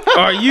Ron.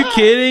 Are you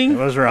kidding? It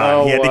was Ron.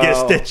 Oh, he had to get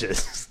wow.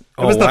 stitches.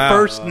 It was the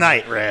first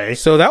night, Ray.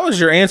 So that was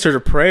your answer to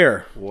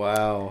prayer.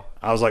 Wow.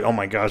 I was like, oh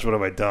my gosh, what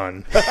have I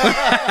done?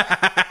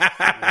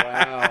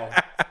 Wow.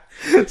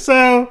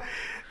 So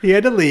he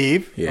had to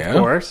leave, Yeah. of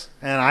course.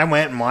 And I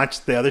went and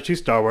watched the other 2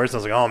 Star Wars. I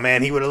was like, oh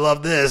man, he would have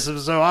loved this. It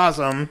was so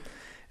awesome.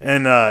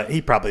 And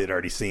he probably had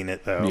already seen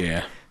it, though.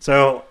 Yeah.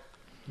 So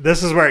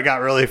this is where it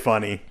got really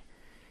funny.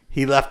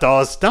 He left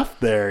all his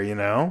stuff there,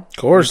 Of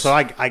course.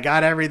 And so I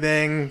got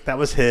everything that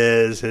was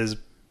his,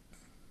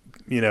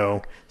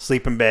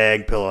 sleeping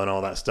bag, pillow, and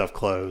all that stuff,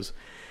 clothes.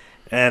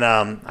 And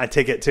I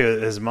take it to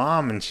his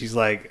mom, and she's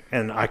like,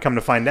 and I come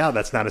to find out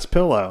that's not his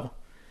pillow.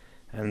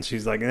 And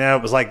she's like, no,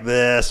 it was like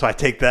this, so I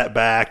take that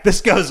back. This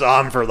goes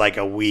on for like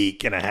a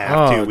week and a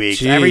half, 2 weeks.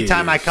 Geez. Every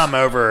time I come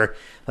over,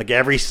 like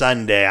every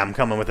Sunday, I'm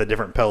coming with a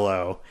different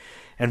pillow.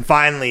 And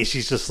finally,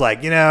 she's just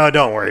like,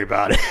 don't worry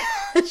about it.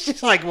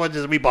 She's like,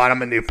 we bought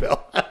him a new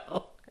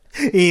pillow.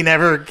 He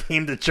never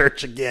came to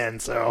church again,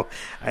 so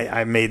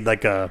I made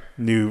like a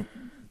new,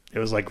 it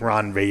was like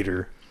Ron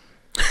Vader.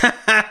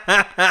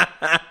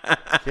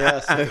 Yeah,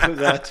 so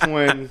that's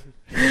when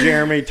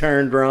Jeremy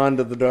turned Ron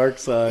to the dark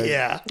side.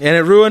 Yeah. And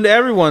it ruined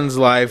everyone's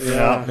life.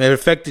 Yeah. It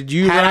affected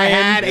you, Had I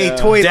Ryan. had a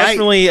toy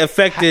Definitely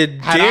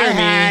affected Had Jeremy. I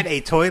had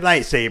a toy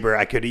lightsaber,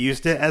 I could have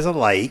used it as a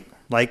light,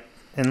 like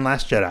in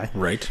Last Jedi.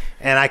 Right.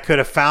 And I could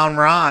have found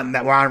Ron,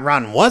 that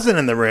Ron wasn't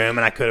in the room,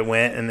 and I could have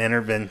went and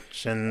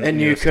intervention.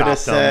 And you could have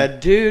stopped him. said,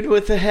 dude,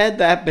 with a head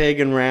that big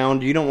and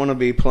round, you don't want to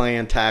be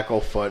playing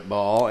tackle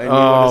football. And you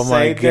Oh, would have my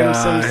saved him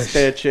some gosh.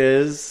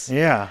 stitches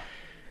Yeah.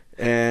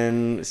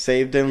 and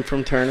saved him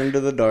from turning to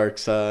the dark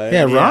side.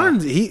 Yeah, Yeah. Ron,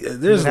 there's He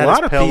a had lot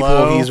his of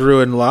pillow. people he's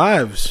ruined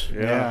lives.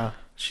 Yeah.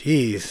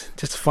 Jeez.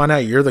 Just to find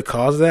out you're the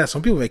cause of that.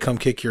 Some people may come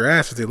kick your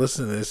ass if they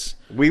listen to this.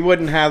 We might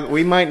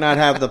not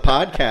have the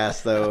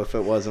podcast, though, if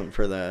it wasn't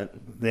for that.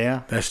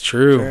 Yeah. That's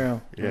true.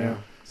 True. Yeah.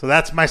 So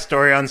that's my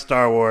story on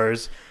Star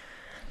Wars.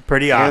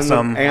 Pretty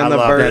awesome. And I the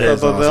loved birth it.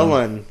 of a awesome.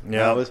 villain.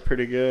 Yeah. That was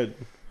pretty good.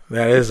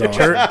 That is awesome.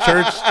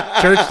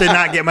 Church did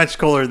not get much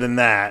cooler than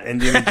that.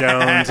 Indiana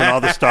Jones and all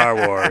the Star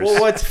Wars.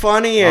 Well, what's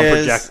funny on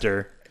is,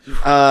 projector.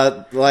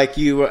 like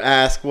you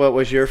asked, what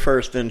was your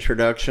first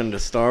introduction to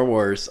Star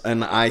Wars?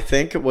 And I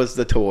think it was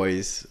the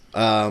toys.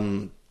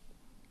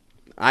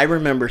 I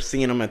remember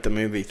seeing them at the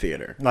movie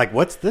theater. Like,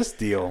 what's this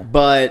deal?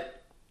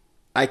 But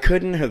I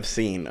couldn't have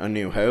seen A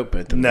New Hope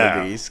at the No.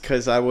 movies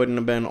because I wouldn't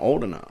have been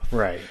old enough.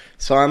 Right.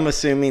 So I'm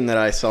assuming that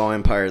I saw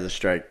Empire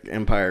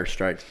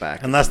Strikes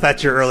Back. Unless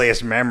that's your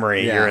earliest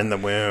memory, Yeah. you're in the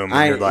womb.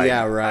 And you're like,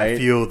 yeah, right. I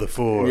feel the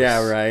force.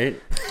 Yeah, right.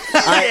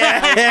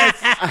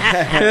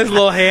 His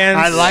little hands.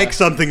 I like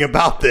something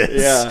about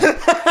this. Yeah.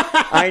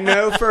 I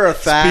know for a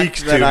fact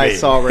Speaks that to I me.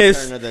 saw Return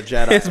His- of the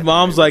Jedi. His at the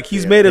mom's movie like,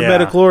 he's theater. made of Yeah.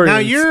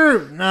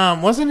 midichlorians.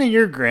 Now wasn't it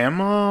your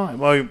grandma?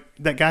 Well,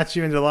 that got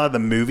you into a lot of the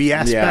movie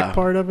aspect Yeah.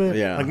 part of it.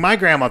 Yeah. Like my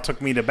grandma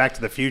took me to Back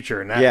to the Future,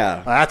 and that,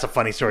 Yeah. that's a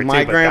funny story My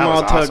too. but grandma that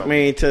was took awesome.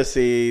 me to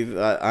see,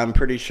 I'm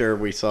pretty sure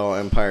we saw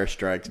Empire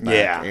Strikes Back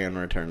Yeah. and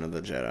Return of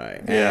the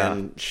Jedi. Yeah.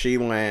 And she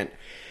went,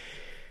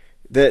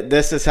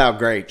 this is how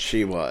great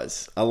she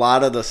was. A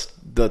lot of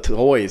the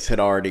toys had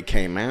already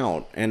came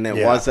out, and it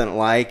Yeah. wasn't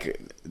like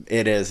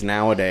it is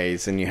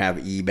nowadays, and you have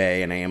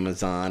eBay and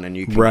Amazon, and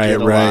you can Right,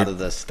 get a right. lot of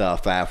the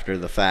stuff after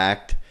the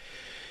fact.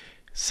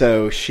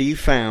 So she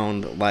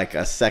found like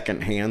a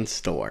secondhand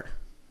store,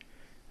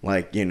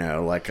 like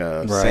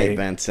a Right. St.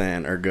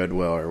 Vincent or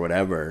Goodwill or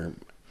whatever,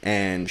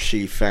 and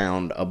she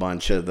found a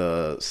bunch of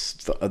the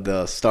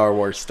Star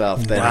Wars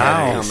stuff that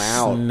had come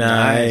out.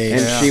 Nice.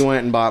 And Yeah. she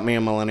went and bought me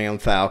a Millennium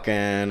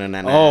Falcon, and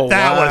then Oh,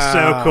 That was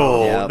so Wow.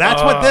 cool. Yeah.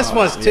 That's what this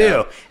was too.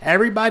 Yeah.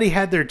 Everybody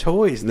had their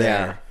toys yeah.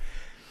 there.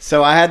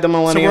 So I had the So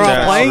Millennium we're all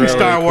Falcon. playing really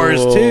Star Wars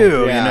cool.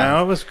 too.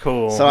 Yeah. It was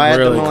cool. So I had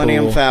Really the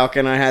Millennium cool.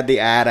 Falcon. I had the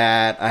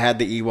AT-AT. I had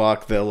the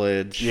Ewok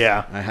Village.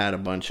 Yeah. I had a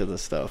bunch of the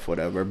stuff,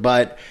 whatever.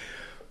 But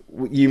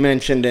you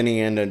mentioned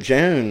Indiana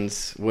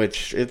Jones,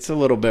 which it's a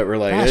little bit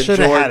related. I should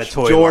have had a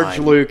toy George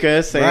line.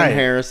 Lucas and Right.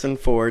 Harrison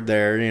Ford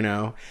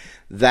there,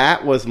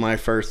 That was my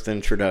first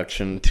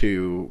introduction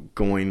to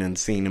going and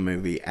seeing a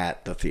movie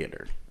at the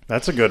theater.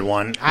 That's a good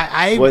one.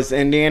 I Was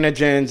Indiana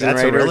Jones and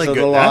that's a Raiders really of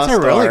the good. Lost That's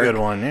a really Ark. good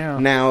one. Yeah.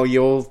 Now,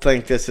 you'll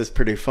think this is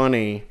pretty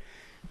funny.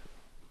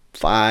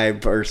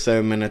 5 or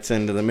so minutes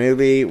into the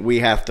movie, we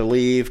have to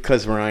leave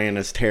because Ryan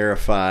is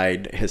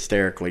terrified,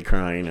 hysterically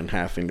crying, and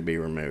having to be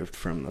removed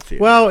from the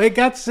theater. Well, it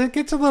gets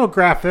a little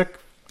graphic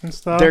and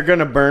stuff. They're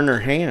gonna burn her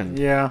hand.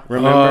 Yeah.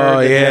 Remember? Oh,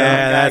 The yeah,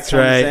 guy that's comes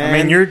right. in. I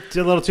mean, you're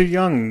a little too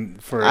young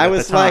for I at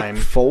was the time.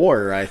 like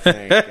 4, I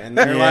think, and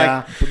they're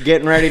Yeah. like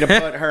getting ready to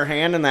put her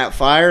hand in that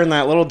fire, and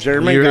that little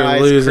German You're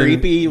guy's losing.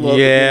 creepy, little,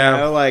 Yeah. you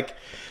know, like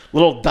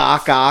little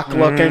Doc Ock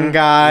looking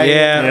guy.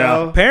 Yeah. you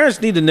know?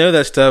 Parents need to know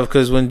that stuff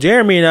because when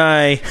Jeremy and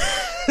I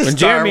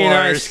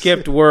Wars.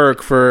 skipped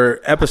work for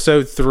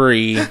episode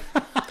 3,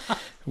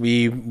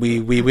 we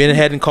went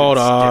ahead and called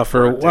off.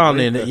 Or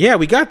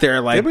we got there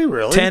at like Did we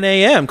really? 10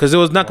 a.m. because it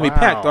was not going to be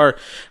packed.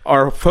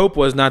 Our hope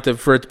was not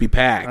for it to be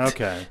packed.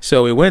 Okay.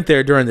 So we went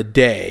there during the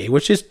day,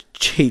 which is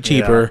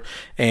cheaper,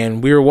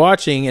 and we were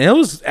watching, and it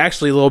was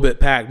actually a little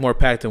bit more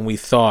packed than we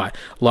thought.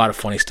 A lot of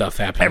funny stuff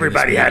happened.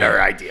 Everybody had our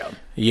idea.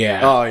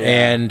 Yeah. Oh, yeah.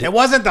 And It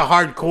wasn't the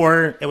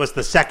hardcore. It was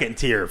the second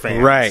tier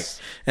fans.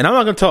 right. And I'm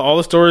not going to tell all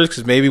the stories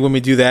because maybe when we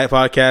do that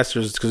podcast,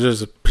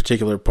 there's a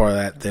particular part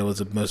of that was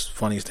the most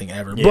funniest thing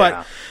ever. Yeah.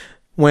 But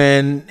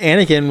when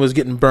Anakin was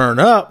getting burned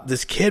up,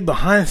 this kid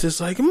behind us is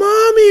like, "Mommy,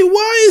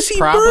 why is he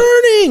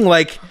burning?"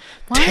 Like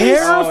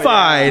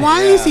terrified.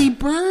 Why is he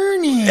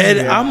burning?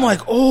 And I'm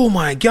like, "Oh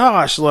my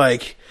gosh!"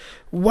 Like,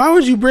 why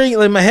would you bring it?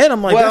 In my head,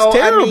 I'm like, "That's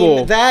terrible." I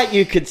mean, that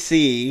you could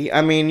see.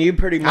 I mean, you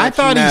pretty much. I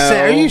thought know. he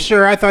said. Are you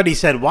sure? I thought he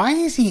said, "Why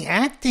is he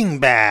acting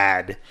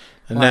bad?"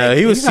 No,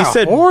 he he's a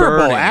said horrible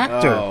burning.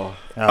 actor.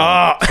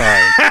 Oh.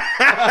 Sorry.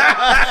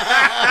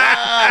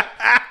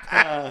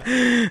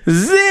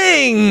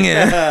 Zing!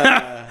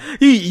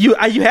 you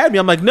had me.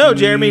 I'm like, no,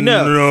 Jeremy,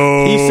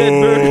 no. He said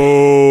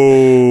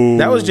burning.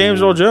 That was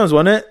James Earl Jones,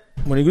 wasn't it?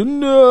 When he goes,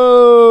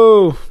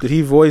 no. Did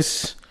he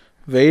voice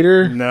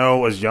Vader? No,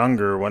 it was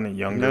younger. Wasn't it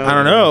younger? No, I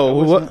don't know.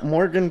 What?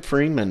 Morgan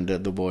Freeman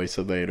did the voice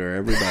of Vader.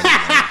 Everybody knows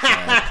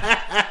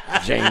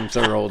that. James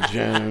Earl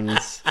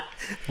Jones.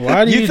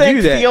 Why do you think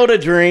do that? Field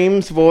of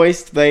Dreams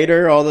voiced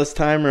Vader all this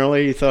time?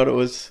 Really? You thought it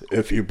was,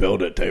 if you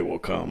build it, they will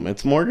come.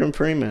 It's Morgan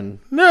Freeman.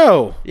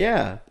 No.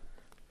 Yeah.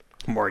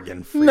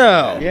 Morgan Freeman.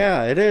 No.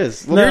 Yeah, it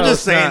is. No, You're just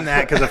it's saying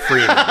not. that because of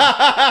Freeman.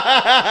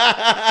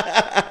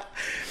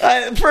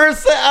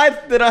 First,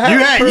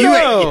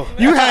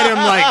 You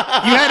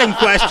had him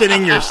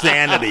questioning your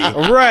sanity.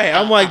 Right.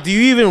 I'm like, do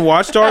you even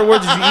watch Star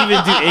Wars? Did you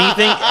even do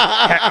anything?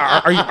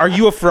 Are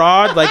you a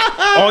fraud? Like,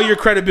 all your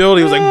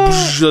credibility was like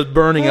just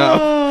burning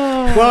up.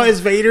 Well, is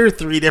Vader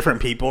 3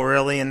 different people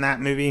really in that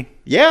movie?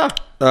 Yeah.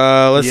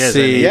 Let's He is,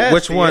 see. Yes,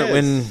 Which he one? is.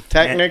 When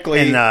Technically,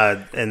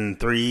 in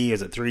 3,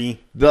 is it 3?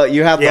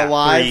 you have Yeah, the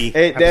live. 3,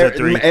 It, episode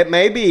 3. it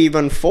may be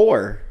even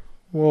 4.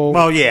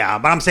 Well, yeah,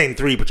 but I'm saying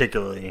 3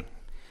 particularly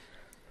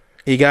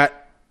he got.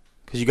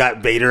 because you got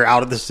Vader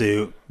out of the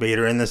suit,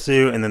 Vader in the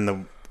suit, and then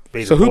the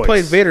Vader. So who voice.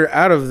 played Vader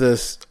out of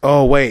this?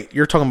 Oh wait,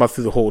 you're talking about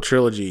through the whole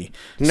trilogy.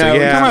 No, so, we're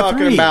yeah. talking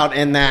 3. about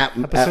in that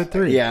Episode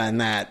 3. Yeah, in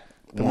that.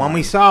 The one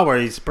we saw where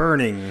he's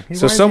burning.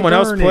 So someone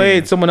else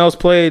played. Someone else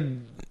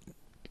played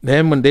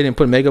him when they didn't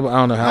put makeup. I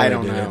don't know how. I they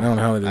don't did know. It. I don't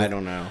know how they did I it.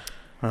 don't know.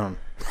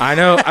 I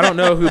know. I don't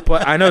know who.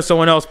 I know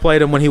someone else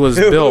played him when he was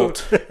built.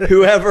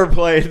 Whoever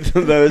played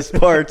those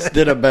parts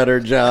did a better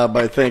job,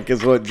 I think,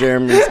 is what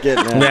Jeremy's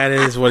getting at. That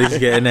is what he's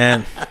getting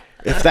at.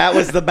 If that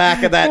was the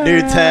back of that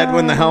dude's head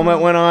when the helmet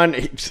went on,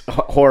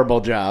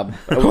 horrible job.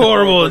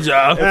 Horrible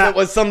job. If it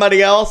was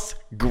somebody else,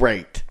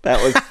 great.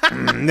 That was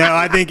No,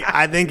 I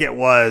think it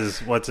was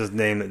what's his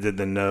name that did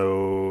the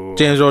no.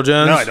 James Earl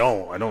Jones.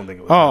 No, I don't think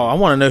it was. Oh, I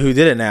want to know who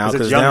did it now it's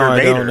because younger now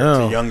Vader. I don't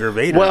know. It's a younger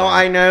Vader. well.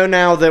 I know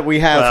now that we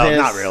have his.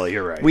 Not really.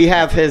 You're right. We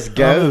have his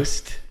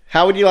ghost.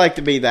 How would you like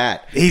to be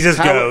that? He's his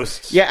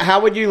ghost. Yeah. How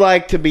would you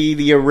like to be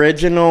the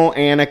original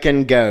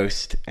Anakin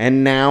ghost,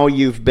 and now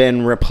you've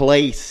been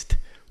replaced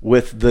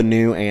with the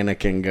new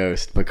Anakin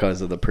ghost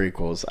because of the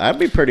prequels? I'd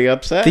be pretty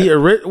upset.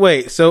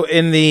 Wait. So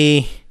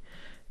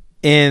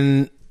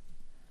in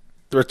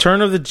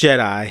Return of the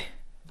Jedi,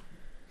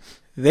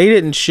 they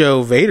didn't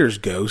show Vader's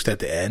ghost at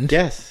the end.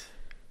 Yes,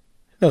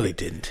 No, they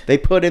didn't. they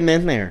put him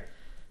in there.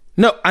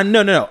 No. I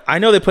know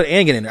they put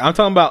Anakin in there. I'm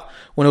talking about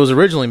when it was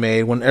originally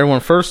made, when everyone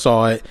first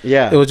saw it.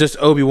 Yeah. It was just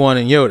Obi-Wan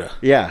and Yoda.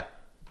 Yeah.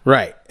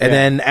 Right. And Yeah.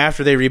 then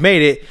after they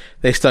remade it,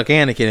 they stuck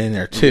Anakin in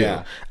there too.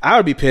 Yeah. I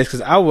would be pissed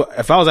because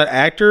if I was that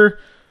actor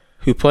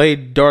who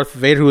played Darth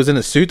Vader who was in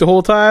a suit the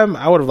whole time,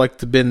 I would have liked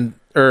to been,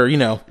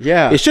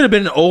 Yeah. it should have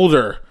been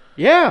older.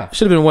 Yeah. It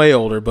should have been way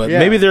older, but Yeah.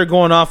 maybe they're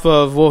going off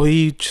of, well,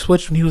 he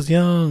switched when he was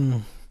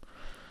young.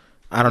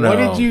 I don't know.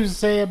 What did you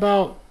say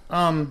about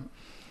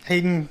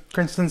Hayden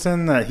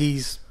Christensen that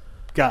he's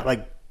got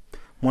like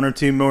 1 or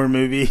 2 more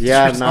movies?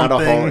 Yeah, or not a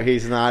something? whole.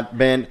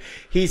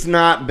 He's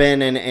not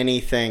been in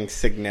anything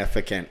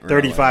significant. Really.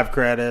 35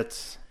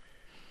 credits.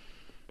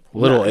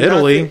 Little Nothing.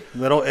 Italy.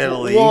 Little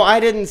Italy. Well, I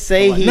didn't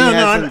say he No,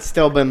 hasn't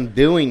still been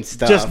doing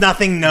stuff. just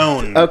nothing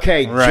known.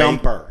 Okay, Right.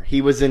 Jumper.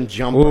 He was in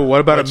Jumper. Ooh, what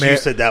about But you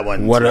said that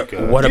one. What too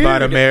good. about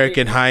Dude,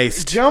 American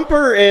Heist?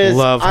 Jumper is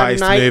Love I'm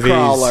heist movies.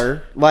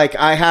 Nightcrawler. Like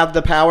I have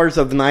the powers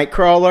of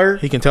Nightcrawler.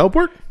 He can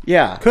teleport?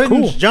 Yeah, Couldn't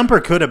Cool. Jumper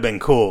could have been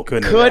cool.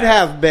 Couldn't could it?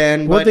 have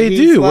been. What'd But they he's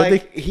do?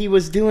 Like, he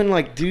was doing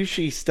like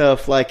douchey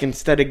stuff. Like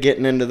instead of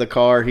getting into the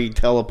car, he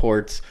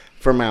teleports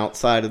from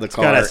outside of the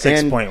car got a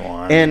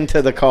 6.1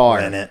 into the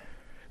car. in it.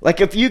 Like,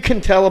 if you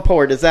can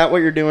teleport, is that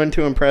what you're doing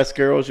to impress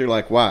girls? You're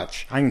like,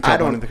 watch. I can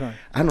teleport into the car.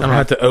 I I don't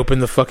have to open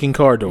the fucking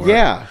car door.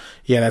 Yeah.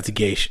 Yeah, that's a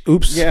gay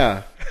Oops.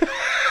 Yeah.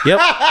 Yep.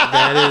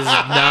 That is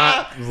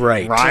not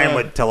right. Ryan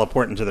would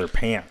teleport into their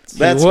pants.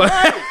 That's What?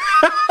 right.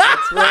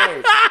 That's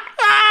right.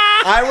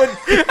 I would...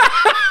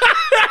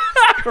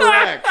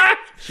 Correct.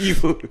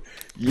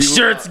 You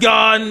Shirt's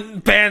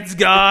gone, pants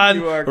gone.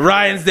 You are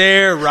Ryan's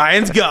there,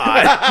 Ryan's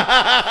gone.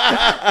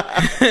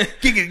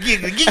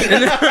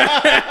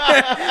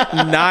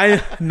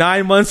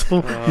 9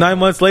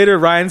 months later,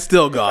 Ryan's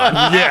still gone.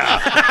 Yeah.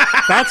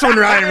 That's when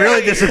Ryan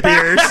really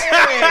disappears.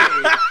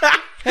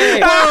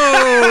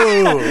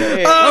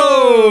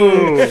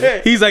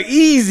 Oh! He's like,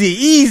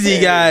 easy,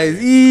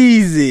 guys,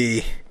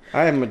 easy.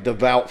 I am a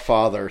devout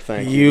father,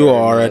 thank you. You very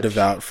are a much.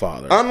 devout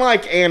father.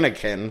 Unlike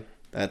Anakin,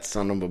 that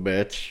son of a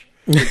bitch.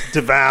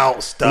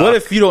 Devout stuff. What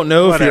if you don't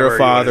know if you're a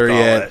father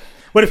yet?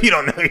 What if you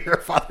don't know you're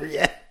a father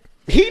yet?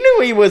 He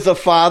knew he was a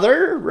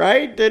father,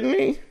 right? Didn't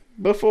he?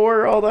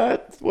 Before all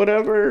that,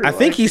 whatever. I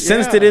think he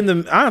sensed it in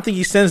the. I don't think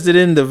he sensed it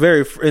in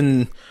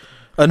in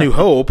A New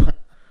Hope.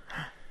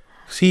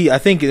 I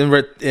think in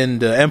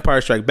the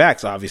Empire Strikes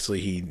Back, obviously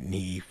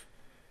he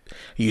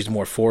used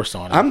more force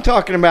on it. I'm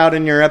talking about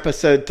in your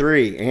episode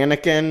 3.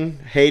 Anakin,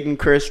 Hayden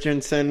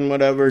Christensen,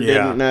 whatever,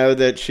 didn't know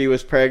that she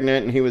was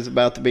pregnant and he was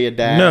about to be a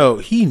dad. No,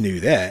 he knew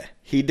that.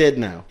 He did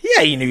know.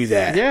 Yeah, he knew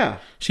that. Yeah.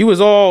 She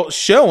was all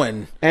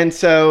showing. And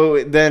so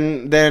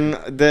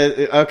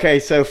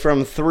so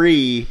from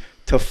 3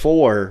 to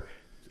 4,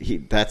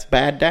 that's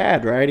bad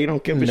dad, right? He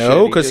don't give a shit.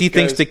 No, because he just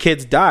thinks goes- the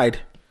kids died.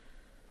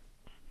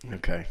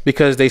 Okay.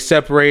 Because they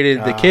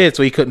separated the kids,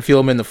 so he couldn't feel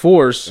them in the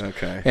Force.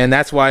 Okay. And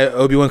that's why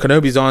Obi-Wan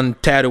Kenobi's on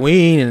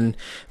Tatooine, and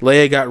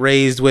Leia got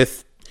raised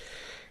with,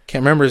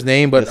 can't remember his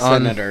name, but The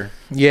on senator.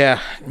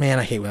 Yeah, man,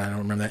 I hate when I don't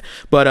remember that.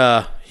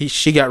 But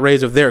she got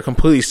raised up there,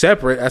 completely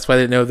separate. That's why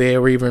they didn't know they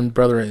were even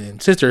brother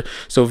and sister.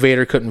 So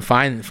Vader couldn't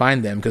find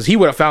them because he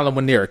would have found them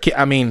when they were a kid.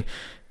 I mean,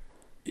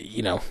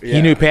 he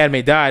knew Padme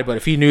died, but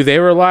if he knew they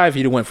were alive,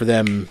 he'd have went for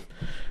them.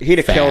 He'd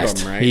have killed fast.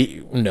 them,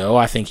 right? No,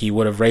 I think he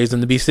would have raised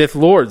them to be Sith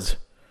Lords.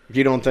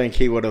 You don't think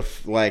he would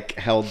have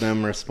held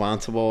them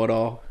responsible at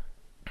all?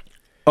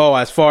 Oh,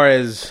 as far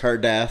as Her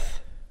death?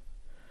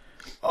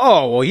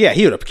 oh well, yeah,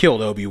 he would have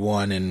killed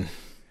Obi-Wan and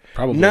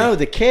probably No,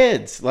 the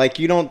kids.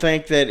 You don't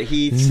think that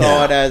he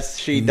saw it as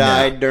she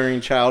died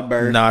during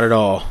childbirth? Not at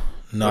all.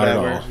 Not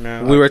Whatever. at all.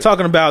 No, We were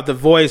talking about the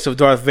voice of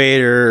Darth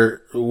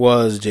Vader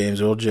was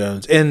James Earl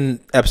Jones in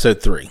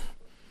Episode 3,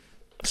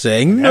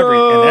 saying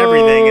no And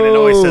everything, and it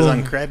always says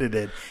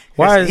uncredited.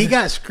 Why He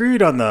got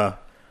screwed on the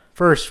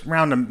first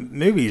round of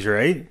movies,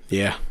 right?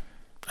 Yeah,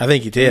 I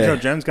think he did. Joe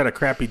Jones got a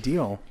crappy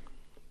deal.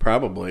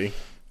 Probably.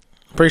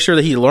 Pretty sure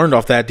that he learned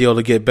off that deal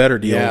to get better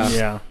deals.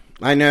 Yeah.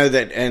 I know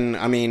that, and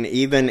I mean,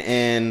 even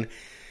in...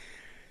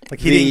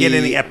 He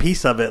didn't get a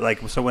piece of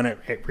it, so when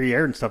it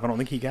pre-aired and stuff, I don't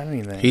think he got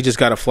anything. He just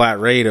got a flat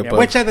rate of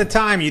Which at the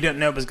time, you didn't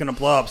know it was going to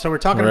blow up. So we're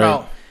talking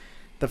about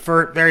the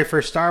very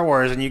first Star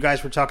Wars, and you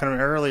guys were talking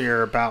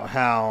earlier about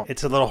how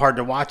it's a little hard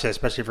to watch it,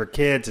 especially for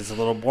kids. It's a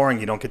little boring.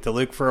 You don't get to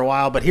Luke for a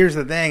while. But here's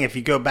the thing. If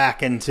you go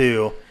back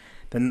into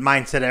the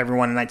mindset of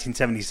everyone in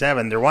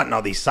 1977, they're wanting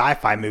all these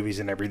sci-fi movies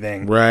and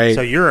everything. Right.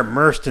 So you're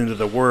immersed into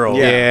the world.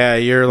 Yeah,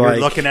 you're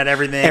looking at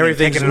everything.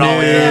 Everything's and taking it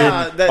all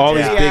new. in. All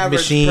these the big average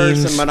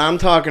machines. Person, but I'm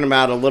talking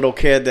about a little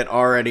kid that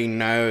already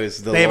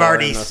knows the They've lore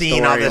already and the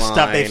seen all this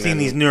stuff. They've storyline seen and-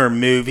 these newer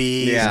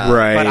movies. Yeah.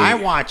 Right. But I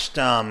watched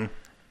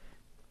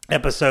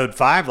episode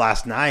 5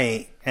 last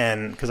night,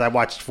 and because I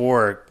watched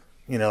 4,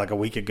 a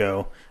week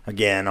ago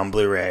again on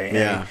Blu-ray. And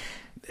Yeah.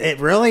 it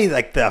really, the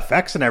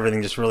effects and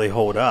everything just really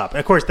hold up. And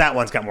of course, that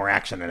one's got more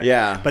action in it.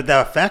 Yeah. But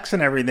the effects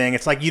and everything,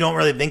 it's you don't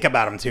really think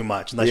about them too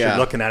much unless Yeah. you're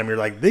looking at them. You're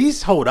like,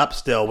 these hold up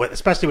still,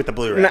 especially with the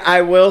Blu-ray. And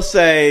I will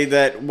say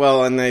that,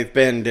 and they've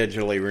been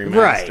digitally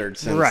remastered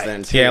since right.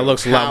 then, too. Yeah, it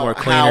looks a lot more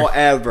cleaner.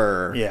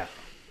 However, Yeah.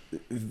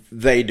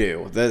 they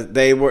do.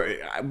 They were,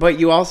 but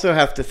you also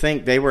have to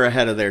think they were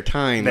ahead of their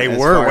time. They as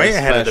were far way as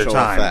ahead of their special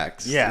time.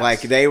 Effects.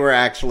 Yes. They were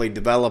actually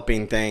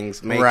developing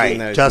things, making Right.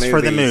 those Just for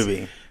the movies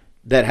movie.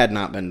 that had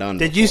not been done.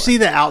 Did you see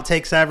the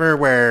outtakes ever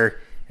where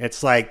it's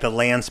the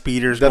land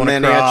speeders The going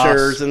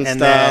miniatures across,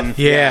 and then stuff?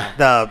 Yeah.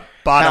 the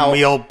bottom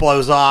wheel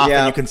blows off Yeah.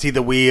 and you can see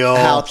the wheel.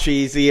 how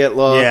cheesy it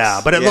looks?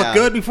 Yeah, but it looked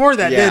good before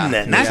that, Yeah. didn't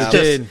it? And that's Yeah.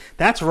 did.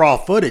 that's raw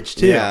footage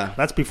too. Yeah.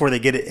 That's before they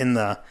get it in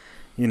the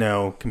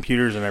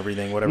computers and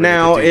everything. Whatever.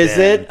 Now, they could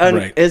do then.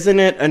 Right. isn't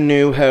it A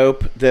New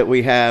Hope that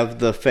we have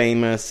the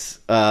famous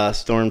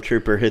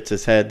stormtrooper hits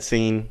his head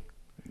scene?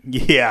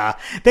 Yeah,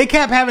 they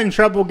kept having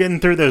trouble getting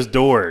through those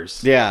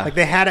doors. Yeah.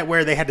 they had it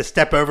where they had to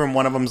step over and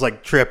one of them's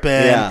tripping.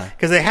 Yeah.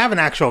 because they have an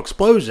actual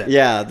explosion.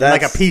 Yeah, And,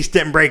 that's- a piece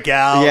didn't break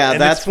out. Yeah, and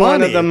that's it's one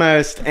of funny. the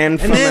most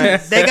infamous. And then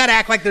they got to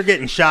act like they're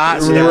getting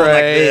shot, so they're going like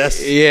Right,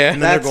 this. yeah.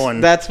 and then they're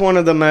going. That's one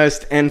of the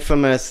most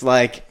infamous.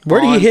 Where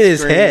did he hit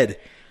his on-screen- head?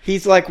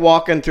 He's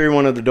walking through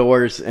one of the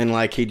doors and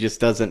he just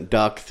doesn't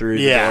duck through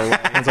the Yeah. doorway.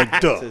 It's like,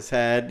 duh. Hits his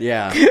head.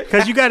 Yeah.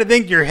 Because you got to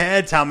think your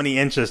head's how many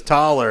inches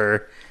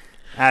taller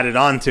added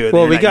on to it.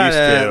 Well, we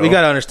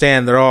gotta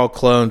understand they're all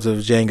clones of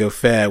Jango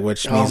Fett,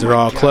 which means they're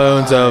all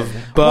clones of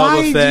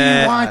Boba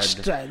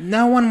Fett.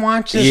 No one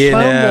watches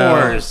Clone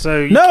Wars,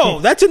 so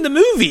that's in the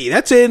movie.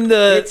 It's in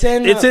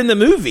the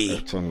movie.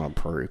 It's in the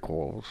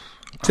prequels.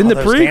 It's in the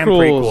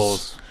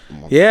prequels.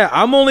 Yeah,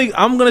 I'm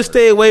gonna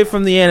stay away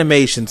from the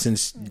animation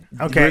since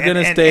we're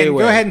gonna stay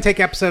away. Go ahead and take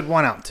episode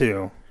 1 out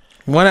too.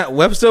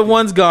 Episode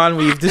 1's gone.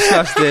 We've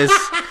discussed this.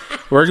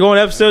 We're going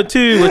to episode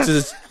 2, which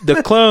is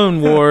the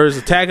Clone Wars,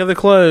 Attack of the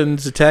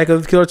Clones, Attack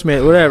of the Killer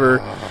Tomato, whatever.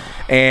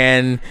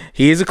 And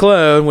he's a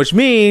clone, which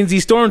means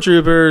these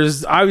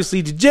stormtroopers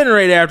obviously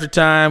degenerate after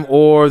time,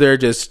 or they're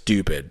just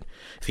stupid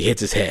if he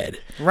hits his head.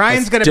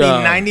 Ryan's going to be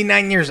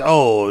 99 years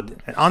old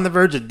and on the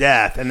verge of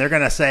death, and they're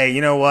going to say,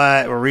 you know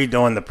what, we're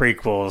redoing the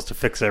prequels to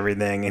fix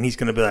everything, and he's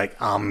going to be like,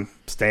 I'm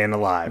staying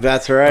alive.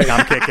 That's right. Like,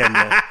 I'm kicking it.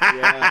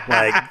 Yeah.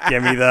 Like,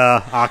 give me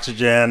the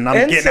oxygen.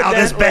 I'm getting out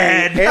of this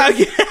bed.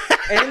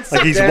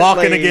 Like he's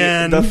walking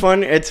again.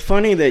 It's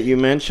funny that you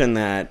mentioned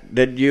that.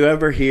 Did you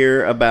ever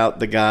hear about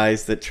the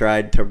guys that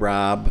tried to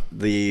rob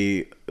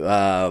the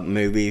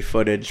movie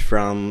footage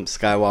from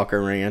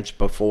Skywalker Ranch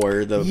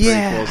before the prequels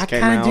came out? I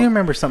kind of do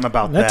remember something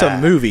about that. That's a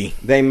movie.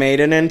 They made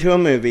it into a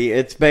movie.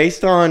 It's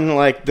based on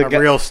like a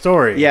real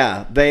story.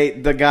 Yeah,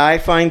 the guy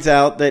finds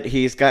out that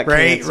he's got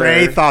cancer.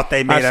 Ray thought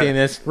they made seen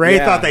this. Ray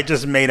thought they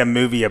just made a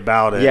movie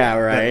about it. Yeah,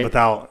 right.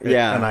 Without an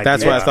idea.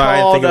 That's what I thought. I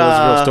didn't think it was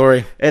a real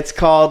story. It's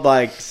called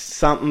like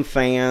something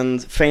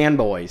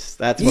fanboys.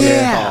 That's what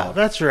it's called.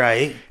 That's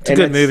right. It's a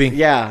good movie.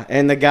 Yeah,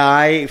 and the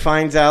guy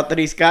finds out that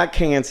he's got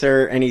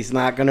cancer and he's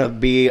not going to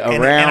be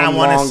around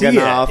long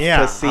enough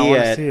to see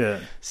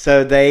it.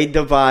 So they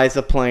devise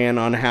a plan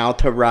on how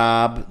to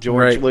rob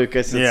George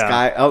Lucas and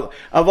Sky of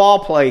all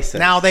places.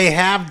 Now they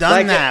have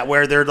done that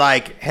where they're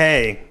like,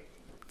 "Hey,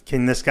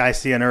 can this guy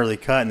see an early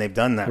cut?" And they've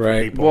done that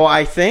for people. Well,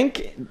 I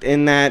think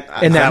in that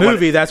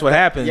movie, that's what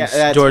happens.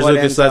 Yeah, George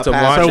Lucas lets him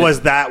watch it. So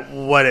was that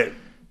what it?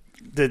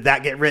 Did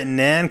that get written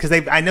in? Because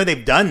I know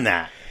they've done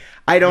that.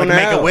 I don't know.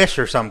 Make a wish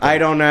or something. I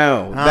don't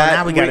know.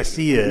 Now we got to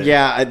see it.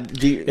 Yeah,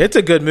 it's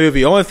a good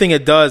movie. Only thing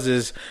it does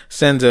is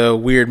sends a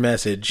weird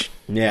message.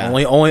 Yeah,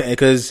 only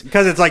because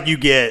it's like you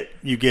get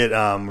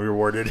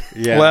rewarded.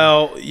 Yeah.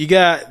 Well, you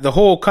got the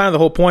whole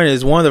point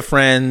is one of the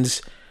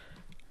friends,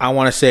 I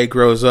want to say,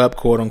 grows up,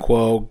 quote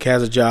unquote,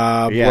 has a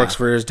job, works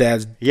for his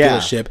dad's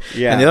dealership,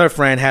 and the other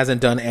friend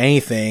hasn't done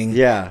anything.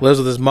 Yeah, lives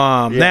with his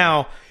mom. Yeah.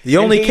 Now the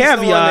only caveat,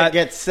 the one that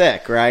gets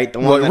sick, right? The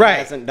one that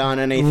hasn't done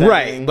anything,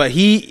 right? But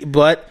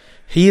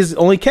he's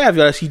only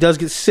caveat is he does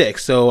get sick,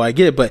 so I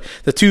get it. But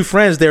the two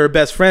friends, they were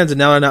best friends, and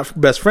now they're not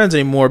best friends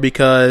anymore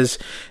because,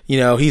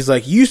 he's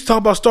like, you used to talk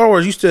about Star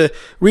Wars, used to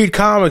read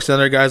comics, and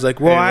the other guy's like,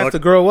 well, I have to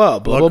grow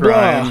up, blah, blah,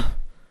 blah.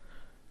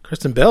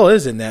 Kristen Bell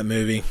is in that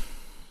movie.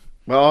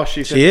 Well,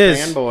 she is.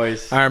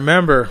 Fanboys. I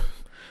remember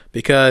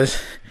because...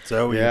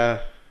 So,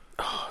 yeah.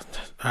 Oh,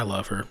 I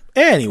love her.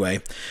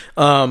 Anyway,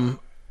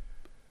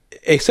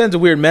 it sends a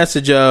weird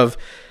message of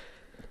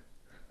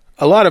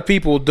a lot of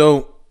people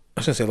don't...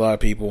 I shouldn't say a lot of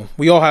people.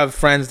 We all have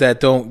friends that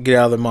don't get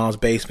out of their mom's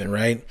basement,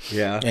 right?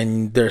 Yeah.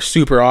 And they're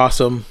super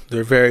awesome.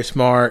 They're very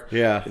smart.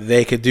 Yeah.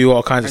 They could do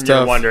all kinds of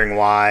stuff. You're wondering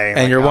why.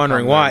 And you're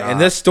wondering why. And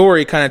this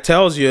story kind of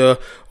tells you,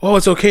 oh,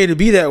 it's okay to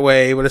be that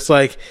way. But it's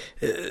like...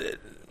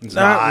 It's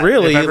not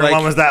really. If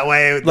everyone was that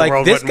way, the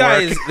world this wouldn't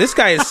guy work. this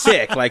guy is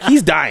sick. Like,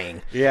 he's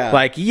dying. Yeah.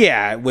 Like,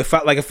 yeah.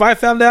 If I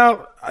found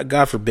out,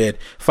 God forbid,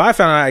 if I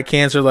found out I had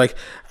cancer, like,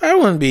 I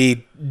wouldn't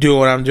be doing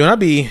what I'm doing. I'd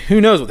be, who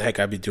knows what the heck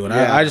I'd be doing.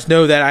 Yeah. I just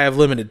know that I have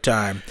limited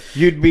time.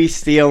 You'd be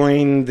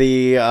stealing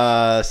the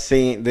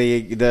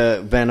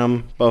the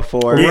venom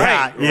before.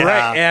 Yeah.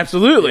 Right.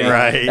 Absolutely.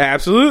 Right.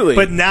 Absolutely.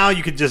 But now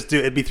you could just do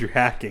it'd be through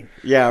hacking.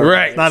 Yeah.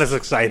 Right. It's not as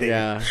exciting.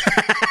 Yeah.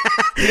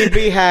 You'd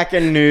be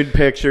hacking nude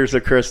pictures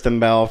of Kristen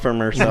Bell from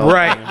herself.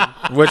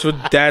 Right. Which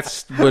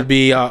would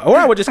be, or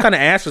I would just kind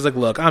of ask her, like,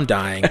 look, I'm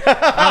dying.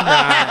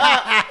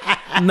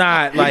 I'm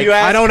not like,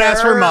 I don't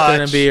ask for much.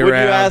 Would you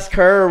ask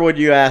her or would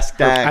you ask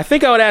Dax? I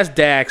think I would ask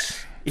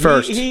Dax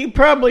first. He'd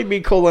probably be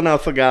cool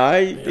enough a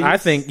guy. I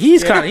think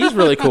he's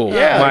really cool.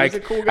 Yeah, like,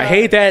 he's a cool guy. I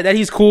hate that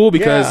he's cool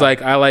because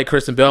like I like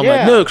Kristen Bell. I'm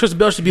like, no, Kristen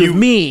Bell should be with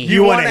me.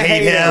 You want to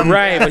hate him,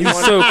 right? But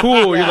he's so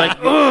cool. You're like,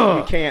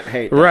 ugh. You can't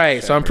hate.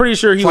 Right. So I'm pretty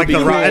sure he would be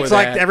cool with It's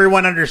like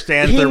everyone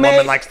understands their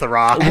woman likes The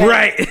Rock.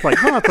 Right. It's like,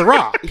 it's The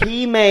Rock.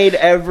 He made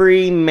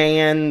every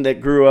man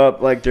that grew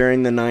up like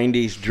during the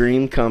 90s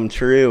dream come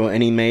true,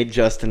 and he made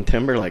Justin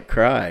Timberlake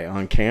cry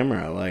on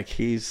camera. Like,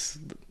 he's...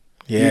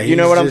 Yeah, you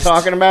know what I'm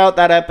talking about?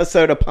 That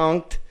episode of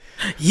Punk'd?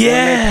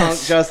 Yes.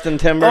 Punk'd Justin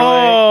Timberlake.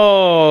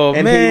 Oh,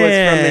 and man. he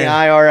was from the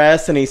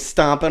IRS, and he's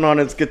stomping on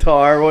his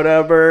guitar or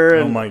whatever.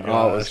 And, oh, my gosh.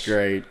 Oh, it was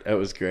great. It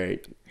was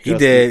great. He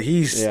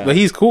did. But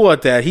he's cool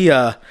at that. He,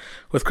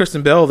 with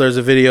Kristen Bell, there's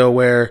a video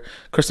where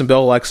Kristen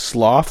Bell, like,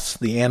 sloths,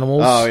 the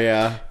animals. Oh,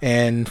 yeah.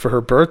 And for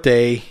her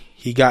birthday...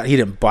 he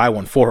didn't buy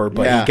one for her,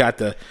 but he got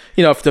to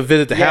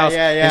visit the house,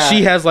 and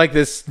she has like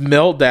this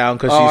meltdown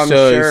because she's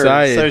so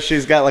excited. So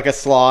she's got like a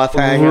sloth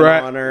hanging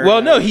on her.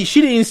 Well, no,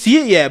 she didn't see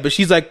it yet, but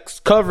she's like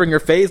covering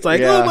her face,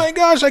 like, oh my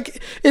gosh,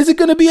 like, is it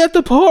gonna be at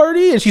the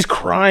party? And she's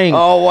crying.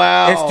 Oh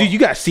wow, dude, you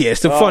gotta see it.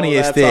 It's the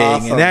funniest thing,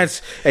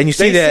 awesome. and you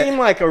see they seem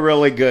like a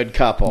really good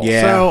couple.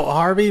 Yeah. So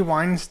Harvey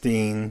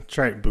Weinstein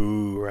tried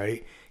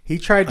right? He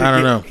tried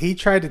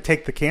to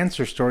take the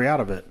cancer story out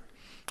of it.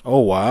 Oh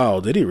wow,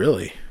 did he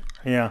really?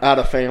 Yeah. Out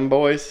of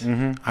fanboys.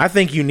 Mm-hmm. I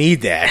think you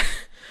need that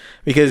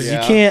because you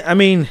can't. I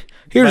mean,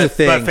 here's the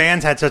thing. But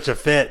fans had such a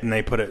fit, and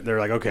they're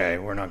like, okay,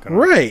 we're not going to.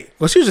 Right.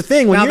 Well, here's the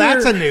thing. Now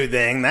that's a new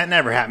thing that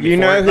never happened before.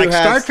 Know who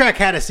Star Trek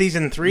had a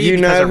season 3 you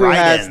because know of who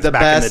has write-ins the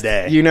back best, in the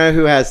day. You know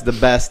who has the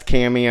best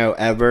cameo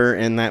ever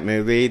in that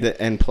movie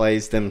and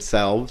plays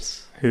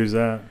themselves? Who's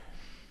that?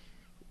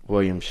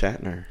 William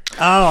Shatner.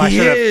 Oh, I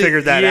should have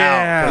figured that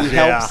out. He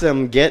helps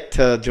him get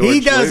to George He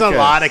does Lucas. a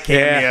lot of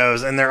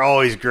cameos, and they're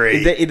always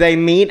great. They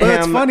meet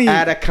him funny.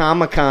 at a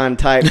Comic-Con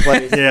type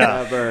place.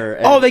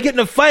 They get in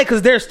a fight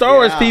because they're Star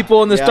Wars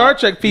people and the Star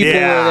Trek people were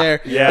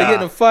there. Yeah. They get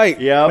in a fight.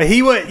 Yeah, but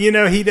he would,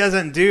 he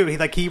doesn't do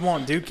he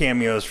won't do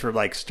cameos for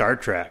like Star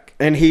Trek.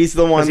 And he's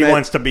the one he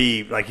wants to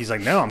be like he's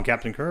like, no, I'm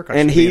Captain Kirk.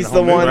 And he's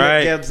the one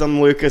that gives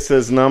him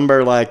Lucas's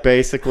number, like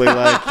basically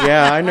like,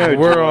 yeah, I know.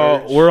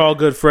 We're all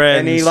good friends.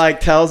 And he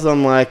like tells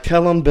him like,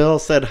 tell him Bill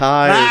said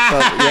hi or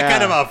something. Yeah.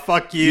 Kind of a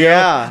fuck you.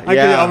 Yeah, I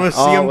could almost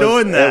see him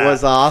doing that. It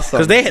was awesome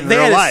because they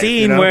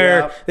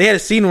had a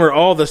scene where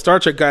all the Star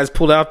Trek guys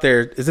pulled out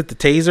their is it the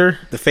taser,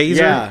 the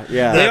phaser?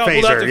 Yeah. They all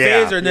pulled out the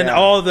phaser, and then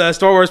all the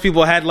Star Wars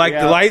people had like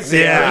the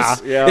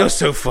lightsabers. Yeah. It was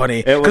so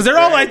funny because they're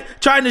all like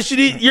trying to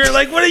shoot. You're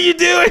like, what are you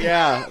doing?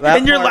 Yeah,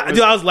 and you're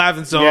dude, I was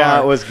laughing so hard.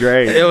 Yeah, it was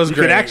great. It was you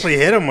great. could actually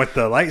hit him with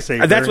the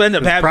lightsaber. That's what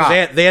ended up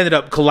happening. They ended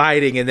up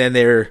colliding, and then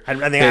they're. I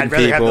think I'd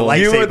rather have the lightsabers.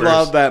 You would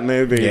love that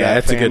movie. Yeah,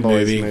 it's a good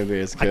movie.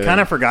 Is good. I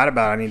kind of forgot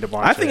about it. I need to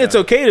watch it. I think it's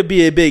okay to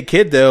be a big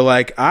kid though.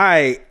 Like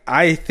I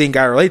think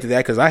I relate to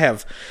that because I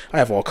have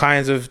all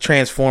kinds of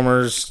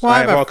Transformers. Well, I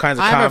have all kinds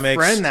of comics. I have a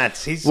friend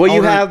that's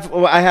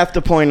I have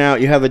to point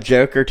out you have a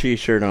Joker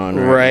T-shirt on,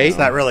 right? It's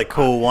that really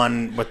cool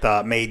one with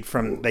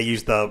they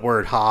use the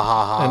word ha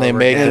ha ha, and they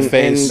make the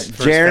face. And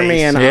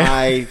Jeremy and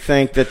I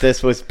think that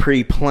this was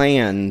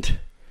pre-planned.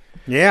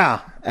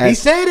 Yeah. He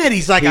said it.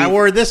 He's like, I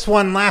wore this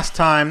one last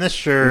time, this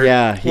shirt.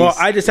 Yeah. Well,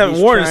 I just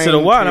haven't worn it in a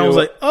while, and I was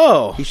like,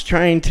 oh. He's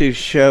trying to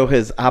show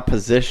his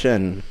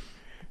opposition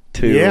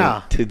to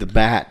the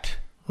Bat.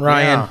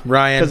 Ryan.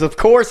 Because of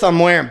course I'm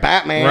wearing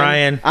Batman.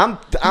 Ryan. I'm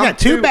got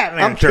two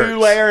Batman shirts. I'm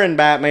two-layering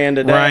Batman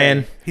today.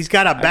 Ryan. He's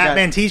got a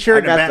Batman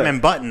T-shirt and a Batman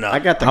button-up. I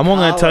got the I'm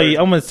going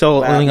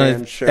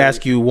to shirt.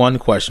 ask you one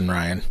question,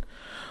 Ryan.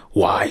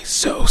 Why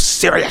so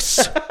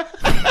serious?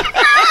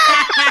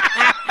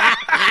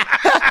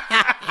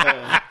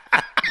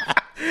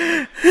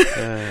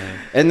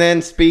 And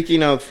then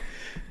speaking of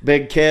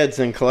big kids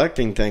and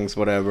collecting things,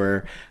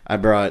 whatever, I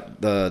brought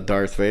the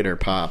Darth Vader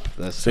pop.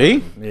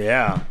 See?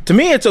 Yeah. To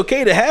me, it's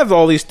okay to have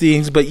all these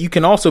things, but you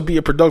can also be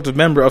a productive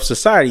member of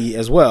society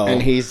as well.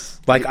 And he's...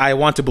 like, I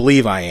want to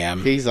believe I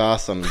am. He's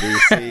awesome. Do you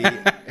see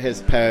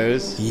his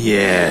pose?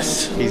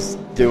 Yes. He's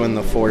doing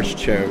the force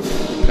choke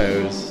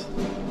pose.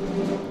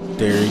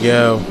 There you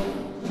go.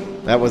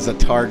 That was a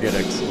Target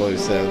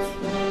exclusive.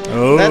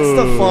 Oh. That's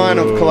the fun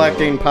of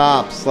collecting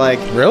pops. Like,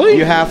 really?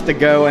 You have to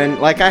go in.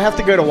 Like, I have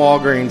to go to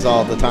Walgreens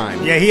all the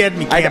time. Yeah, he had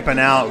me camping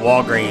out at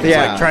Walgreens.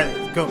 Yeah.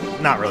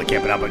 Like, not really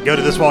camping out, but go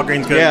to this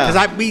Walgreens.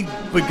 Because we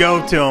would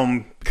go to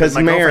them because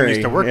my girlfriend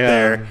used to work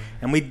there,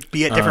 and we'd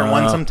be at different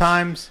ones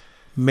sometimes.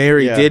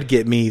 Mary did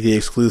get me the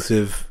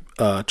exclusive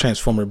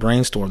Transformer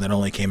Brainstorm that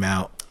only came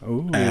out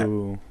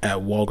at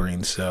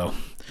Walgreens. So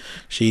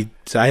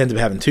I ended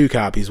up having two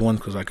copies. One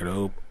because I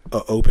could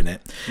open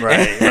it.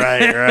 Right.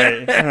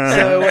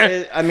 So,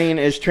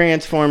 is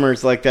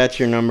Transformers, like, that's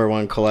your number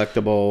one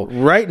collectible?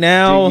 Right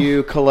now... Do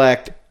you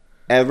collect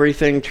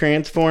everything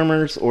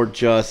Transformers or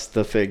just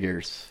the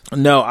figures?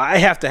 No, I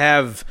have to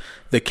have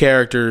the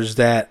characters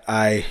that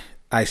I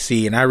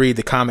see, and I read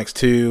the comics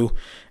too,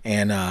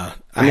 and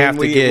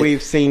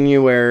we've seen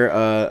you wear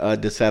a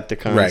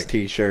Decepticons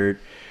t-shirt.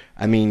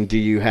 I mean, would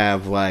you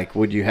have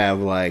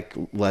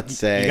let's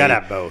say... You gotta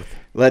have both.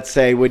 Let's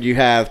say, would you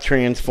have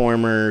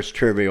Transformers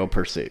Trivial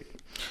Pursuit?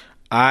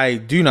 I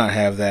do not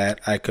have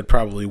that. I could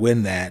probably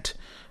win that.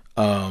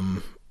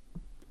 But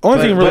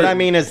I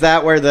mean, is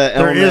that where the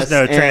illness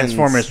there is no ends?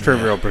 Transformers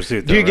Trivial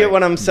Pursuit, though, do you get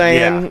what I'm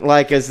saying? Yeah.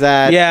 Like, is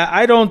that... Yeah,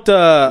 I don't...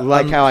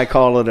 how I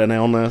call it an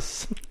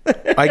illness?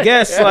 I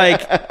guess,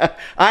 like...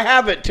 I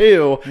have it,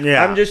 too.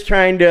 Yeah. I'm just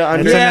trying to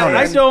understand. Yeah,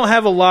 I don't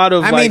have a lot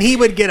of... I mean, he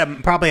would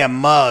get probably a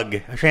mug,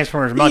 a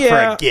Transformers mug for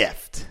a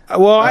gift.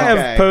 Well, I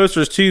have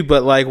posters, too,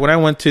 but, like, when I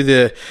went to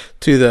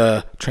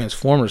the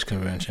Transformers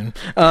convention...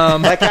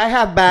 like, I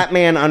have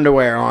Batman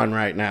underwear on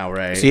right now,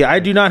 right? See, I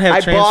do not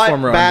have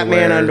Transformer underwear. I bought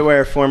Batman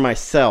underwear for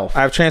myself.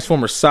 I have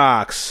Transformer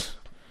socks,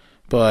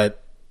 but...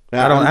 I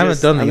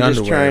haven't done the underwear. I'm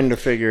just trying to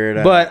figure it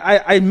out. But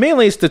I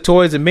mainly it's the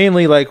toys, and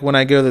mainly like when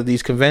I go to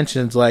these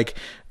conventions, like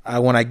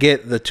when I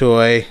get the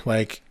toy,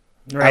 like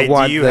Right. I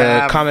want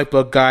the comic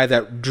book guy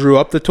that drew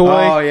up the toy.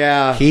 Oh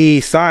yeah,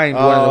 he signed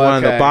one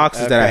of the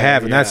boxes that I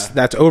have, and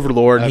that's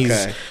Overlord. And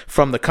he's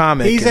from the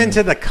comic. He's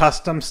into the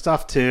custom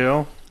stuff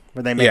too,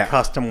 where they make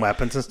custom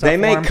weapons and stuff. They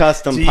make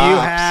custom. Do you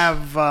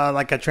have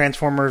like a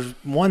Transformers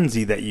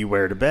onesie that you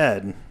wear to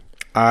bed?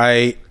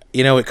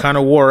 It kind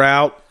of wore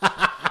out.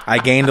 I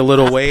gained a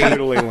little weight.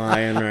 Totally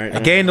lying right now.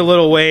 I gained a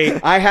little weight.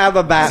 I have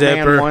a Batman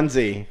Zipper.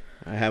 onesie.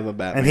 I have a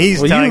Batman. And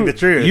he's telling the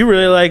truth. You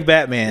really like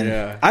Batman.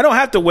 Yeah. I don't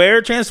have to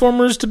wear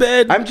Transformers to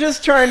bed. I'm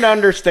just trying to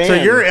understand. So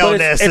your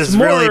illness is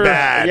more, really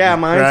bad. Yeah,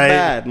 mine's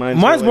bad.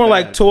 Mine's really more bad.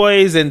 like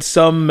toys and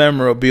some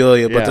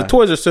memorabilia, but the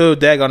toys are so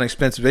daggone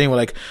expensive. Anyway,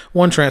 like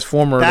one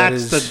Transformer.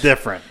 That's the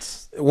difference.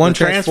 One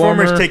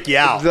Transformers take you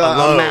out. The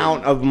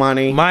amount of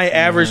money. My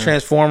average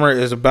Transformer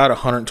is about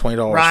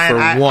 $120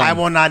 Ryan, for one. I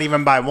will not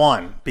even buy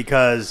one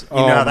because you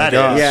know how that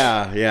is.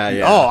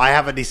 Yeah. Oh, I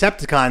have a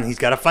Decepticon. He's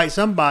got to fight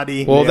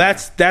somebody. Well,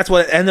 that's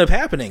what ended up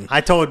happening.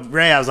 I told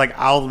Ray, I was like,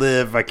 I'll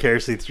live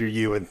vicariously through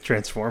you with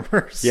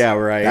Transformers. Yeah,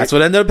 right. That's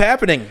what ended up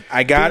happening.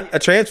 I got a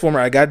Transformer.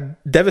 I got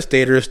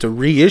Devastators to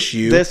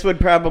reissue. This would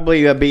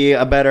probably be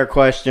a better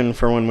question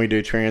for when we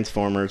do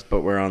Transformers, but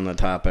we're on the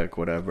topic,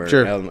 whatever.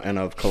 Sure. And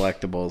of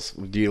collectibles.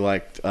 Do you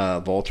like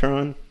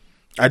Voltron?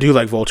 I do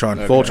like Voltron.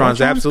 Okay.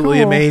 Voltron's absolutely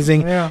cool.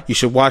 amazing. Yeah. You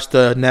should watch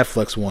the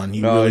Netflix one.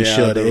 You really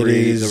should. The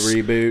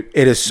reboot.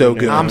 It is so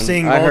good. I'm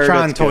seeing I heard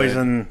Voltron it's toys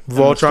good. in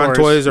Voltron the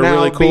toys are Now,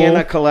 really cool. being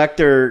a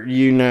collector,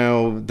 you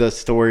know the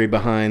story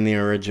behind the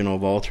original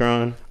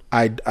Voltron.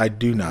 I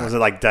do not. Was it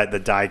like the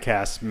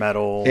die-cast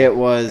metal? It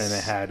was. And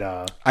it had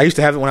I used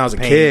to have it when I was a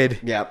paint. kid.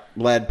 Yep,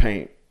 lead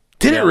paint.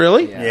 Did it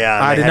really? Yeah,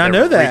 I they did had not to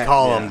know that.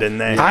 Recall them, didn't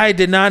they? I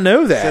did not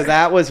know that. So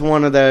that was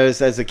one of those.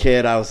 As a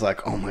kid, I was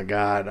like, "Oh my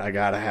god, I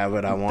gotta have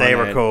it! I want it." They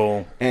were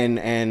cool.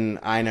 and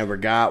I never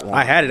got one.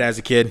 I had it as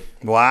a kid.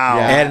 Wow.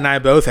 Yeah. Ed and I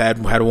both had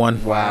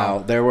one. Wow,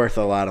 they're worth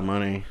a lot of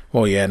money.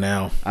 Well, yeah,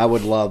 now. I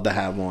would love to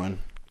have one.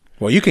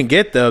 Well, you can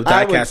get the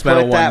die-cast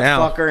metal one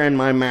now. I would put that fucker in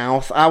my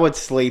mouth. I would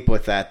sleep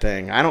with that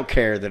thing. I don't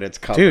care that it's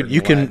covered. Dude,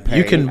 you in lead can-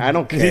 you paint. can- I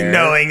don't care.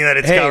 Knowing that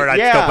it's Hey, covered, I'd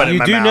yeah, still put it in you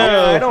my do mouth.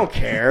 know- I don't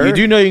care. You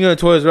do know you can go to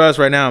Toys R Us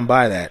right now and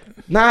buy that.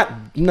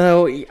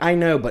 I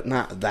know, but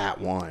not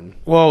that one.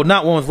 Well,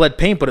 not one with lead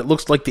paint, but it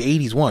looks like the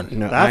 80s one.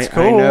 No, That's I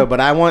cool. know, but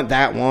I want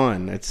that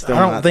one. It's still I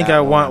don't not think that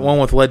I want one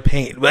with lead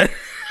paint, but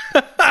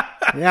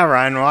Yeah,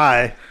 Ryan,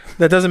 why?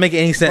 that doesn't make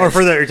any sense.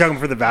 Or you're talking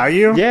for the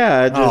value?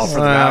 Yeah, Oh, for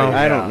the value,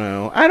 I don't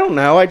know. I don't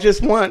know. I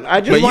just want.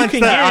 But He you wants can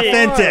the get it.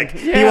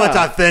 authentic. Yeah. He wants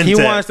authentic. He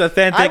wants I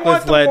authentic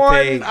want with the lead one.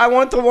 paint. I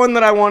want the one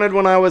that I wanted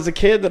when I was a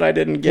kid that I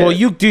didn't get.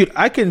 Well, dude,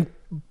 I can.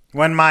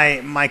 When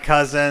my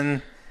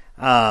cousin,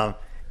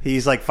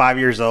 he's like 5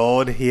 years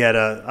old. He had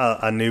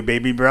a new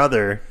baby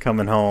brother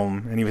coming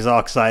home, and he was all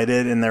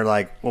excited. And they're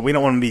like, "Well, we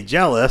don't want to be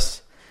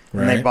jealous."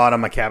 And they Right. bought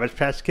him a Cabbage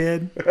Patch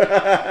Kid.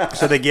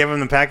 So they gave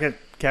him the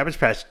Cabbage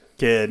Patch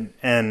Kid,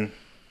 and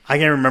I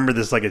can remember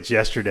this like it's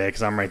yesterday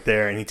because I'm right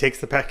there. And he takes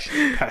the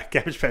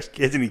Cabbage Patch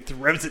Kids and he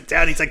throws it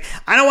down. He's like,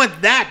 "I don't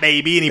want that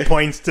baby," and he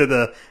points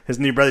to his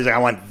new brother. He's like, "I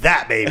want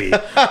that baby."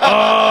 And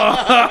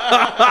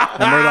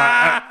we're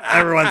like,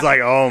 everyone's like,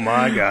 "Oh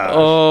my god!"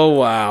 Oh,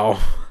 wow.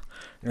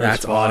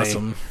 That's funny.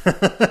 awesome.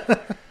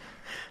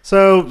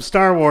 So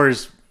Star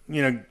Wars,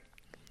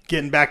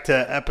 getting back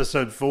to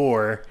Episode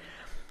 4.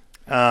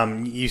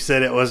 You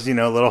said it was, a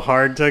little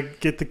hard to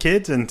get the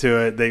kids into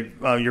it.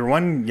 Your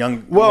one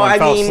one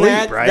fell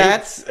asleep,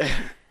 right?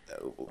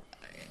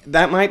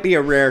 That might be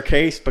a rare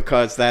case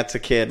because that's a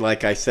kid,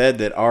 like I said,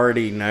 that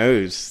already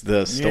knows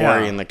the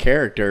story and the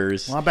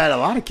characters. Well, I bet a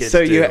lot of kids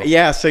so do.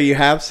 so you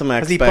have some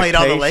Because expectations. he played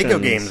all the Lego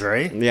games,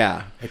 right?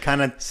 Yeah. It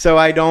kind of So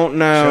I don't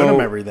know. showed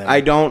him everything.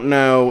 I don't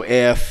know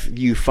if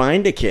you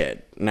find a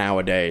kid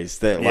nowadays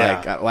that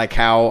like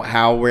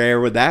how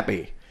rare would that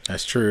be?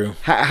 That's true.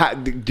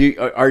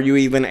 Are you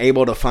even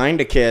able to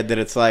find a kid that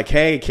it's like,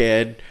 hey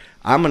kid,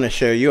 I'm going to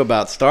show you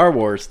about Star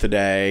Wars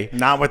today,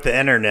 not with the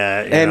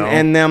internet,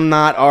 and them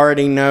not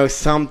already know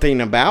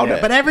something about it.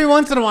 But every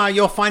once in a while,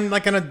 you'll find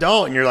like an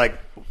adult, and you're like,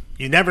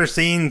 you've never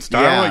seen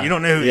Star Wars. You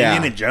don't know who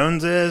Indiana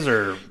Jones is,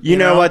 or you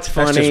know what's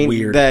funny? That's just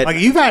weird. Like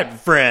you've had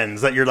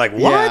friends that you're like,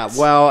 what? Yeah,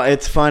 well,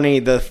 it's funny.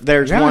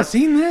 There's You haven't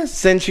seen this?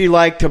 Since you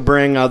like to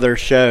bring other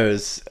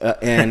shows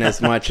in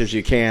as much as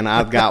you can,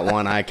 I've got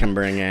one I can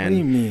bring in. What do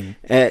you mean?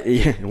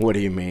 What do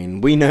you mean?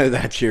 We know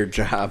that's your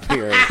job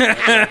here.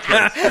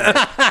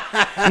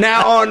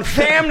 Now on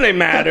Family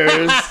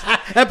Matters,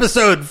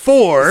 Episode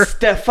 4.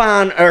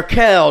 Stefan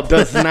Urkel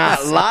does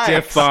not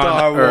like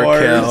Star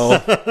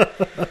Wars.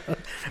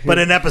 But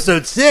in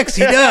Episode 6,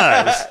 he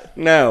does.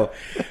 No.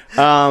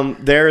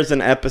 There is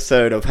an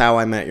episode of How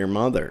I Met Your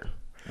Mother.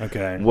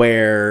 Okay.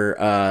 Where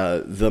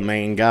the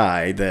main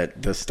guy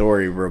that the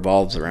story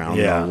revolves around,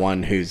 the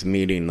one who's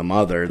meeting the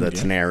mother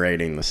that's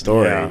narrating the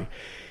story,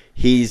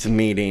 he's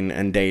meeting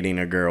and dating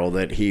a girl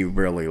that he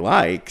really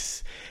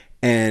likes.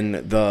 And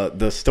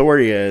the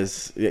story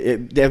is,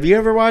 have you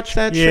ever watched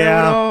that show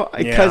at all?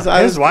 Because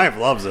his wife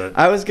loves it.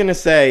 I was going to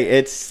say,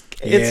 it's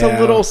a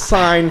little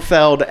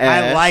Seinfeld-esque.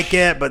 I like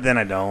it, but then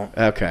I don't.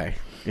 Okay.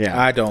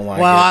 Yeah. I don't like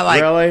it.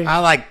 Well, Really? I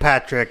like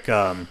Patrick.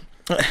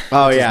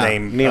 Oh his yeah,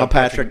 name? Neil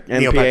Patrick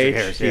Patrick MPH.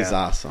 Harris, He's yeah.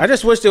 awesome. I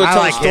just wish they would I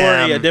tell like a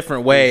story him. a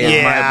different way.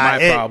 Is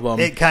my problem.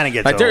 It kind of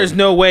gets like there old. is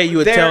no way you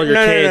would tell your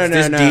kids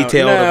this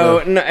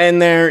detailed.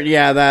 And there,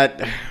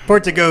 that for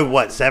it to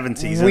go 7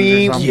 seasons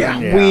or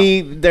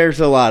something. There's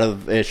a lot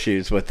of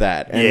issues with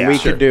that, and we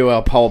could do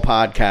a whole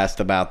podcast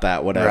about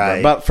that, whatever.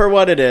 Right. But for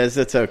what it is,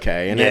 it's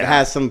okay, and it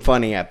has some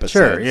funny episodes.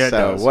 Sure, yeah, it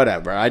so does.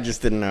 whatever. I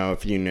just didn't know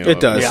if you knew. It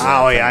does. Yeah,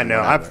 I know.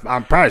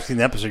 I've probably seen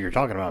the episode you're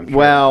talking about. I'm sure.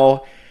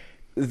 Well.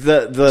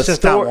 It's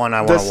just not one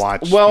I want to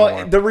watch. Well,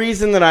 more. the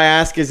reason that I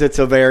ask is it's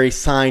a very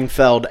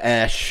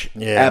Seinfeld-esque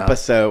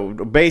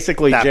episode.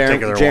 Basically,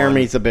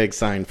 Jeremy's a big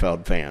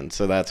Seinfeld fan,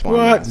 so that's why.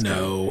 What?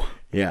 No.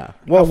 Yeah.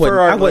 Well,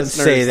 I wouldn't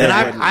say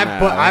that. And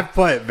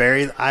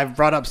I've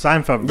brought up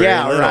Seinfeld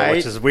very little,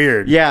 which is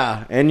weird.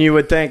 Yeah, and you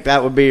would think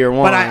that would be your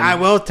one. But I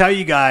will tell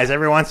you guys,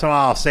 every once in a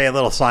while I'll say a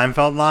little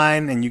Seinfeld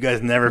line, and you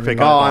guys never pick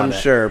up on it.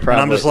 I'm sure.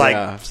 Probably, and I'm just like,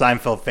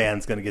 Seinfeld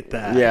fan's going to get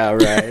that. Yeah,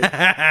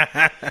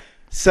 right.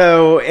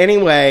 So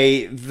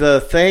anyway,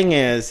 the thing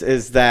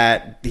is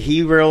that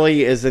he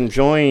really is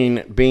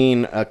enjoying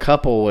being a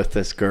couple with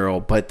this girl,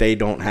 but they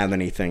don't have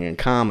anything in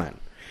common.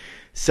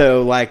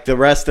 So like the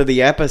rest of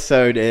the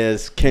episode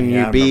is, can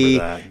you be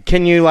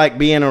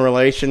in a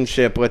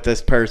relationship with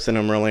this person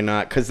and really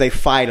not? Because they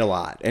fight a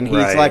lot, and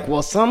he's like,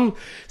 well, some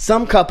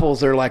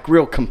couples are like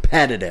real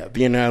competitive,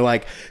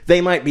 like they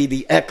might be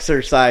the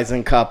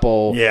exercising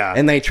couple,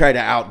 and they try to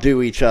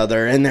outdo each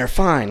other, and they're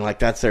fine, like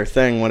that's their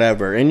thing,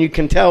 whatever. And you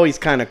can tell he's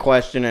kind of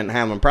questioning it and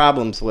having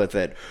problems with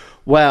it.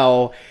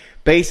 Well,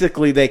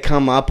 basically they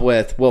come up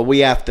with, well, we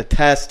have to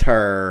test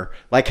her,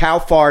 like how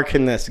far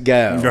can this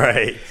go,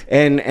 right?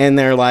 And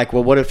they're like,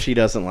 well, what if she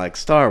doesn't like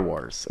Star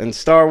Wars? And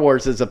Star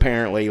Wars is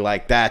apparently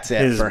like that's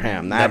it for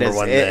him. That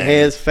is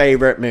his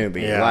favorite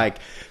movie. Like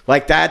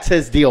that's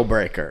his deal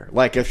breaker.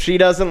 Like if she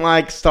doesn't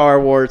like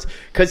Star Wars,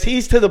 because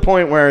he's to the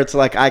point where it's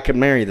like, I could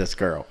marry this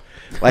girl.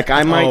 Like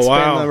I might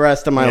spend the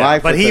rest of my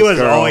life with this girl. But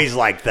he was always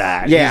like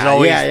that. Yeah, he's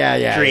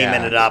always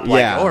dreaming it up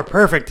like, oh, we're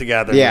perfect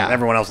together. Yeah. And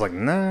everyone else like,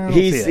 no.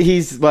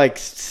 He's like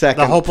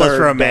second, the hopeless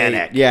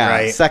romantic. Date. Yeah,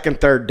 right? Second,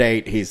 third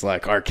date. He's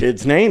like, our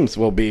kids' names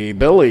will be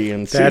Billy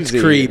and Susie. That's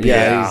creepy.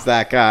 Yeah, he's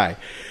that guy.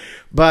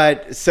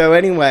 But so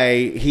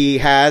anyway, he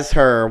has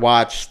her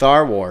watch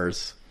Star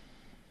Wars,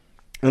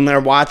 and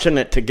they're watching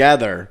it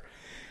together,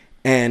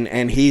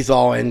 and he's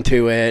all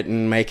into it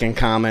and making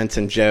comments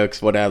and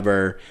jokes,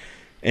 whatever.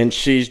 And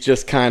she's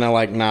just kind of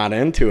like not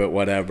into it,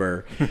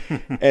 whatever.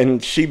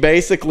 And she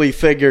basically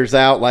figures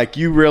out, like,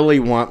 you really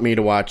want me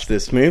to watch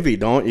this movie,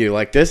 don't you?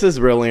 Like, this is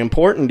really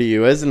important to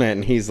you, isn't it?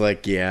 And he's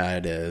like, yeah,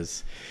 it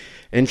is.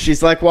 And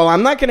she's like, well,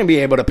 I'm not going to be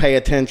able to pay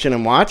attention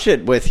and watch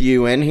it with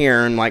you in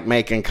here and like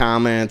making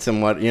comments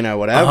and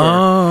whatever.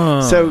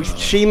 Oh. So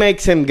she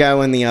makes him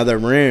go in the other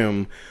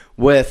room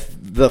with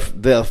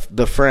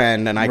the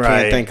friend, and I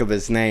can't think of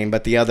his name,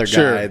 but the other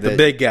guy, the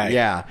big guy,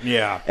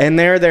 yeah, and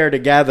they're there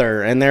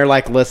together, and they're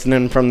like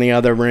listening from the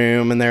other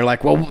room, and they're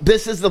like, well,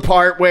 this is the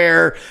part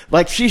where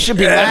like she should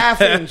be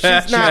laughing,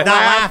 she's not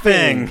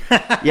laughing.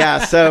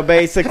 Yeah, so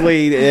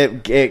basically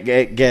it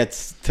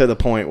gets to the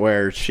point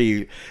where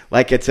she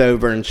like it's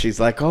over, and she's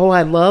like, oh,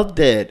 I loved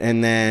it,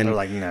 and then they're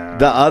like, no.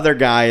 The other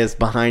guy is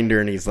behind her,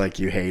 and he's like,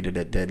 you hated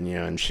it, didn't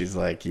you? And she's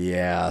like,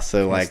 yeah.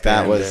 So like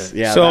that was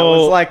that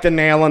was like the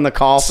nail in the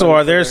coffin. So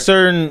are there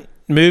certain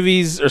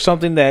movies or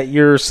something that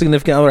your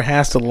significant other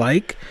has to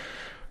like?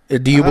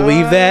 Do you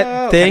believe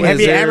that thing? Have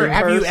you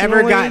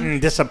ever gotten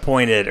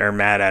disappointed or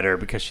mad at her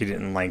because she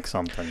didn't like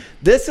something?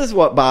 This is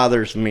what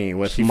bothers me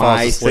with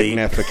my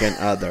significant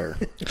other.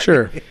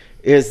 Sure.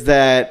 Is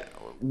that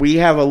we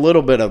have a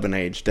little bit of an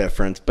age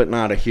difference, but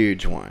not a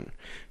huge one.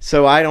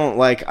 So I don't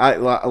like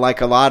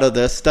a lot of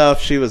this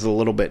stuff. She was a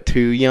little bit too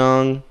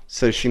young,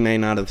 so she may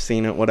not have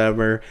seen it,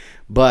 whatever.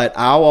 But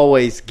I'll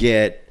always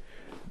get,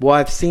 well,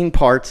 I've seen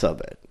parts of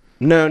it.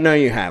 No,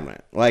 you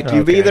haven't. Like,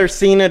 you've either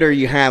seen it or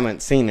you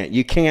haven't seen it.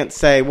 You can't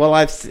say, well,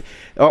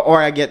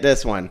 or I get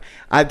this one.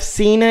 I've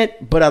seen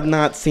it, but I've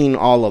not seen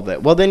all of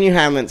it. Well, then you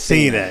haven't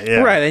seen it.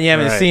 Yeah. Right, then you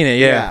haven't seen it,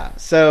 yeah.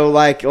 So,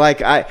 like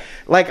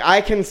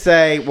I can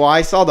say, well,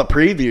 I saw the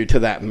preview to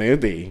that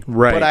movie,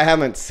 right, but I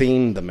haven't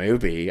seen the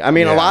movie. I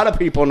mean, a lot of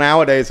people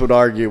nowadays would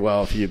argue,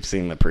 well, if you've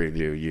seen the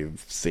preview,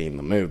 you've seen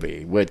the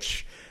movie,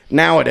 which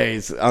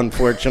nowadays,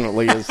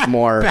 unfortunately, is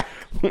more...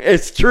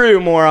 It's true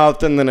more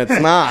often than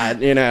it's not,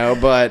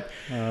 but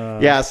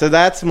so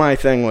that's my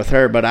thing with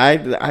her. But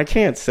I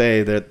can't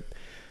say that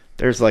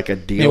there's like a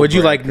deal. Would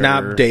you like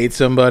not date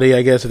somebody,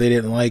 I guess, if they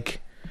didn't like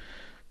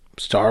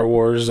Star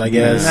Wars, I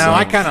guess? No,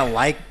 I kind of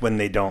like when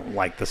they don't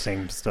like the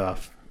same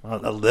stuff.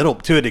 A little,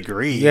 to a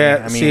degree.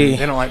 Yeah, I mean,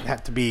 they don't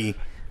have to be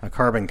a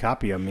carbon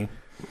copy of me.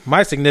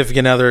 My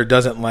significant other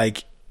doesn't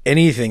like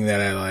anything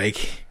that I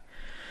like.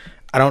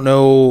 I don't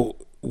know...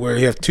 Where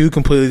you have two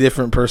completely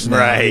different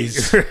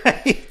personalities.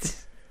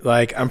 Right.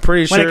 Like, I'm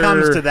pretty sure... When it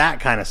comes to that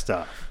kind of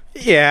stuff.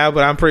 Yeah,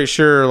 but I'm pretty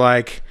sure,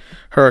 like,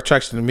 her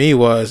attraction to me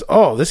was,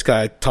 oh, this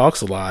guy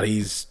talks a lot.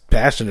 He's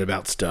passionate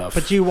about stuff.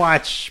 But you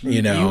watch,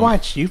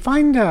 you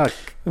find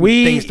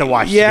things to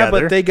watch. Yeah,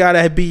 together. but they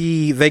gotta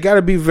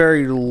be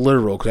very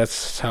literal, because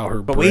that's how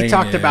her. But brain we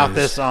talked is. about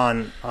this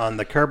on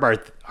the Curb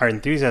Our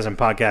Enthusiasm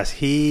podcast.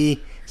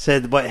 He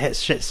said what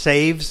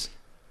saves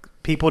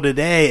people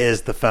today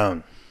is the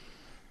phone.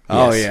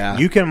 Oh, Yes. yeah.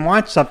 You can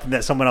watch something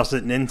that someone else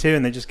isn't into,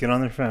 and they just get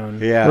on their phone.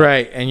 Yeah.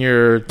 Right, and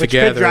you're Which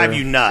together. could drive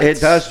you nuts. It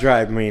does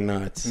drive me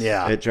nuts.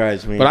 Yeah. It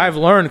drives me But nuts. I've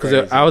learned,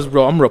 because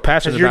I'm real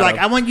passionate. You're about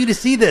like, I want you to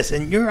see this,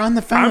 and you're on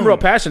the phone. I'm real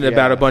passionate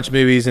about Yeah. a bunch of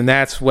movies, and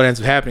that's what ends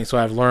up happening. So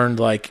I've learned,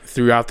 like,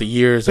 throughout the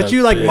years. But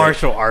you like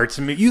martial arts.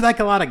 You like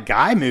a lot of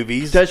guy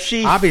movies. Does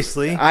she?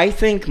 Obviously. I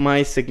think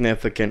my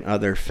significant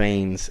other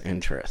feigns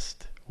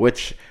interest,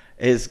 which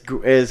is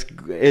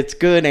it's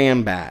good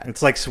and bad.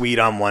 It's like sweet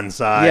on one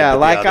side. Yeah, but the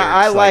like other,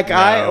 I it's like no,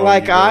 I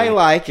like you I really-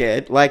 like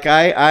it. Like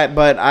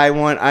but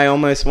I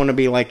almost want to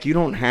be like, you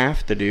don't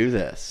have to do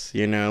this.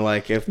 You know,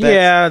 like if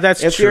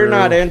that's if you're true.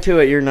 not into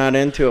it, you're not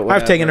into it.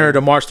 I've taken her whatever.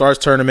 to martial arts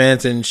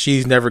tournaments, and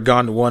she's never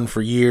gone to one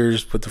for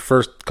years. But the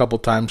first couple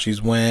times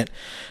she's went,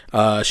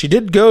 she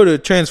did go to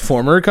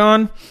Transformer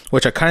Con,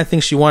 which I kind of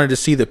think she wanted to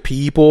see the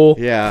people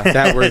Yeah.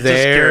 that were Just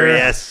there.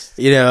 curious.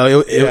 You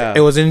know, Yeah.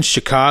 it was in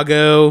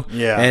Chicago,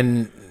 Yeah.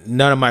 and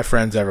none of my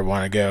friends ever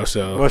want to go.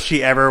 So Will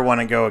she ever want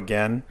to go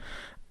again?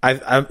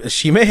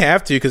 she may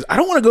have to, because I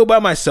don't want to go by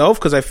myself,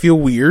 because I feel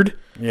weird.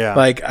 Yeah.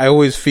 Like, I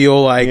always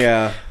feel like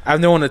Yeah. I've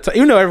no one to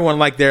even though everyone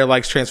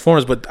likes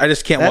Transformers, but I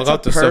just can't That's walk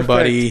up a to perfect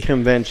somebody.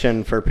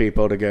 convention for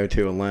people to go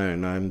to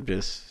alone. I'm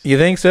just You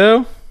think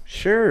so?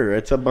 sure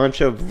it's a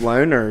bunch of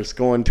loners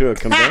going to a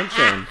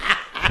convention.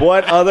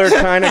 What other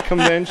kind of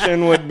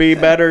convention would be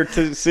better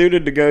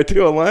suited to go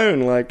to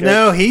alone? Like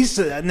He's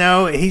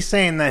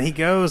saying that he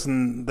goes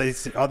and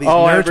all these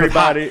Oh, nerds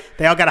everybody- with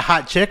they all got a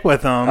hot chick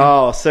with them.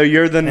 Oh, so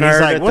you're the And he's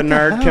nerd like, at the "What the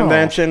nerd hell?"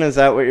 convention? Is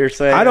that what you're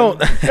saying? I don't.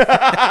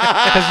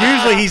 Because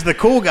usually he's the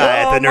cool guy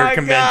at the Oh nerd my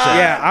convention. God.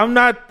 Yeah,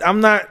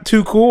 I'm not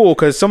too cool,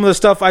 because some of the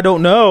stuff I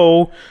don't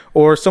know,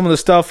 or some of the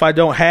stuff I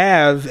don't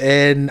have,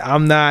 and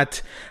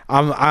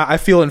I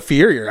feel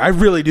inferior. I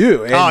really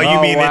do. And Oh, you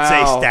mean it's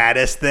wow. a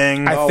status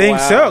thing? I think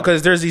wow. so,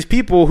 because there's these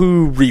people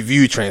who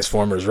review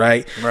Transformers,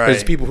 right? Right.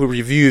 There's people who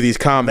review these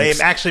They comics.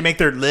 actually make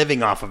their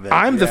living off of it.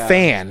 I'm the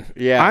fan.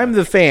 Yeah. I'm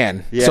the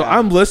fan. Yeah. So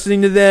I'm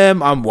listening to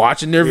them. I'm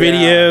watching their Yeah.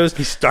 videos.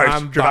 He starts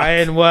I'm drunk.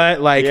 buying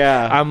what? Like,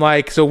 Yeah. I'm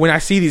like, so when I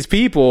see these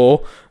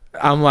people,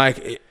 I'm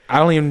like, I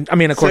don't even, I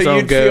mean, of course So I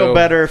don't you'd go. feel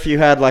better if you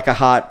had like a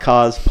hot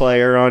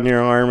cosplayer on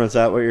your arm. Is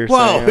that what you're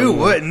Well, saying? who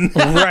wouldn't?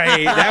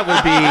 Right,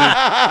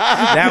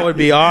 that would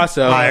be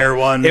awesome. Hire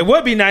one. It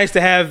would be nice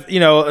to have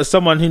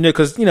someone who knew,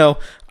 because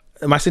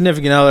my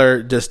significant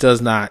other just does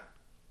not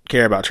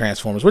care about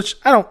Transformers, which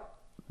I don't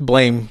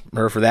blame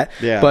her for that.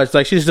 Yeah. But it's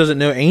like she just doesn't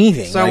know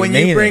anything. So like, when you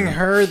anything. bring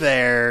her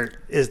there,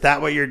 is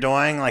that what you're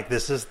doing? Like,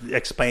 this is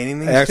explaining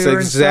things That's to her and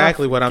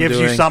exactly stuff? what I'm Gives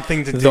doing. you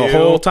something to do. The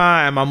whole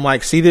time, I'm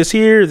like, see this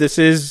here? This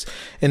is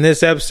in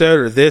this episode,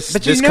 or this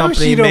But you this know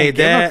company she don't made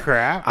give a that.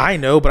 crap. I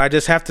know, but I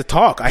just have to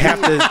talk. I have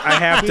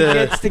He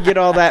gets to get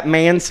all that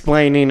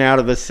mansplaining out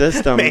of the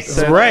system.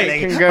 So Right. he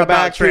can go About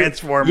back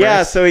Transformers.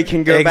 Yeah, so he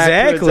can go back to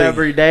his Exactly.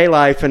 everyday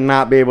life and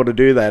not be able to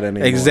do that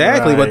anymore.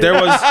 Exactly, but there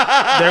was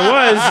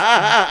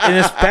in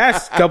this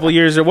past couple of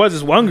years, there was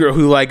this one girl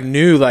who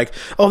knew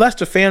oh, that's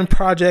the fan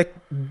project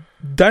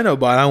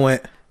Dinobot. I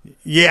went,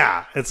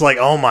 Yeah, it's like,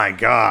 oh my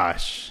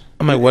gosh.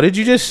 I'm like, what did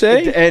you just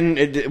say? And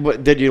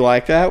did you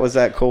like that? Was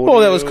that cool? Well, to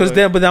that you? was because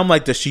then, but I'm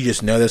like, does she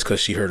just know this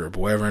because she heard her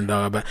boyfriend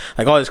talk about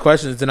all these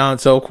questions?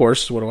 And so of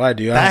course, what do I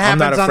do? That I'm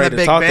not happens on afraid the to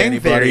Big talk to Bang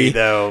anybody. Theory,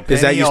 though.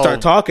 Is that Penny you start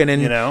will, talking,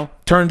 and you know.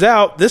 turns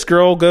out this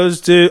girl goes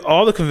to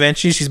all the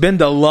conventions. She's been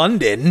to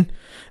London,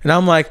 and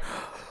I'm like,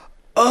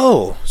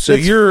 oh, so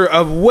you're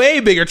a way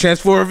bigger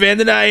Transformer fan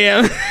than I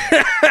am.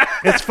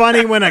 It's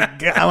funny when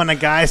a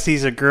guy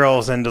sees a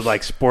girl's into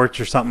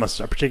sports or something,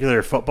 a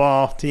particular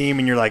football team,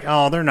 and you're like,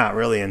 oh, they're not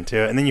really into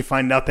it, and then you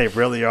find out they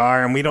really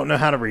are, and we don't know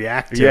how to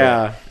react to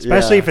it.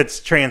 Especially if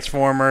it's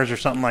Transformers or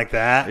something like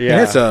that.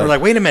 Yeah. It's We're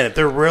like, wait a minute,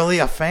 they're really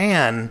a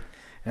fan.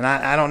 And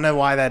I don't know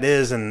why that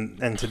is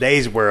in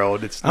today's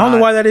world. It's not, I don't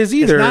know why that is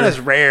either. It's not as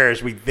rare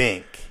as we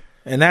think.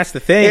 And that's the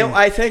thing.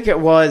 I think it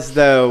was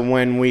though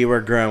when we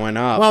were growing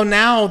up. Well,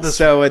 now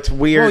so it's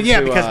weird. Well,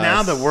 yeah, to because us.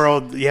 now the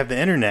world, you have the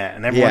internet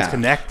and everyone's Yeah.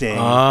 connecting.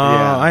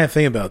 I didn't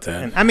think about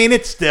that. And, I mean,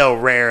 it's still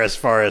rare as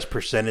far as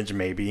percentage,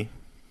 maybe.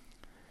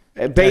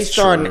 Based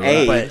on true,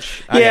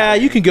 age. Yeah,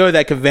 you can go to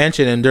that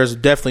convention, and there's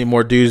definitely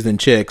more dudes than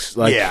chicks.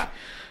 Yeah.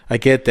 I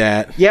get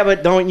that. Yeah,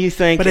 but don't you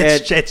think? But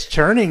it's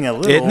churning a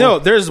little. No,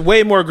 there's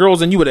way more girls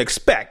than you would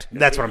expect.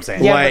 That's what I'm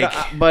saying.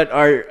 Yeah, but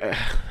are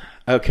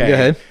okay. Go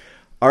ahead.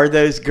 Are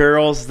those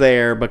girls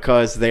there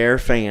because they're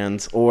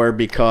fans, or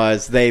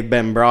because they've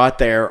been brought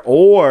there,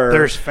 or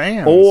There's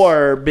fans,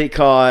 or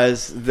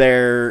because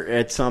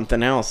it's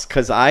something else?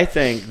 Because I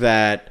think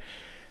that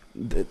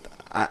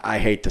I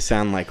hate to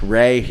sound like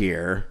Ray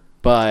here,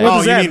 but Oh,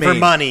 does you that mean for mean?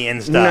 money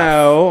and stuff?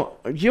 no,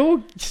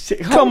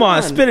 Come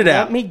on, spit it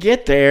out. Let me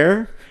get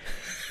there.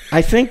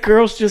 I think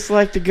girls just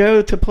like to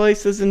go to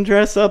places and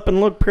dress up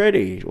and look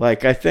pretty.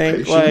 Like, I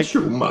think, Patience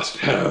you must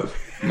have,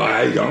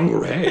 my young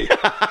Ray.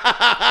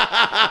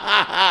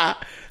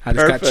 I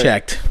just got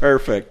checked.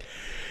 Perfect.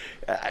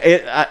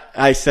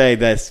 I say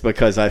this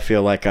because I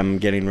feel like I'm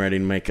getting ready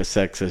to make a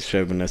sexist,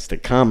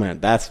 chauvinistic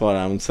comment. That's what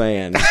I'm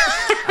saying.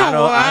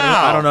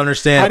 I don't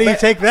understand. How do you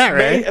take that,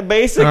 Ray?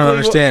 Basically, I don't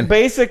understand.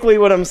 Basically,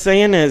 what I'm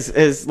saying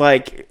is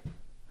like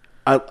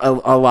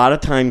a lot of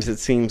times it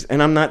seems,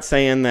 and I'm not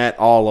saying that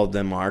all of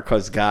them are,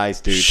 because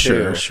guys do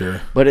too. Sure.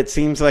 But it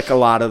seems like a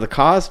lot of the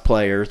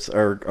cosplayers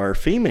are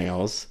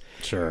females.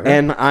 Sure.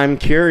 And I'm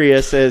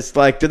curious, is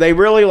like, do they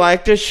really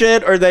like this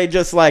shit, or are they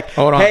just like,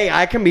 hey,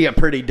 I can be a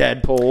pretty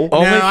Deadpool?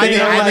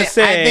 I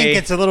think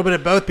it's a little bit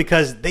of both,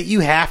 because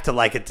you have to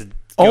like it to.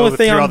 Only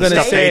thing I'm going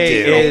to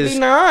say is, maybe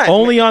not.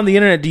 Only on the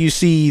internet do you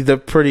see the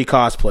pretty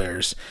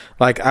cosplayers.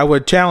 Like, I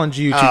would challenge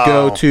you to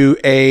go to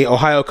a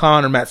Ohio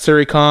Con or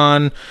Matsuri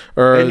Con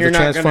or the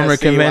Transformer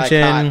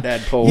convention. Like, hot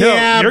Deadpool.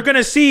 No,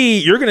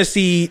 you're gonna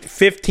see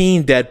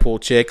 15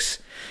 Deadpool chicks.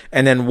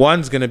 And then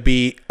one's gonna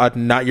be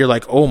not. You're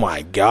like, oh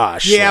my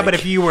gosh. Yeah, like, but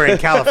if you were in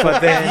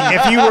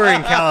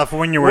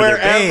California, where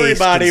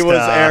everybody was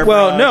airbrush.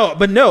 Well,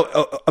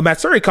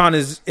 Matsuri-Con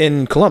is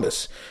in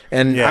Columbus,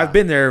 and I've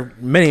been there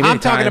many I'm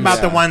times. talking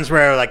about the ones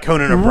where like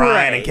Conan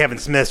O'Brien and Kevin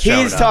Smith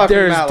showed He's up. talking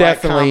There's about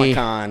definitely. like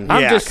Comic-Con.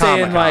 I'm just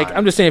saying,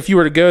 I'm just saying, if you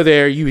were to go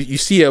there, you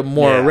see a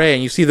more array,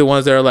 and you see the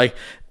ones that are like,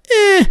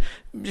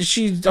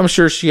 I'm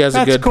sure she has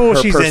a good cool.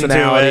 her She's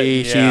personality.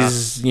 into it. Yeah.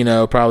 She's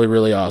probably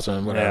really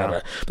awesome. Whatever.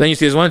 Yeah. But then you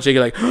see this one chick,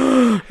 you're like,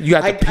 you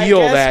got to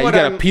peel that. You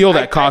got to peel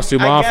that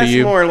costume off of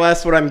you. More or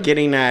less, what I'm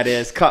getting at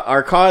is,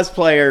 are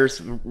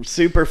cosplayers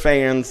super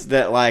fans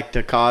that like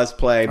to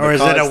cosplay? Or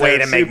is it a way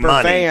to make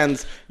money?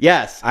 Fans,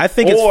 yes. I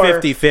think it's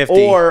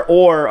 50-50.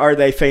 Or are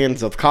they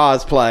fans of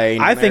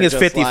cosplay? I think it's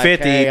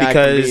 50-50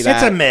 because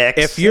it's a mix.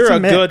 If you're a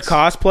good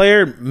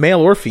cosplayer,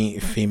 male or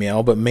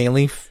female, but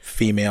mainly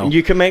female,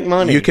 you can make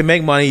money.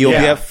 You'll be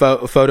at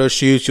photo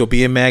shoots. You'll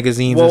be in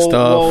magazines and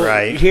stuff.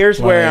 Right.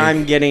 Here's where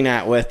I'm getting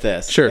at with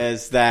this. Sure.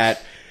 Is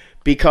that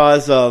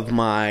because of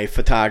my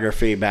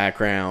photography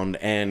background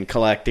and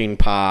collecting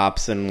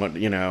pops and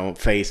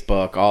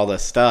Facebook, all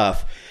this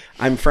stuff,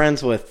 I'm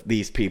friends with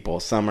these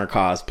people. Some are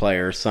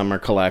cosplayers, some are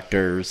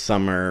collectors,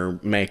 some are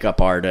makeup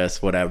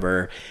artists,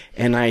 whatever.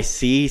 And I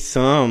see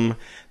some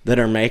that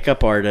are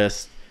makeup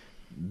artists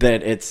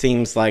that it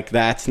seems like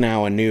that's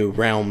now a new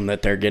realm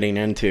that they're getting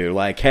into.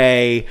 Like,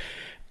 hey,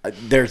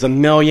 there's 1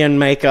 million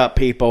makeup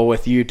people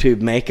with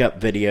YouTube makeup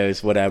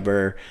videos,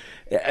 whatever.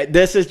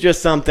 This is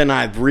just something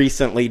I've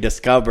recently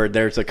discovered.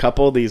 There's a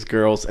couple of these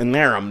girls, and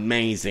they're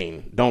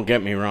amazing. Don't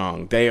get me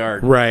wrong. They are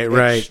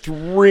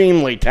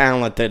extremely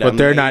talented. But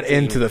they're not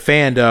into the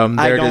fandom.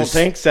 They're I don't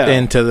think so.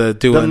 Into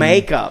the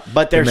makeup.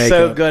 But they're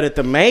so good at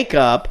the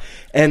makeup,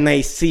 and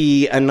they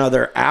see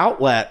another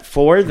outlet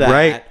for that.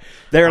 Right.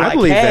 They're like,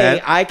 hey,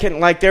 that. I can,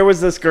 like, there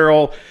was this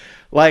girl,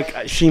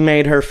 like, she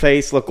made her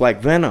face look like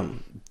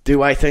Venom.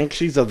 Do I think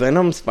she's a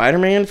Venom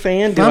Spider-Man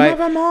fan? Some of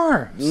them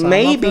are.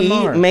 Maybe.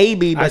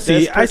 But I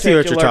see what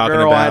you're talking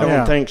girl, about. I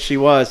don't think she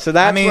was. So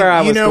that's where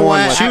I was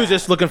going with. She was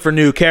just looking for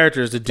new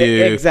characters to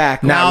do.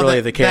 Exactly. Not really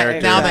the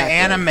characters. Now the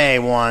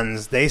anime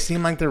ones, they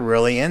seem like they're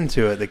really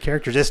into it. The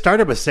characters. It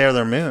started with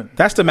Sailor Moon.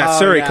 That's the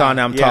Matsuri-Con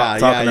I'm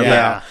talking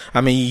about. I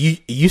mean,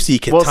 you see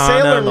Katana,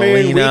 Sailor Moon,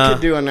 Melina. we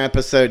could do an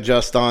episode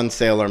just on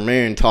Sailor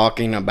Moon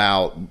talking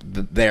about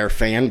their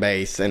fan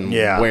base and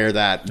where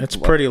that... It's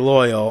pretty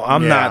loyal.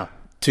 I'm not...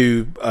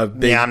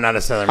 I'm not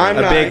a Sailor Moon.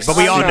 But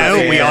we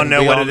all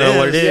know what it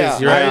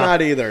is. Yeah, right. I'm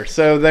not either.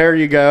 So there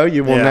you go.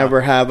 You will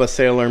never have a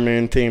Sailor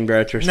Moon themed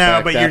retrospect.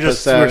 No, but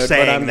we're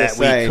saying that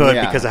we could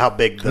because of how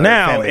big the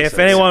now, if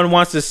anyone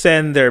wants to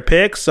send their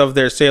pics of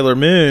their Sailor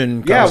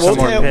Moon,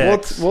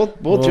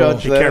 we'll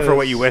judge. Be careful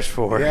what you wish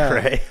for,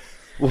 right?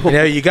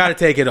 You got to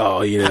take it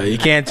all. You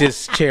can't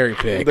just cherry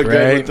pick. The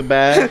good with the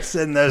bad.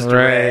 Send those to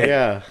Ray.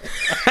 Yeah.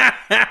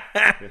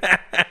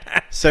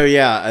 So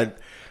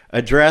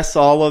address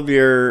all of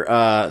your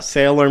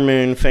Sailor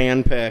Moon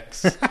fan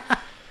pics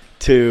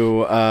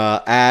to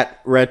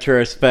at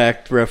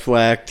retrospect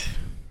reflect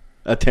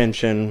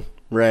attention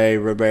Ray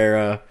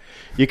Rivera.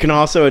 You can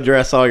also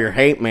address all your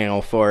hate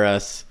mail for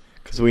us,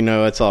 because we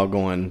know it's all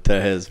going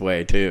to his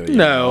way too.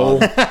 No,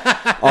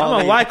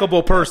 I'm a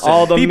likable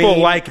person. People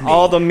like me.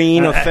 All the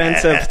mean,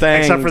 offensive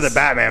things, except for the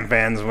Batman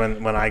fans.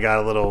 When I got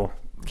a little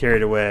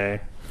carried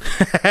away.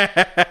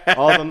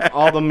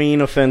 all the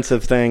mean,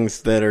 offensive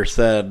things that are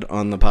said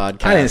on the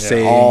podcast. I didn't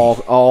say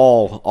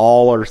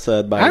all are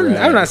said by Ray.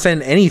 I'm not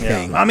saying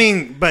anything. Yeah. I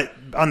mean, but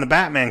on the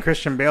Batman,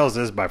 Christian Bale's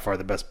is by far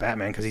the best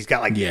Batman because he's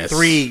got like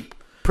 3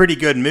 pretty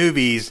good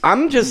movies.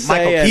 I'm just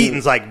saying Michael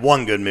Keaton's like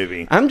 1 good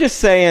movie. I'm just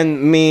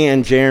saying me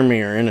and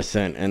Jeremy are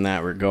innocent in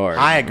that regard.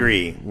 I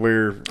agree.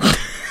 We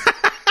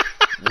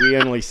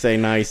only say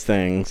nice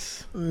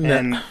things.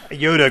 And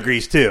Yoda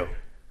agrees too.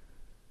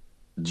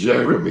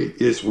 Jeremy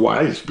is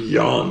wise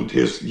beyond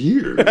his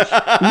years.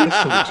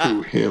 Listen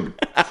to him,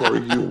 for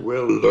you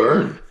will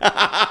learn.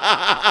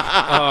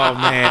 Oh,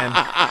 man.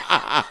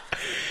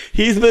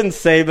 He's been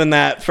saving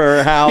that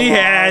for how long? He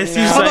has. He's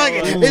now? like,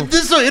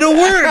 it'll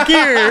work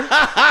here.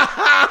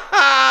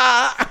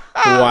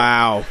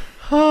 wow.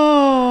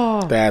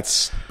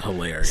 That's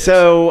hilarious.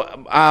 So,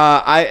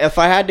 if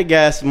I had to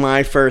guess,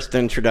 my first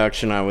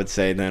introduction, I would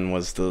say then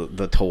was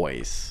the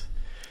toys.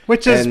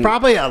 Which is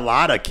probably a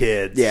lot of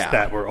kids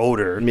that were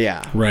older.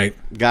 Yeah. Right.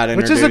 Got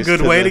introduced. Which is a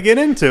good way to get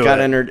into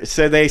it.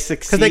 So they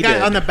succeeded. Because they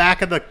got on the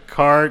back of the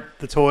card,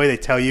 the toy, they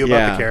tell you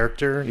about the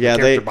character. Yeah,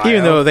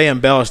 even though they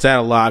embellished that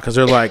a lot, because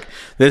they're like,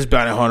 this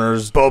bounty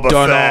hunter's Boba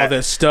done Fett. all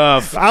this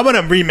stuff. I'm going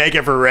to remake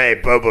it for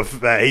Rey. Boba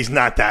Fett. He's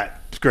not that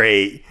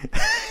great.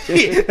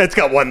 That's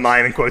got one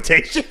line in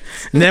quotation.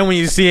 And then when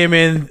you see him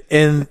in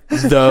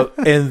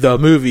the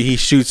movie, he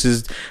shoots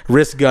his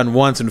wrist gun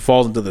once and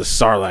falls into the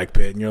Sarlacc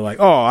pit, and you're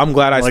like, "Oh, I'm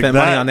glad I spent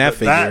money on that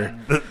figure."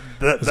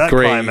 That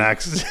great.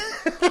 climax.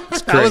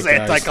 That great, was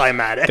guys.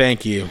 anticlimactic.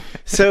 Thank you.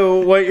 So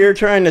what you're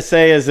trying to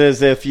say is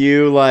if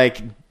you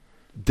like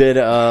did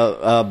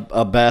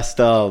a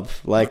best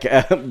of like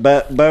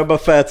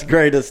Boba Fett's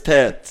greatest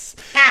hits.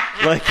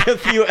 Like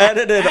if you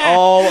edited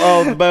all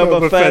of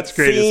Boba Fett's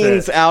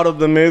scenes out of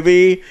the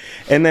movie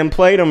and then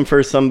played them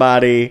for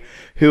somebody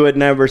who had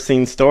never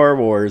seen Star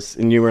Wars,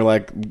 and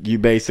you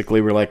basically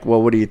were like,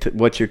 well,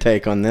 what's your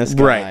take on this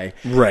guy?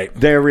 Right.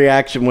 Their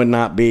reaction would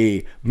not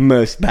be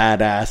most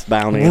badass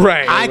bounty.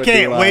 Right. I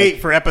can't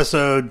wait for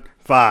episode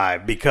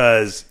 5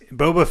 because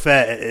Boba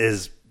Fett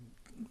is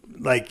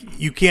like,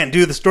 you can't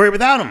do the story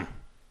without him.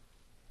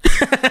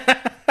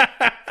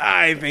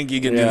 I think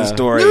you can do the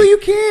story. No, you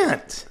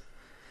can't.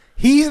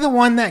 He's the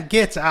one that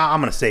gets.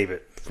 I'm going to save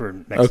it for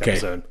next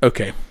episode.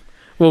 Okay.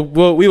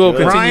 Well, we will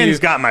continue. Ryan's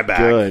got my back.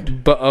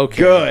 Good. But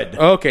okay. Good.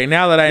 Okay,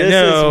 now that I This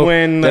know is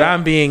when that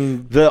I'm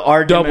being the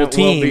argument double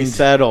teamed. will be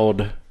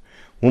settled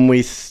when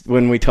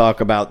we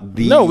talk about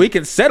the. No, we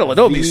can settle it.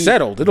 It'll be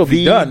settled. It'll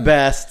be done. The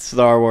best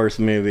Star Wars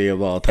movie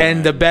of all time.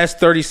 And the best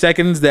 30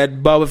 seconds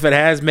that Boba Fett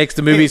has makes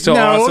the movie so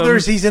awesome. No,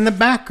 he's in the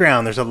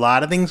background. There's a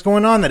lot of things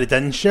going on that it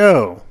doesn't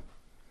show.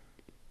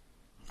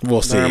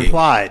 We'll see. They're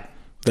implied.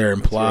 They're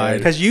implied.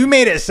 Because you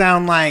made it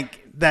sound like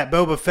that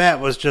Boba Fett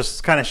was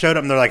just kind of showed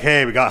up and they're like,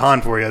 hey, we got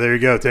Han for you. There you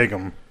go. Take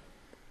him.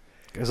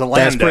 It was a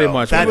Lando. That's pretty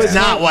much what That's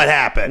not what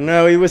happened.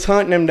 No, he was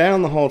hunting him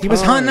down the whole time. He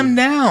was hunting him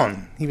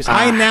down. He was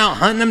hiding out,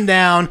 hunting him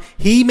down.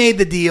 He made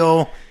the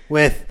deal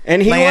with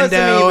and he Lando.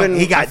 wasn't even,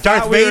 he got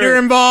Darth Vader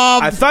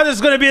involved. I thought this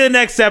was going to be the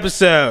next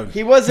episode.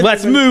 He wasn't.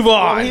 Let's move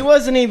on. Well, he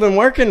wasn't even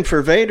working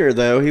for Vader,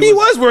 though. He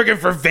was working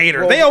for Vader.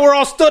 Well, they all were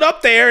all stood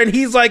up there, and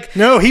he's like,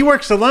 no, he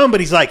works alone, but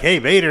he's like, hey,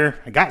 Vader,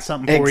 I got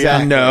something for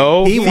Exactly. you.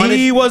 no.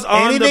 He was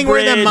on anything the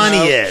bridge. where the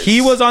money is.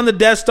 He was on the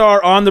Death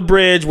Star on the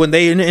bridge when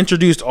they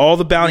introduced all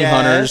the bounty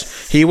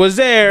hunters. He was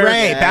there.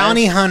 Right,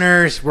 bounty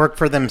hunters work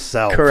for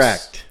themselves.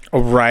 Correct.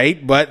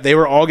 Right, but they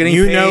were all getting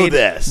paid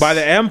this by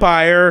the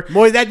Empire.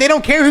 Boy, they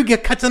don't care who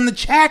cuts on the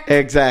check.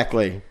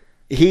 Exactly.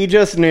 He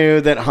just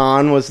knew that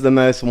Han was the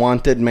most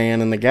wanted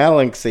man in the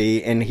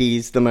galaxy, and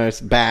he's the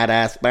most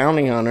badass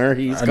bounty hunter.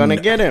 He's going to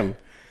get him.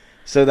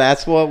 So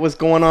that's what was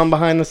going on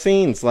behind the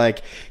scenes.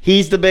 Like,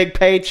 he's the big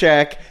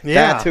paycheck. Yeah.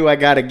 That's who I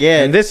got to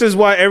get. And this is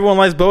why everyone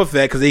likes Boba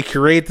Fett, because they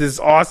create this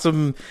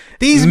awesome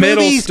These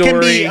middle movies story.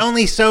 can be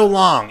only so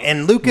long.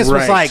 And Lucas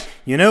was like,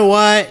 you know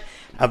what?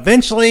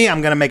 Eventually,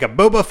 I'm going to make a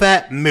Boba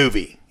Fett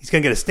movie. He's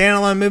going to get a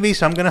standalone movie,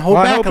 so I'm going to hold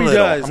back a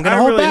little. I'm going to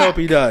hold really back. hope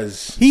he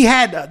does. He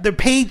had the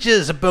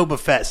pages of Boba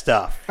Fett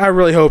stuff. I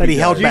really hope he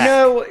held does. back. You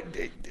know,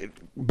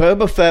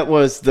 Boba Fett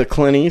was the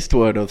Clint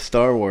Eastwood of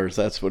Star Wars.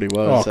 That's what he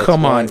was. Oh,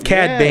 come on.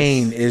 Cad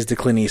Bane is the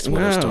Clint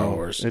Eastwood of Star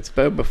Wars. It's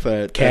Boba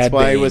Fett. Cad That's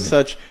why Bane. he was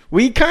such...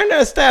 We kind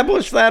of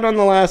established that on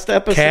the last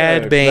episode.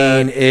 Cad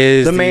Bane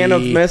is the man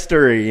of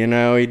mystery. You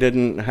know, he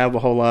didn't have a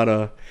whole lot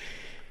of...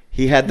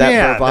 He had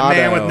that bravado.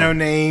 The man with no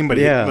name, but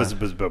he was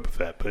Boba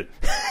Fett. But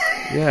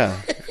yeah.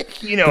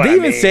 You know Did what they I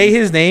even mean. say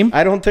his name?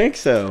 I don't think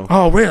so.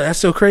 Oh, really? That's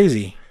so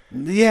crazy.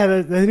 Yeah,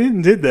 they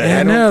didn't did that.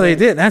 Yeah, no, they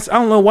didn't. I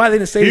don't know why they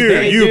didn't say his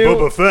Here, name. you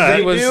Boba Fett.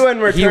 They do in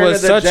Return of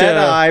the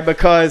Jedi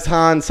because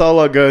Han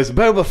Solo goes,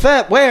 Boba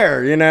Fett,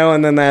 where? You know,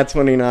 and then that's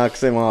when he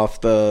knocks him off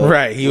the...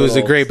 Right, he was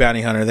a great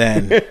bounty hunter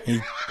then. He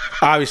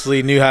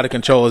obviously knew how to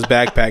control his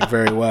backpack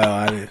very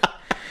well.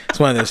 It's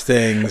one of those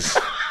things.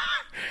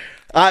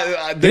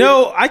 I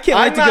can't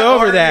wait to go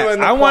over that.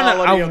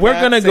 We're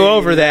going to go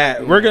over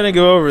that. We're going to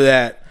go over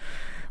that.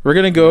 We're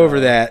going to go over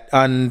that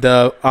on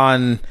the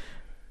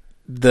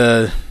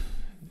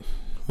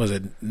was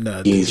it?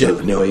 He's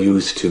of no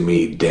use to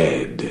me,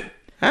 dead.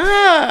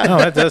 Oh,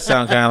 that does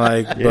sound kind of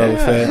like Boba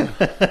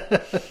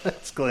Fett.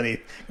 It's Clint.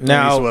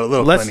 Now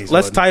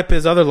let's type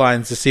his other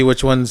lines to see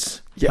which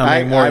ones. Yeah,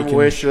 I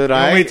wish that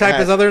I... Can we type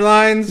his other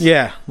lines?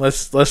 Yeah,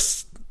 let's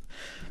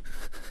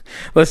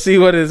see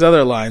what his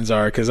other lines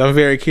are, because I'm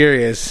very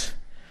curious.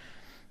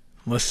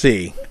 Let's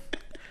see.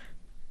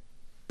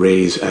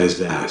 Raise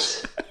as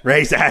ass.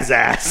 Raise as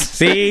ass.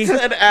 See?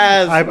 said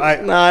as,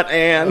 not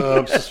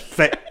and.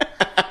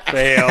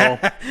 Fail.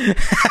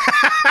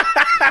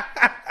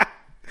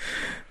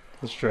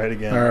 Let's try it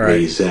again. All right.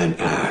 Raise an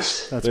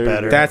ass. That's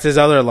better. That's his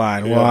other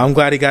line. Well, I'm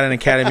glad he got an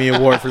Academy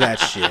Award for that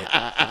shit.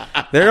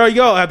 There you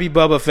go, happy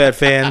Boba Fett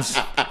fans.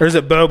 Or is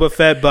it Boba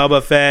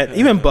Fett?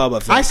 Even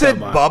Boba Fett. I said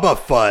Bubba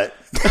Fett.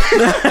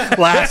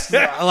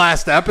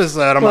 last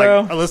episode, I'm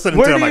like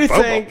listening to him like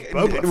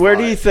Boba where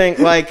do you think,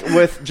 like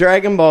with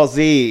Dragon Ball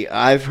Z,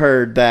 I've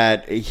heard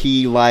that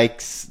he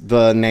likes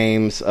the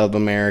names of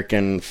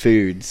American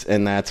foods,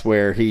 and that's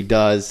where he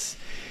does.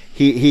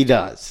 He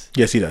does.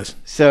 Yes, he does.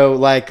 So,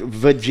 like,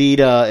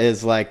 Vegeta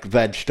is, like,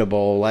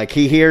 vegetable. Like,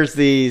 he hears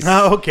these...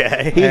 Oh,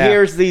 okay. He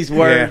hears these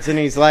words, and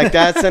he's like,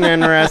 that's an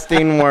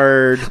interesting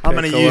word. I'm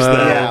going to use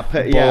that.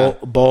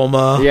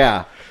 Bulma.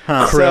 Yeah.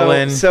 Huh.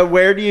 Krillin. So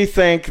where do you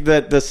think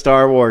that the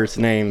Star Wars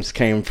names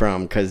came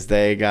from? Because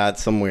they got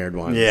some weird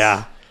ones.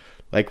 Yeah.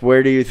 Like,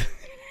 where do you...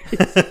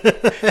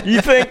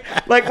 You think,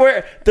 like,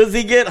 where does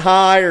he get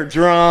high or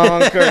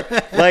drunk, or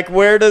like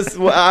where does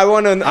I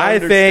want to? I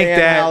think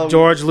that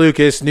George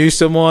Lucas knew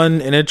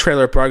someone in a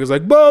trailer park. Was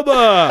like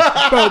Boba,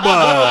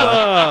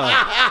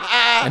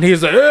 and he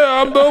was like,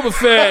 yeah, I'm Boba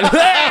Fett.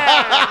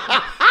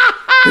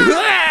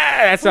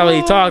 That's how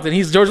he talked,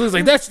 and George Lucas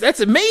like that's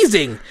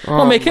amazing.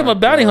 I'll make him a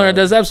bounty hunter.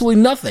 Does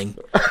absolutely nothing.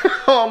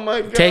 Oh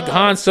my god! Take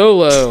Han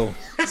Solo.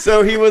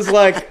 So he was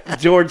like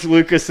George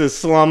Lucas's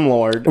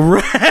slumlord.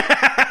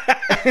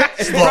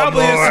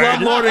 Probably a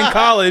slumlord in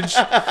college.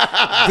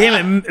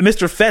 Damn it,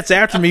 Mr. Fett's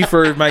after me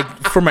for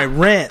my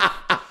rent.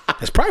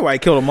 That's probably why I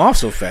killed him off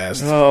so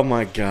fast. Oh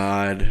my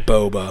god,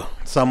 Boba.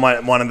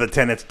 One of the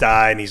tenants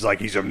died, and he's like,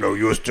 he's of no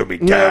use to me,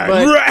 No, Dad.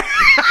 but,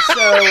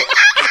 so.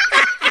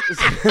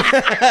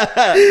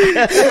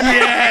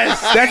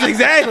 Yes,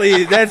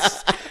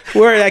 that's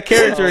where that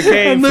character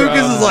came and Lucas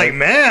from. is like,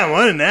 man,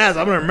 what an ass.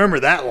 I'm going to remember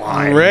that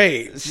line.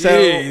 Right. So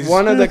Jeez.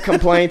 one of the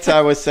complaints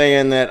I was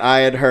saying that I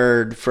had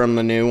heard from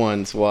the new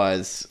ones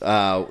was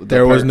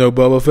there was no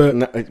Boba Fett.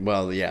 No,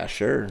 well, yeah,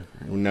 sure,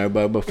 no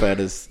Boba Fett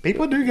is.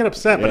 People do get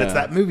upset, but it's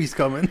that movie's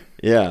coming.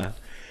 Yeah.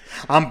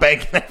 I'm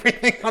banking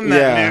everything on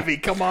that movie.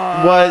 Come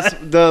on. Was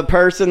the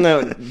person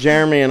that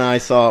Jeremy and I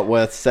saw it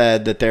with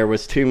said that there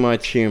was too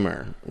much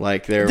humor?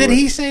 Like Did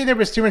he say there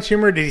was too much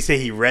humor? Or did he say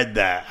he read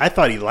that? I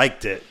thought he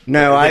liked it.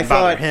 No, I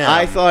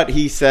thought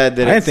he said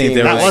that. I didn't think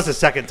that was the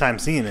second time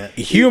seeing it.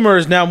 Humor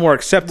is now more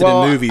accepted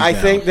in movies. I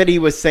now. think that he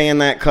was saying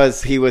that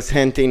because he was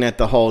hinting at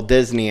the whole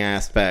Disney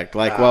aspect.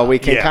 Like, we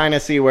can kind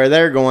of see where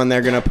they're going.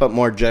 They're going to put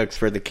more jokes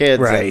for the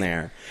kids in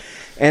there.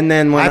 And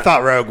then when I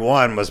thought Rogue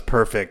One was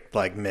perfect,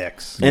 like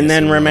mix. And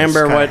then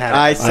remember what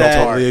I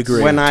said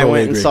when I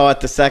went and saw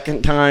it the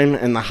second time,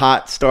 and the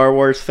hot Star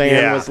Wars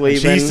fan was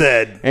leaving. She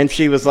said, and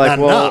she was like,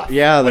 "Well, enough,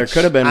 there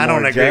could have been." I more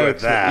don't agree jokes.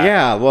 with that.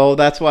 Yeah, well,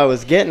 that's what I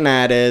was getting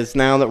at. Is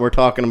now that we're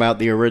talking about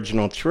the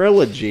original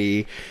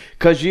trilogy.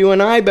 Because you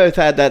and I both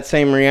had that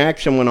same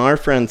reaction when our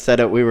friend said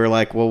it. We were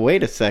like, well,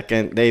 wait a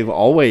second. They've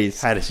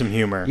always had some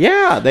humor.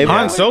 Yeah.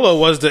 Han Solo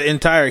was the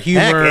entire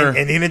humor. Heck,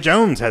 Indiana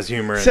Jones has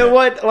humor in it. So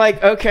what,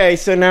 like, okay,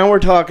 so now we're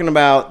talking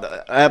about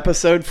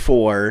episode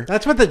 4.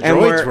 That's what the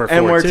droids were for,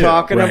 and we're too.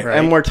 talking Right.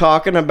 And we're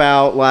talking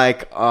about,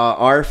 like,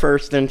 our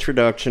first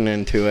introduction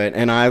into it.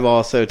 And I've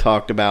also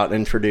talked about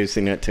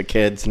introducing it to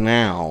kids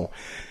now.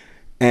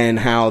 And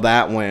how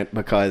that went,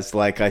 because,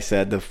 like I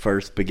said, the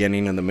first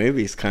beginning of the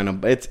movie is kind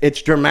of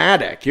it's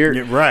dramatic.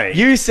 You're right.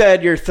 You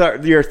said you're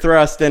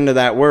thrust into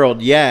that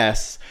world,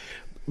 yes,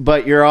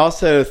 but you're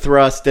also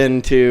thrust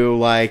into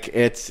like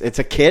it's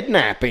a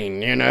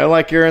kidnapping. You know,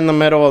 like you're in the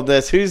middle of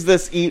this. Who's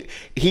this?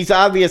 He's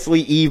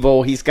obviously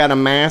evil. He's got a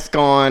mask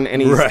on,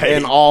 and he's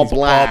in all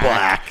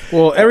black.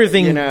 Well,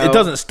 everything it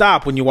doesn't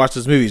stop when you watch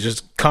this movie. It's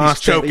just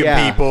constant choking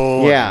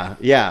people.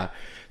 Yeah.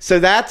 So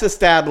that's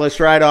established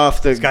right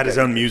off the... He's got his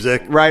own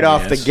music. Right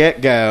off the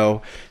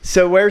get-go.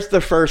 So where's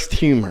the first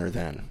humor,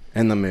 then,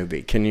 in the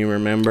movie? Can you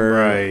remember?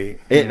 Right.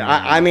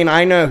 I mean,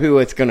 I know who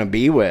it's going to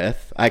be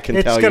with. I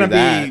can tell you that. It's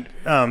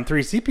going to be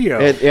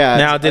 3CPO.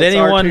 Now, did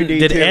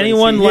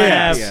anyone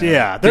laugh?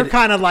 Yeah. They're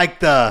kind of like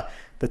the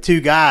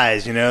two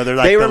guys, you know, they're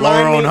like the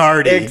Laurel and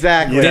Hardy.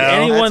 Exactly. Did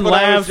anyone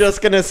laugh? I was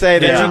just going to say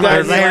that. Did you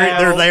guys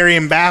they're Larry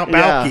and Balky.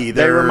 Yeah,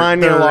 they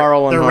remind me of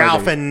Laurel and They're Hardy.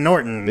 Ralph and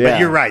Norton. But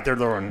you're right, they're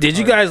Laurel and Did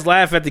you guys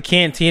laugh at the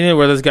cantina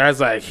where this guy's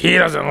like, he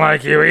doesn't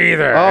like you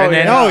either? Oh, and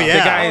then the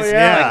guys, like,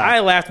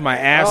 I laughed my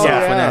ass off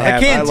when that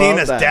happened. The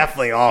Cantina's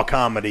definitely all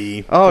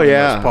comedy for the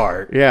most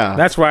part. Yeah.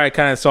 That's where I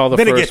kind of saw the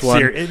first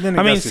one.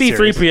 I mean,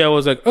 C-3PO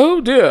was like,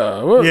 oh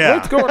dear,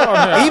 what's going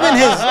on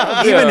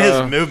here? Even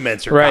his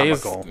movements are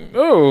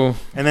comical.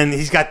 And then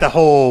he's got the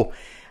whole,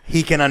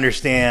 he can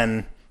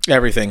understand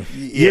everything.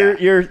 Yeah.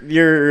 Your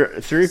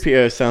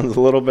 3PO sounds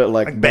a little bit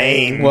like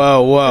Bane.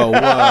 Whoa.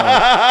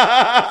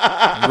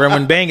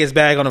 When Bane gets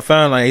back on the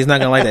phone, like he's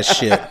not gonna like that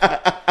shit.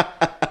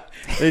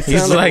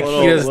 He's like,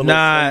 he does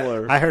not.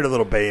 Similar. I heard a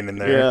little Bane in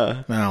there.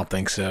 Yeah, I don't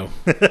think so.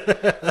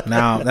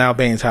 now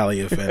Bane's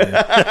highly offended.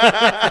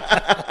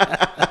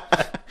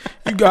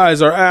 You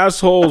guys are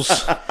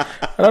assholes.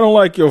 I don't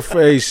like your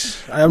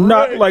face. I am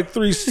not like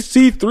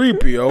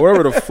C-3PO,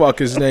 whatever the fuck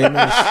his name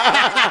is.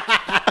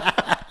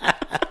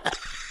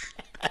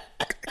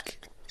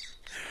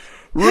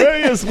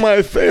 Ray is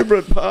my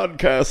favorite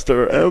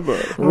podcaster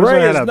ever.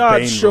 Ray is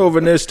not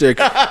chauvinistic.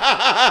 He is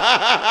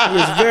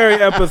very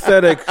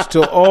empathetic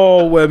to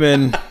all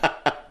women.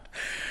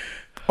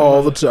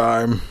 all the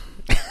time.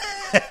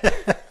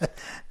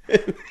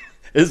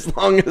 As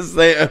long as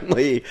they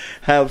only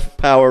have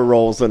power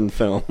roles in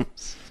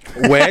films.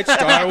 Which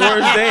Star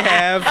Wars they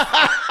have.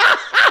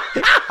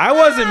 I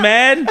wasn't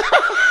mad.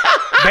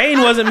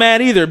 Bane wasn't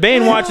mad either.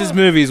 Bane watches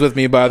movies with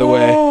me, by the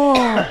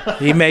way.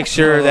 He makes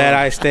sure that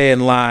I stay in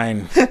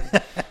line.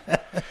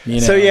 You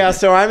know.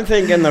 So I'm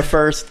thinking the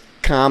first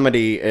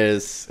comedy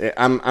is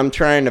I'm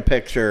trying to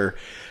picture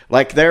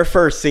like their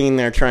first scene.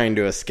 They're trying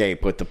to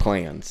escape with the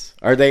plans.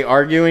 Are they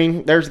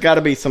arguing? There's got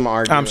to be some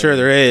arguing. I'm sure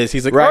there is.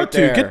 He's like, Right R2,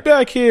 there. get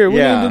back here. We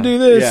need to do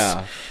this.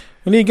 Yeah.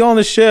 We need to go on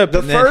the ship.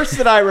 The first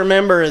that I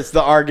remember is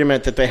the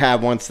argument that they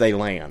have once they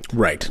land.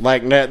 Right.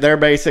 Like they're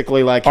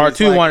basically like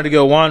R2 like, wanted to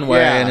go one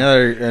way, and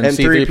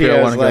C-3PO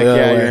 3PO wanted to go like, the other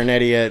yeah, way. you're an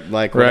idiot,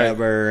 like Right.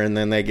 whatever, and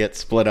then they get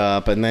split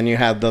up, and then you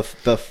have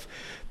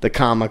the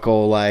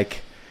comical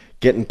like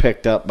getting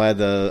picked up by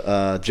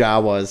the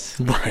Jawas.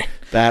 Right.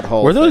 That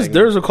whole Were those thing.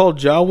 theirs are called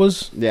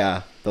Jawas?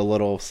 Yeah, the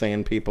little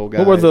sand people guys.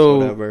 What were the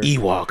whatever.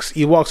 Ewoks?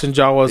 Ewoks and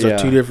Jawas are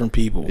two different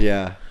people.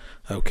 Yeah.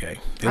 Okay.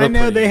 I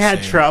know they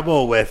had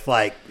trouble with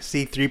like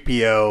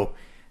C-3PO,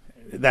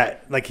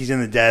 that like he's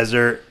in the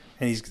desert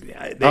and they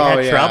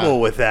had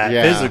trouble with that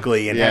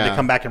physically and had to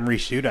come back and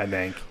reshoot. I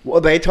think. Well,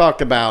 they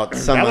talked about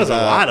some that of was the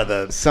a lot of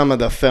the some of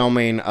the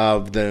filming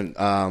of the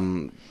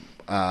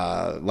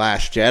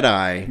Last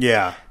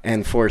Jedi,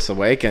 and Force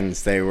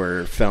Awakens. They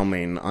were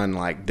filming on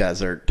like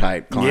desert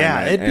type climate.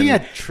 Yeah, it'd be a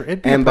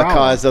and problem.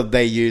 because of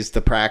they used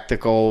the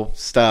practical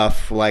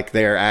stuff, like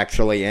they're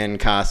actually in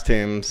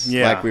costumes.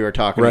 Yeah. Like we were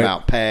talking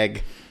about,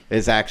 Peg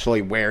is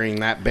actually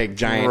wearing that big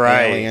giant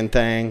alien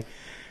thing.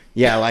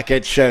 Yeah, like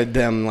it showed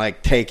them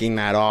like taking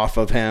that off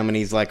of him, and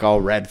he's like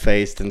all red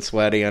faced and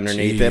sweaty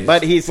underneath it.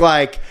 But he's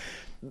like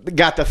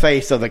got the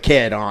face of a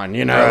kid on,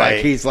 you know, like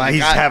he's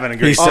having a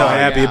great. He's so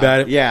happy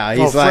about it. Yeah,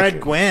 Well, he's like Fred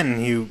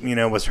Gwynn,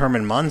 who was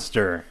Herman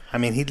Munster. I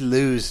mean, he'd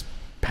lose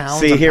pounds.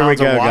 See, and here we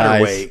pounds go, of water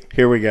guys. weight.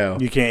 Here we go.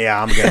 You can't. Yeah,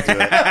 I'm gonna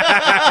do it.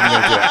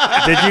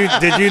 I'm gonna do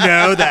it. Did you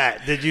know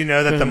that? Did you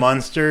know that the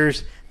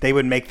Munsters, they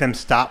would make them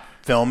stop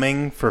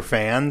filming for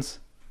fans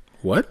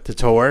What? to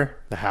tour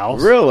the house?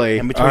 Really?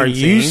 In between Are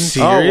you scenes?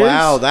 serious? Oh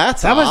wow, that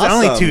That was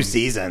only awesome. 2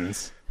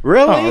 seasons.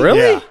 Really? Oh, really?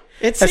 Yeah.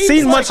 It That seems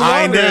seems like much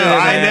longer. than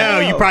I that.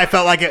 know. You probably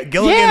felt like it.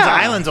 Gilligan's Yeah.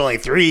 Island's only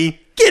 3.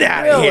 Get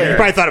out of Really? here. You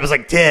probably thought it was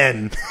like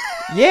 10.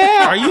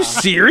 Yeah. Are you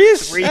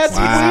serious? That's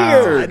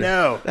Wow. weird. I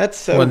know. That's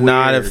so Would weird.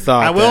 not have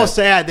thought. I will that.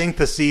 say I think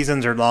the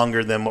seasons are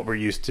longer than what we're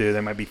used to. They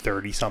might be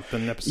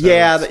 30-something episodes.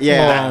 Yeah,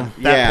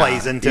 That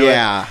plays into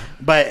yeah. it.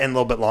 But and a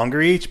little bit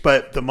longer each.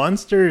 But the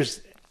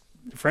Munsters,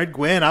 Fred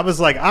Gwynn, I was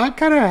like, I'm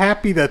kind of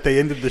happy that they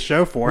ended the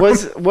show for him.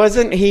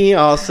 Wasn't he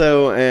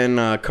also in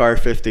Car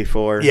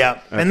 54? Yeah,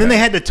 and then they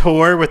had to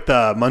tour with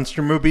the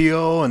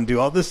Munstermobile and do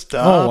all this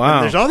stuff. Oh, wow.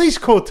 And there's all these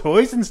cool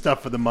toys and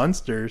stuff for the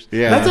Munsters.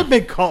 Yeah. That's a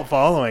big cult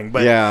following.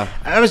 But Yeah.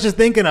 I was just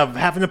thinking of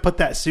having to put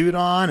that suit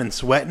on and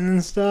sweating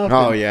and stuff.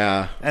 Oh and,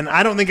 yeah. And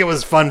I don't think it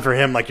was fun for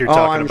him like you're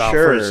talking I'm about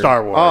sure. for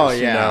Star Wars. Oh,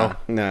 you yeah. know?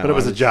 No, But it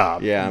was I'm a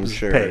job. yeah, It I'm was a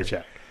sure.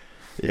 Paycheck.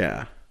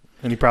 Yeah.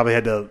 And he probably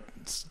had to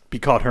be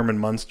called Herman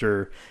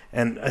Munster.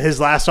 And his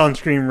last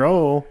on-screen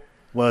role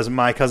was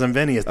My Cousin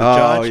Vinny as the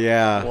judge. Oh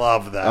yeah.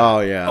 Love that. Oh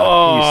yeah.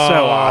 Oh, He's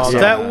so awesome.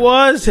 That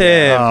was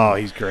him. Oh,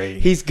 he's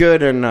great. He's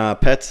good in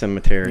Pet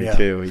Cemetery Yeah.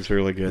 too. He's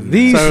really good. In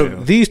These that,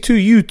 too. these two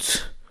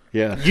Utes.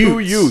 Yeah.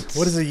 Utes.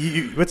 What is a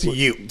ute? What's a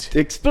ute?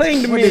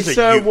 Explain to What me, is a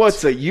sir, ute?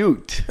 what's a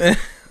ute?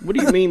 What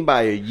do you mean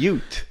by a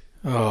ute?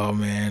 Oh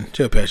man,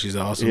 Joe Pesci's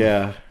awesome.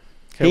 Yeah.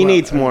 Okay, He well,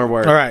 needs more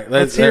work. All right,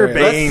 Let's hear all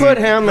right. Bane. Let's put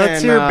him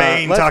Let's in. hear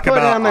Bane let's talk put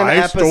about him in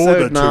I stole the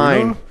episode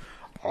 9.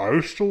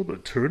 I stole the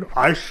tuna.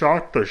 I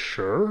shot the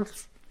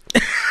sheriff.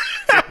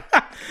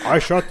 I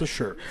shot the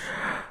sheriff.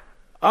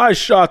 I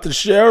shot the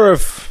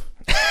sheriff.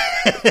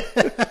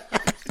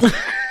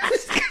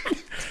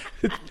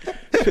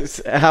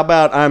 How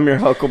about I'm your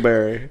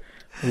Huckleberry?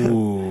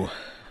 Ooh.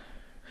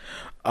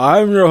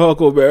 I'm your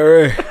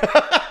Huckleberry.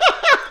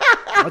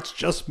 That's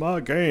just my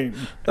game.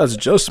 That's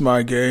just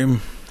my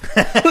game.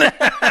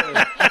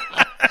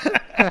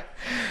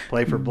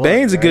 Play for blood.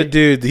 Bane's a right? good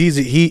dude.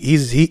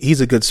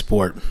 He's a good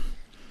sport.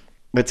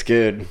 That's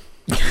good.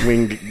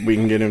 We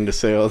can get him to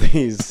say all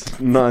these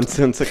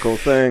nonsensical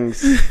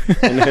things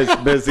in his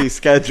busy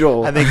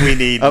schedule. I think we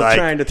need of like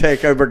trying to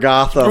take over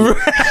Gotham.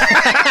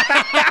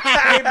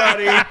 Hey,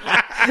 buddy.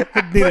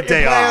 need a Put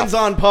day your plans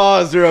off. on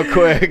pause real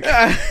quick.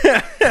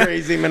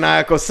 Crazy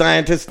maniacal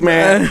scientist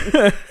man.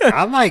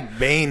 I like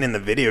Bane in the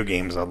video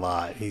games a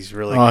lot. He's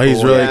really Oh, cool.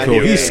 he's really Yeah, cool.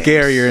 he He's is.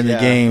 scarier in the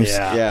Yeah. games.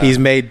 Yeah. He's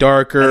made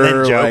darker. And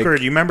then Joker. like-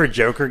 Do you remember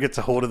Joker gets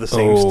a hold of the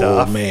same oh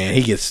stuff? man,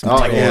 he gets.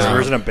 Like his yeah.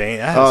 version of Bane.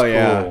 That's Oh, cool.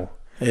 yeah.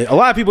 A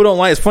lot of people don't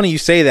like. It's funny you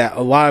say that.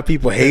 A lot of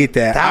people hate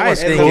that. That I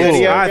was think cool. it's-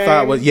 Video I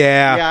thought it was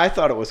Yeah, yeah. I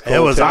thought it was cool. It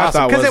was too. awesome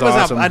thought because was it was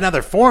awesome.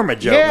 another form of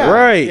Joker. Yeah.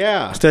 Right.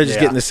 Yeah. Instead of just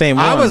Yeah. getting the same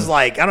one. I was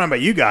like, I don't know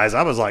about you guys.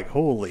 I was like,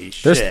 holy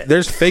shit.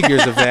 There's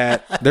figures of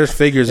that. There's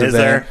figures of Is that.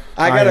 there?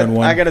 I own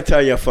one. gotta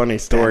tell you a funny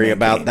story Batman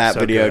about game's that so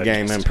video good.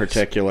 game in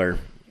particular.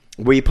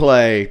 We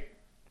play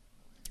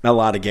a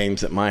lot of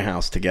games at my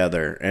house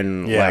together,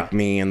 and like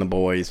me and the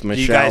boys. Michelle,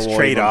 do you guys will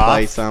trade even off?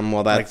 Play some.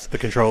 Well, that's like the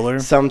controller.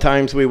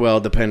 Sometimes we will,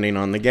 depending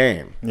on the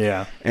game.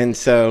 Yeah, and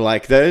so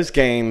like those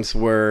games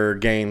were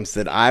games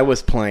that I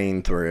was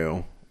playing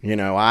through. You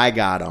know, I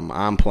got them.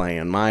 I'm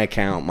playing my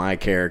account, my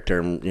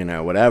character. You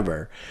know,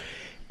 whatever.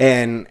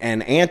 And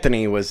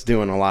Anthony was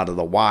doing a lot of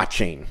the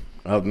watching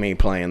of me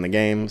playing the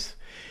games.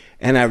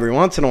 And every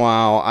once in a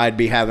while, I'd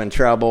be having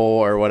trouble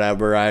or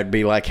whatever. I'd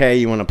be like, hey,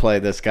 you want to play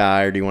this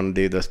guy or do you want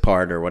to do this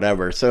part or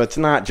whatever? So it's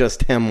not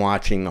just him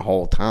watching the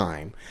whole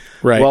time.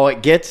 Right. Well,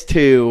 it gets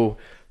to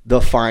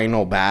the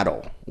final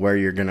battle where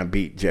you're going to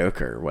beat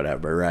Joker or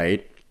whatever,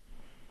 right?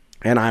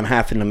 And I'm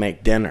having to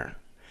make dinner.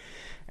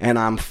 And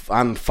I'm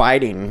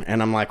fighting,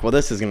 and I'm like, well,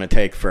 this is going to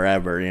take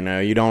forever, you know?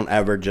 You don't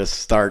ever just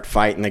start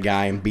fighting the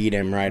guy and beat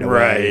him right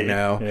away, you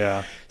know?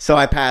 Yeah. So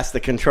I passed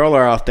the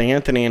controller off to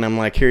Anthony, and I'm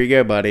like, here you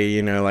go, buddy,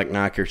 you know, like,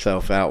 knock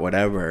yourself out,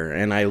 whatever.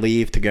 And I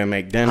leave to go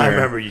make dinner. I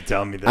remember you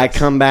telling me this. I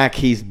come back,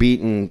 he's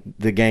beaten,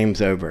 the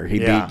game's over. He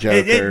beat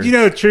Joker. You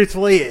know,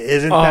 truthfully, it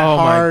isn't that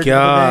hard. Oh, my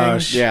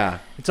gosh. Yeah.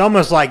 It's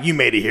almost like you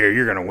made it here.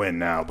 You're going to win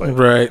now, but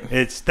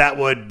that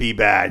would be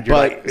bad.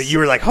 You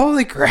were like,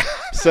 holy crap!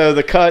 So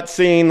the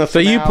cutscene, so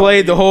you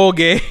played the whole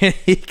game. And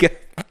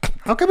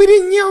how come he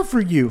didn't yell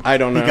for you? I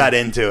don't know. He got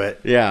into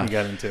it. Yeah, he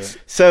got into it.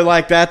 So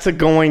like that's a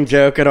going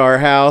joke at our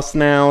house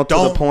now. To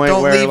the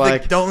point where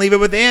like don't leave it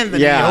with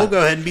Anthony. Yeah, he'll go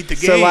ahead and beat the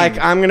game. So like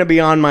I'm gonna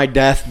be on my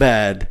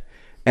deathbed.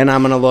 And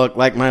I'm going to look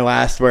like my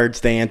last words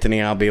to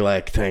Anthony. I'll be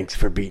like, thanks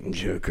for beating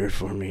Joker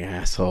for me,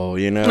 asshole.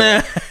 You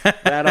know,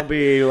 that'll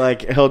be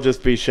like, he'll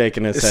just be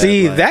shaking his head.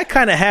 See, like, that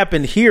kind of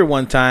happened here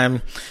one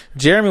time.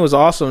 Jeremy was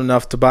awesome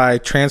enough to buy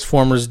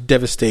Transformers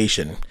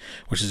Devastation,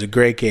 which is a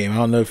great game. I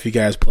don't know if you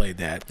guys played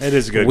that. It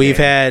is a good We've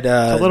game. had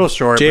it's a little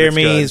short,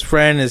 Jeremy's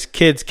friend, his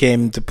kids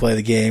came to play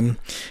the game.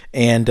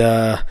 And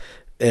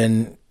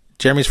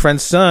Jeremy's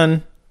friend's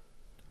son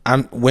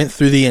went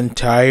through the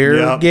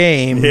entire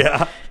game.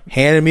 Yeah.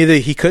 Handed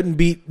me he couldn't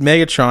beat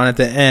Megatron at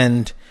the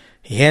end.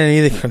 He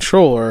handed me the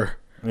controller.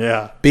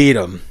 Yeah. Beat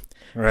him.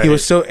 Right. He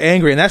was so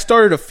angry. And that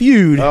started a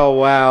feud. Oh,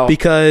 wow.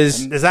 Because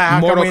is that how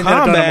Mortal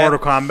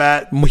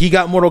Kombat? He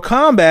got Mortal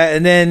Kombat,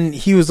 and then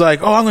he was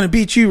like, oh, I'm going to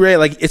beat you, Ray.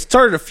 Like, it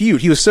started a feud.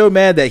 He was so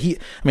mad that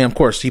of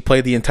course, he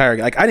played the entire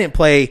game. Like, I didn't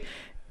play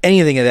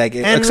anything of that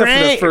game except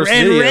for the first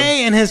video.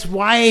 Ray and his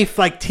wife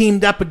like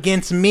teamed up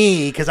against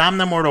me because I'm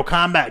the Mortal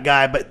Kombat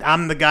guy, but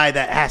I'm the guy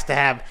that has to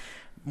have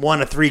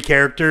one of 3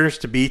 characters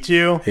to beat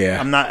you. Yeah.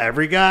 I'm not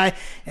every guy.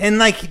 And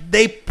like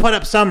they put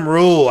up some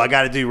rule I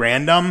got to do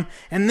random,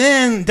 and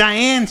then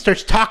Diane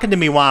starts talking to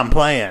me while I'm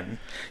playing.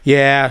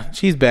 Yeah,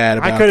 she's bad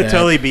about that. I could have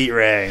totally beat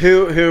Ray.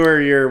 Who are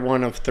your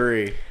one of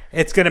 3?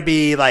 It's going to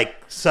be like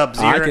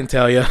Sub-Zero. I can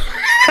tell you.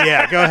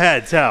 Yeah, go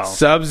ahead, tell.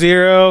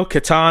 Sub-Zero,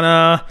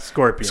 Katana,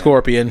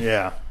 Scorpion.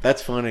 Yeah.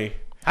 That's funny.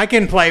 I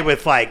can play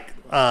with like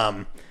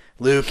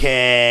Liu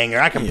Kang, or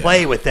I can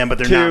play with them, but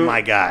they're not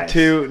my guys.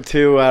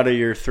 Two out of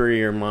your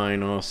 3 are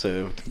mine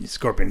also.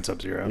 Scorpion,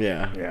 Sub-Zero.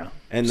 Yeah.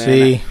 And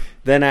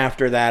then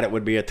after that, it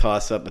would be a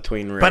toss-up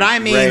between Ray. But I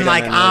mean, Ray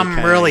like, and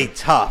I'm really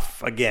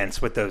tough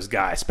with those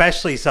guys,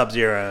 especially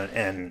Sub-Zero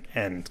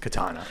and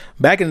Katana.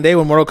 Back in the day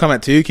when Mortal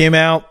Kombat 2 came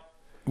out,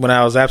 when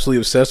I was absolutely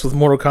obsessed with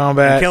Mortal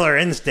Kombat. Killer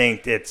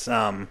Instinct, it's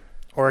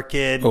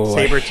Orchid,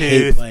 Sabretooth, I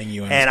hate playing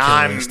you in and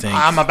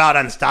I'm about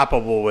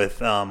unstoppable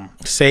with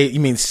you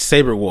mean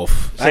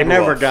Saberwolf? I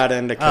never got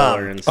into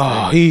Killer Instinct.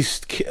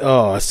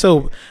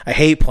 I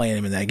hate playing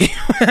him in that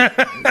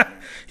game.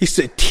 He's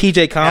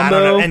TJ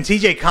Combo, and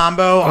TJ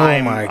Combo.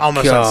 I'm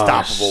almost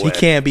unstoppable with. He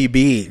can't be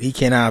beat. He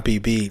cannot be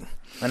beat.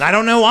 And I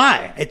don't know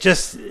why. It's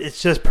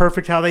just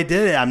perfect how they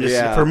did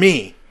it. For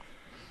me,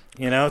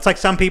 you know, it's like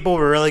some people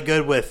were really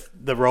good with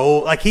the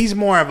role. Like he's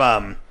more of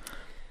a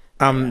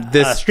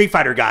Street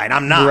Fighter guy, and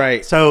I'm not.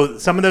 Right. So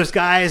some of those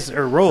guys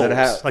are roles,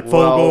 like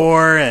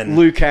Fulgore and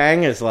Liu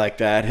Kang is like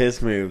that.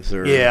 His moves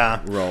are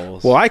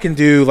roles. Well, I can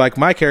do like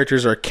my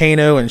characters are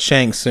Kano and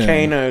Shang Tsung.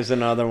 Kano's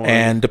another one.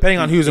 And depending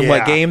on who's in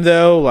what game,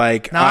 though,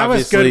 like I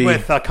was good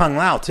with Kung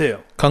Lao too.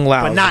 Kung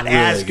Lao, but not really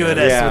as good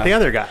as with the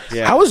other guys.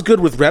 Yeah. I was good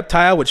with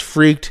Reptile, which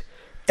freaked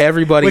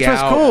everybody which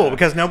out. Was cool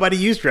because nobody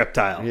used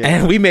Reptile. Yeah.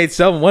 And we made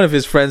one of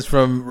his friends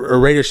from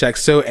Radio Shack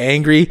so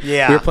angry.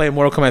 Yeah. We were playing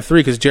Mortal Kombat 3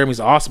 because Jeremy's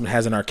awesome and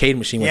has an arcade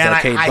machine with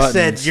arcade buttons. I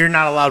said, you're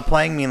not allowed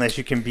playing me unless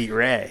you can beat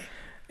Ray.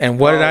 And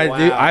what did I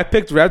do? I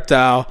picked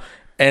Reptile.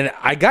 And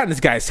I got in this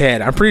guy's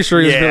head. I'm pretty sure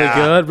he was really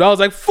good. But I was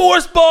like,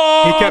 force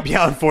ball! He kept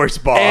yelling force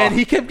ball. And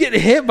he kept getting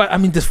hit by,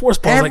 this force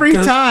ball. Every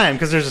time.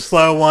 Because there's a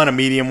slow one, a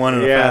medium one,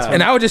 and a fast one.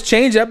 And I would just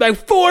change it up like,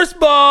 force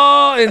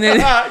ball! And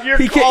then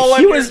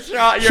he was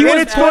shot. He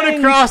would put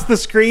across the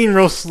screen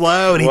real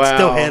slow, and he'd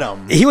still hit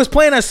him. He was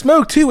playing as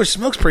Smoke, too, which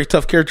Smoke's a pretty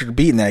tough character to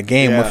beat in that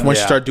game once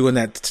you start doing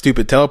that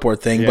stupid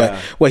teleport thing. But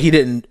what he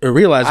didn't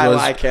realize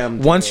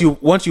was once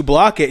you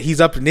block it,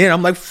 he's up and in.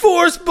 I'm like,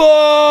 force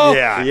ball!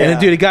 Yeah. And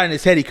the dude, it got in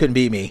his head, he couldn't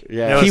beat me.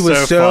 Yeah. He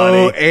was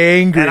so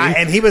angry,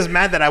 and he was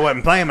mad that I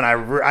wasn't playing him,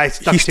 and I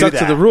stuck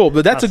to the rule.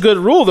 But that's a good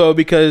rule though,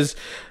 because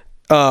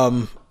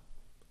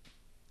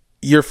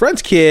your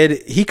friend's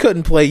kid, he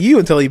couldn't play you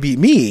until he beat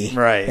me.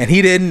 Right. And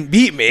he didn't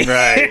beat me.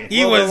 Right.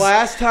 The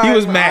last time he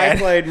was mad. I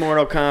played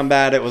Mortal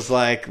Kombat, it was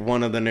like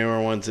one of the newer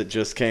ones that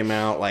just came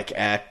out, like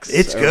X.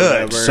 It's good.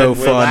 Whatever. So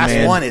fun, the last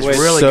man. one is Which-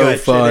 really so good.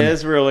 fun. It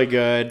is really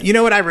good. You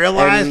know what I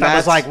realized? And I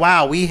was that's- like,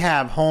 wow, we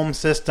have home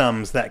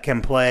systems that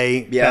can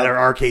play Yeah. that are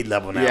arcade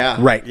level now. Yeah.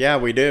 Right. Yeah,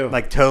 we do.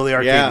 Like totally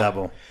arcade Yeah.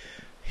 level.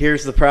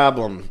 Here's the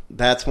problem.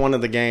 That's one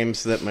of the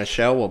games that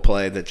Michelle will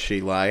play that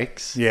she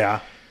likes. Yeah.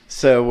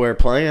 So we're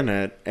playing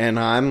it, and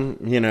I'm,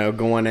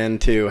 going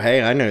into,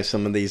 hey, I know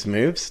some of these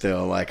moves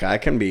still. Like, I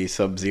can be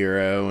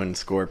Sub-Zero and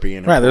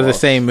Scorpion. Right, and they're the Hulk.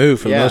 same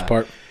move for the Yeah. most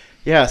part.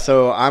 Yeah,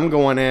 so I'm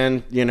going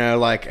in,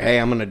 like, hey,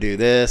 I'm going to do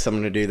this, I'm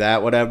going to do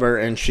that, whatever.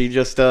 And she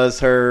just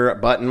does her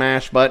button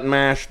mash, button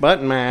mash,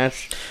 button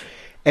mash.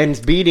 And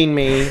is beating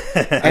me.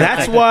 And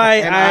That's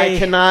why I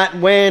cannot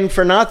win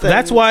for nothing.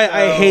 That's why So-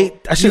 I hate.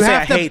 I should say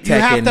I hate You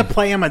have Tekken. to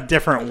play them a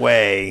different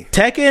way.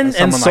 Tekken and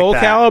someone Soul like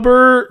that.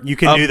 Calibur, You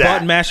can a do that.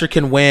 Button Master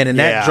can win, and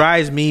Yeah. that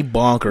drives me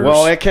bonkers.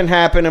 Well, it can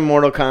happen in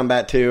Mortal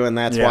Kombat 2, and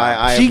that's Yeah. why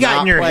I She have got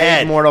not in your played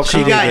head. Mortal She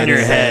Kombat. got in your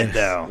since. head,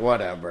 though.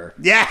 Whatever.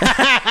 Yeah.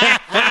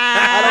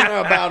 I don't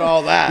know about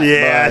all that.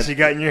 Yeah, but she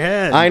got in your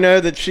head. I know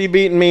that she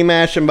beating me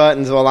mashing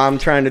buttons while I'm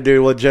trying to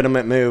do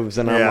legitimate moves,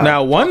 and I'm Yeah. like,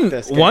 Now, one- "Fuck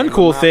this one game.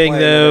 cool I'm not thing,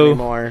 playing it though,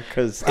 anymore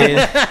because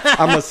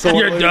I'm a sore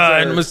You're loser.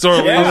 done. I'm a sore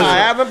Yeah, loser. I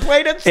haven't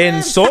played it in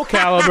since. Soul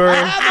Calibur,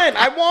 I haven't.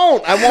 I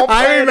won't. I won't. Play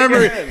I remember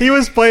it again. he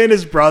was playing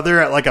his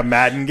brother at like a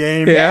Madden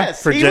game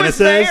Yes, for he Genesis.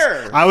 was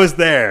there. I was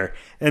there.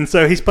 And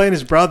so he's playing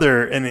his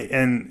brother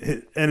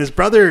and his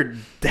brother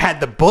had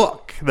the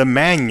book, the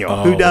manual.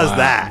 Oh, Who does wow.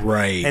 that?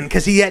 Right. And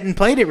cuz he hadn't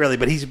played it really,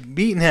 but he's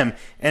beating him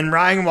and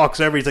Ryan walks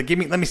over, he's like,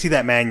 let me see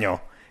that manual."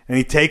 And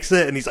he takes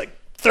it and he's like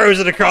throws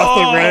it across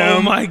the room.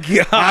 Oh my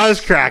god, I was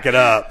cracking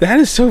up. that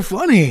is so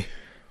funny.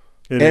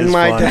 It In is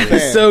my funny.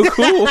 defense. It's so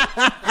cool.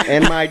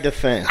 In my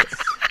defense,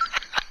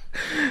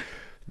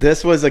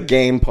 this was a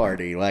game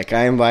party. Like,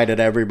 I invited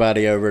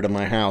everybody over to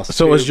my house.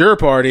 So it was your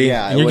party.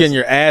 Yeah, and it you're was getting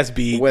your ass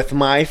beat. with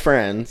my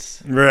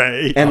friends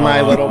Right. and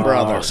my little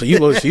brother. Oh, so you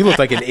look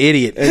like an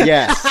idiot.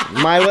 Yes,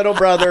 my little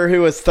brother,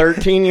 who was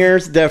 13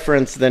 years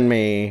difference than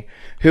me,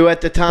 who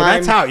at the time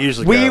that's how it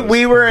usually goes.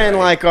 We were in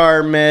like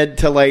our mid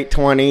to late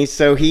 20s,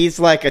 so he's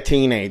like a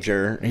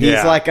teenager. He's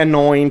Yeah. like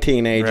annoying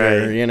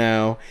teenager,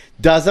 Right.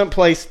 Doesn't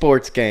play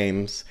sports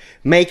games,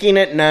 making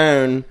it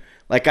known.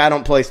 Like, I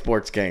don't play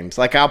sports games.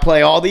 Like, I'll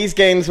play all these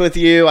games with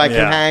you. I can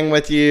Yeah. hang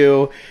with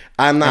you.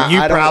 I'm not. And you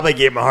I don't- probably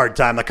gave him a hard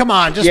time. Like, come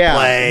on, just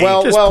play.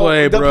 Well, Just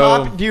play,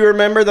 bro. Do you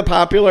remember the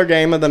popular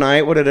game of the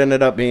night? What it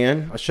ended up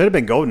being? it should have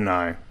been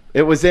GoldenEye.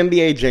 It was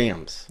NBA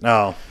Jams.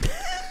 Oh.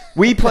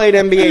 We played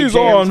NBA He's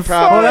Jams. on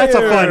probably, Oh, that's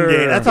a fun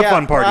game. That's a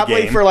fun party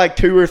probably game. for like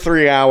 2 or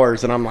 3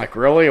 hours, and I'm like,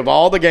 really? Of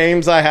all the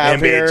games I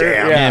have NBA here,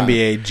 Jam. Yeah.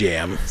 NBA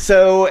Jam.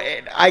 So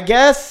I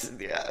guess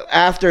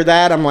after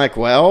that, I'm like,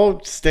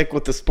 well, stick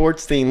with the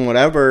sports theme,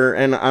 whatever.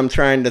 And I'm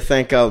trying to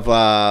think of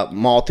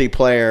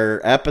multiplayer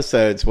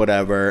episodes,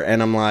 whatever.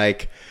 And I'm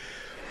like,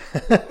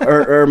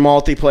 or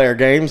multiplayer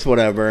games,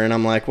 whatever. And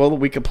I'm like, well,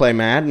 we could play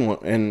Madden.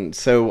 And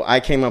so I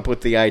came up with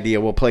the idea,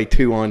 we'll play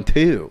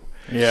 2-on-2.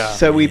 Yeah.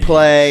 So we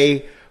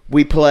play.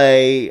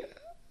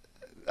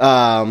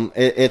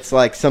 It's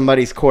like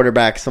somebody's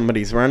quarterback,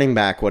 somebody's running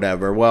back,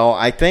 whatever. Well,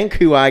 I think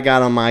who I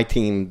got on my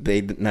team,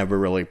 they never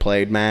really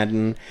played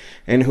Madden,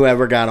 and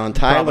whoever got on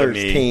Tyler's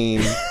me.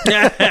 team,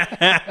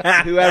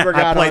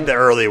 I played the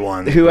early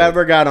one.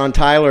 whoever got on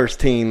Tyler's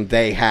team,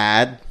 they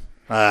had.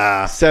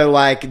 So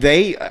like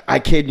I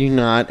kid you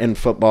not, in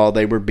football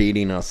they were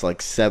beating us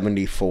like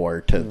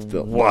 74 to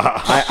the.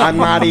 Wow. I'm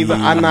not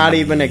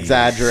even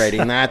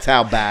exaggerating. That's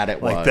how bad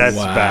it was. Like, that's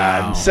Wow.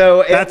 bad.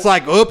 So That's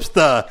like, oops,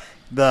 the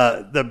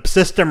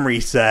system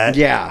reset.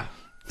 yeah.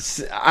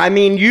 I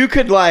mean, you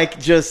could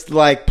just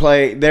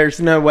play. There's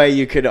no way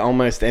you could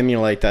almost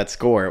emulate that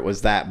score. It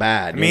was that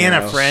bad. Me and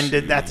a friend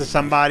did that to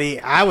somebody.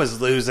 I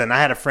was losing. I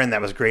had a friend that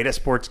was great at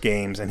sports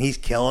games, and he's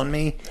killing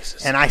me.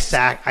 And I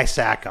sack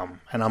him,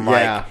 and I'm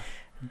Yeah. like,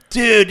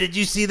 dude, did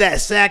you see that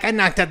sack? I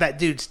knocked out that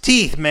dude's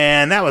teeth,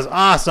 man. That was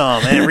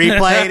awesome. And it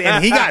replayed,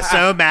 and he got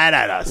so mad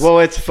at us. Well,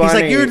 it's funny.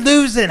 He's like, you're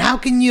losing. How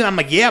can you? I'm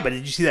like, yeah, but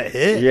did you see that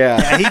hit?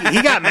 Yeah.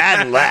 he got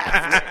mad and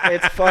left.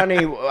 It's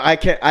funny.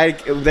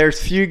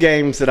 There's few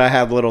games that I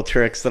have little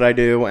tricks that I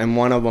do, and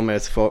one of them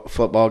is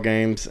football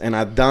games, and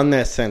I've done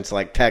this since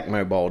like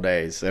Tecmo Bowl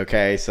days.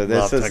 Okay, so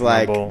Love this is Tecmo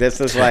like Bowl.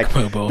 this is like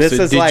Bowl. this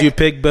So is did like you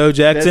pick Bo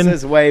Jackson? This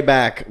is way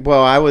back.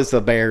 Well, I was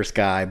a Bears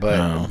guy,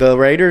 but the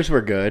Raiders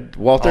were good.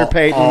 Walter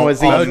Payton was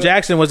Bo even.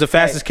 Jackson was the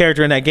fastest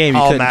character in that game.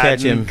 You All couldn't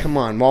catch Madden. him. Come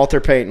on, Walter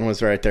Payton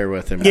was right there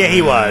with him. Yeah,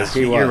 he was.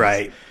 He You're was.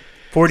 right.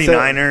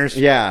 49ers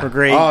Yeah. were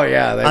great. Oh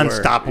yeah, they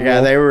Unstoppable. were.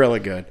 Yeah, they were really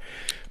good.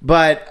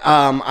 But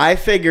I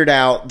figured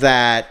out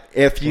that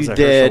if you Was it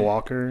did Herschel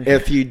Walker?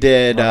 if you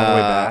did All the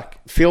way back?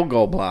 field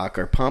goal block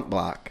or pump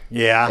block,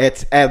 Yeah.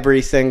 it's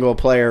every single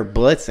player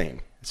blitzing.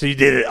 So you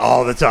did it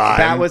all the time.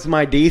 That was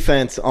my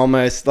defense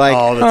almost like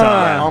All the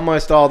time.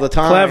 almost all the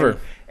time. Clever.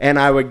 and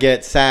I would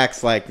get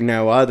sacks like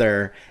no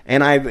other.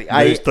 And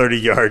There's 30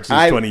 yards,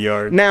 there's 20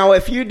 yards. Now,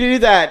 if you do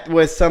that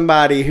with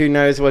somebody who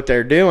knows what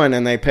they're doing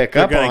and they pick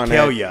up on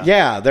kill it, ya.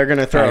 yeah, they're going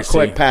to throw a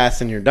quick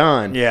pass and you're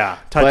done. Yeah,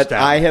 touchdown. But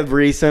I have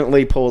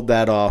recently pulled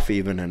that off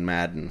even in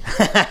Madden.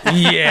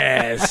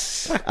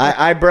 Yes.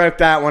 I broke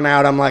that one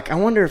out. I'm like, I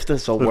wonder if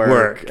this will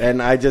work.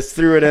 And I just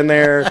threw it in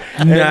there.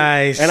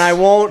 Nice. And I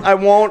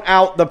won't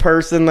out the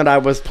person that I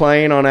was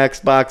playing on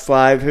Xbox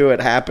Live who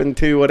it happened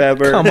to,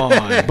 whatever. Come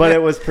on. But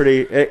it was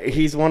pretty.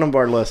 He's one of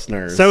our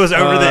listeners. So it was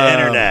over the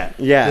internet.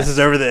 Yeah, this is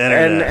over the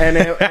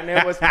internet, and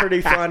it was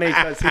pretty funny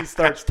because he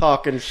starts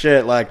talking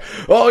shit like,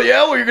 "Oh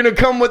yeah, well you're gonna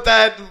come with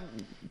that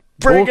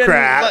friggin'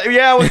 crap.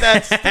 Yeah, with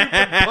that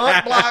stupid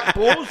punt block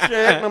bullshit."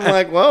 And I'm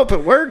like, "Well, if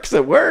it works,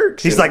 it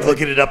works." He's like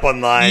looking it up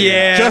online.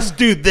 Yeah, just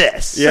do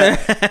this. Yeah.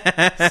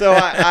 So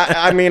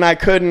I mean, I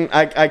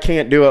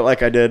can't do it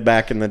like I did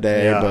back in the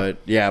day,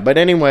 but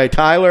anyway,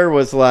 Tyler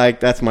was like,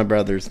 that's my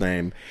brother's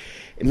name.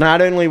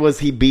 Not only was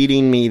he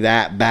beating me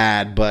that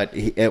bad, but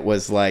it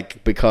was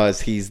like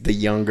because he's the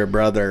younger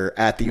brother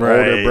at the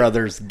older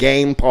brother's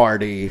game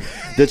party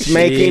that's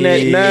making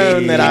it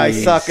known that I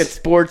suck at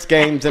sports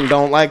games and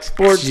don't like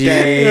sports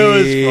games. It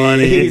was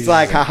funny. He's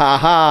like, ha ha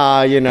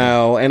ha,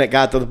 and it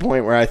got to the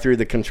point where I threw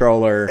the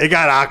controller. It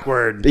got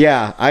awkward.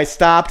 Yeah, I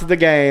stopped the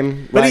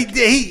game. But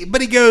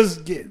he goes,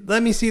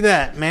 let me see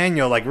that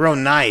manual, like real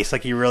nice,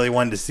 like he really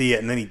wanted to see it,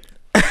 and then he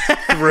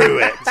threw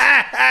it.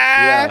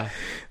 Yeah.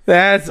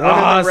 That's one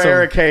awesome. of the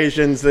rare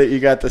occasions that you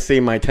got to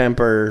see my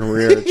temper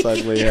rear its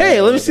ugly head.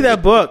 Hey, let me see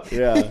that book.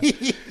 Yeah.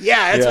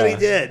 Yeah, that's what he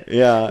did.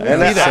 Yeah.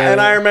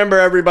 And I remember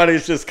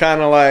everybody's just kind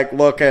of like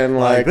looking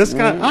like this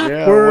guy awkward.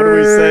 Yeah, what do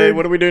we say?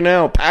 What do we do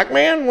now?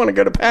 Pac-Man? Want to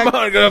go to Pac-Man? I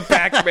want to go to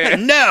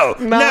Pac-Man. No,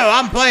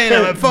 I'm playing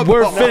him at football.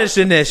 We're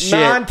finishing this shit.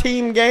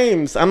 Non-team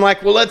games. I'm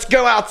like, well, let's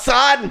go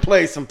outside and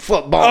play some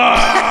football.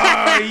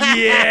 Oh,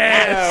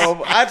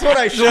 yes. That's what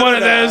I should have One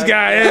of those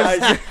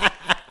guys.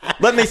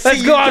 Let me see.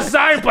 Let's go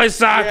outside and play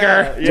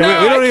soccer. Yeah.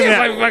 No, we don't even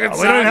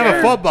we have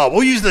a football.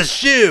 We'll use the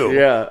shoe.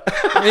 Yeah.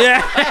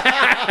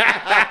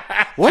 Yeah.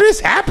 What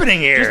is happening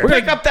here?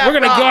 Pick up that We're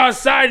gonna rock. go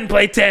outside and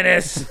play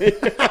tennis.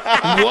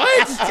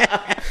 What?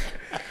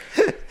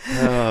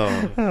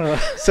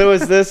 So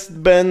has this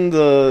been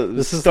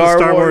the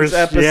Star Wars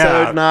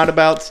episode, not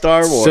about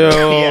Star Wars?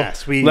 So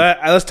yes,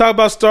 let's talk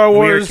about Star We're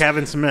Wars.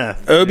 Kevin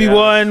Smith.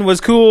 Obi-Wan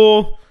was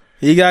cool.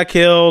 He got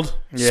killed.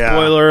 Yeah.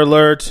 Spoiler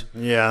alert.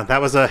 Yeah,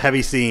 that was a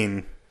heavy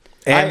scene.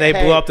 And they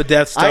blew up the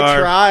Death Star.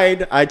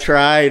 I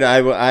tried.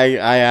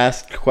 I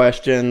asked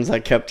questions. I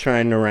kept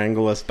trying to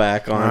wrangle us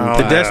back on.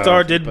 The Death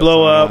Star did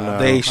blow up.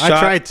 I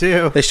tried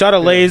too. They shot a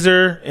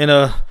laser in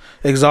a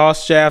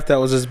exhaust shaft that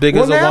was as big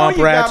as a womp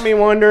you rat. got me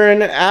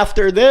wondering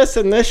after this,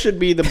 and this should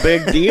be the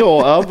big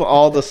deal of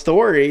all the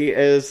story,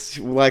 is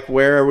like,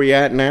 where are we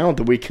at now?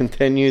 Do we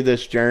continue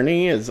this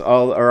journey?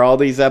 Are all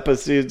these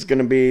episodes going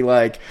to be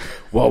like,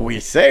 well, we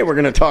say we're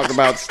going to talk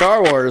about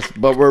Star Wars,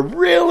 but we're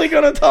really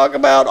going to talk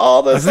about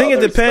all this? I think it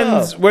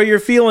depends stuff. where your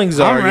feelings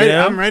are.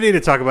 I'm ready to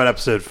talk about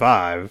episode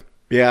 5.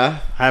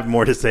 Yeah. I have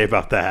more to say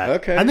about that.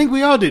 Okay. I think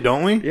we all do,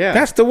 don't we? Yeah.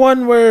 That's the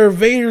one where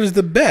Vader's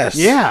the best.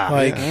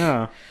 Yeah.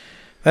 Yeah.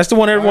 That's the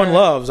one everyone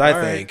loves,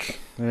 I think.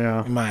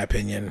 Yeah. In my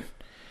opinion.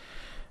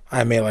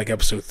 I may like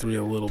episode 3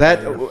 a little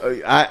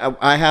better.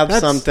 I have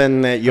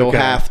something that you'll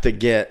have to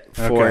get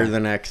for the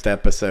next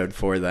episode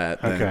for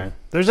that. Then. Okay.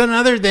 There's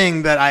another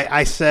thing that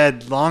I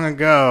said long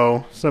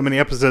ago, so many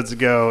episodes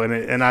ago,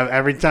 and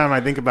every time I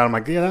think about it, I'm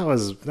like, yeah,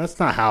 that's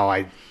not how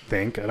I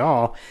think at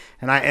all.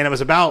 And it was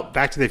about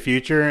Back to the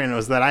Future, and it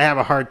was that I have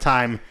a hard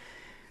time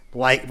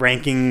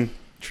ranking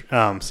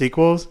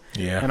sequels.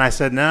 Yeah. And I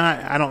said,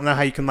 I don't know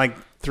how you can like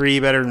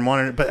 3 better than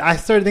 1. But I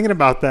started thinking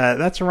about that.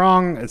 That's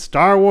wrong. It's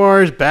Star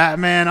Wars,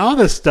 Batman, all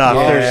this stuff.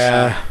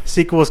 Yeah. There's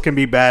sequels can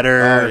be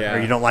better, or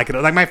you don't like it.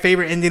 Like my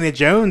favorite Indiana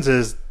Jones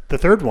is the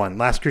 3rd one,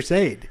 Last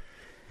Crusade.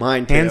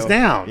 Mine too. Hands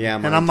down. Yeah,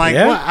 and I'm like,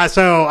 what?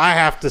 So I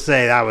have to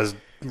say that was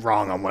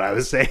wrong on what I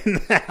was saying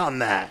on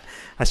that.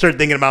 I started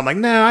thinking about, I'm like,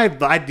 no,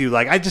 I do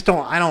like, I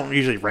don't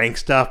usually rank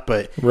stuff,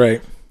 but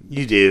right.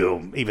 You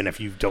do. Even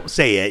if you don't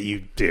say it,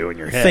 you do in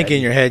your head. Think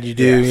in your head you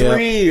do. Yeah.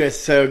 3 is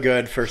so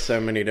good for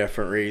so many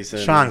different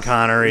reasons. Sean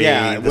Connery,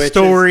 the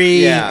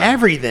story, is,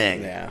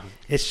 everything. Yeah.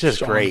 It's just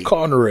Sean great.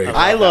 Connery.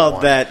 I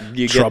love that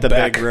you get the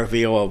Trebek. big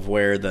reveal of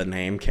where the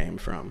name came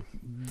from.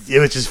 It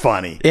was just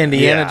funny.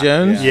 Indiana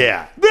Jones?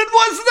 Yeah. That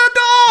was the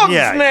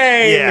dog's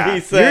name, yeah.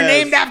 he says. You're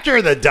named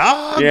after the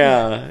dog?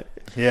 Yeah.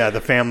 Yeah,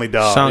 the family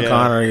dog. Sean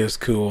Connery is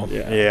cool.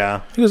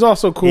 Yeah. He was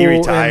also cool. He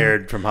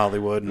retired from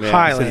Hollywood.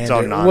 Highlander. It's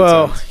all nonsense.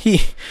 Well,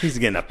 he's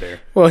getting up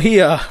there. Well,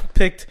 he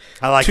picked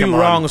I like 2 him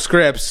wrong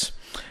scripts,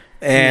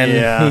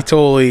 and he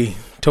totally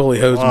hosed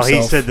himself. Well,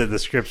 he said that the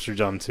scripts are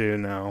dumb too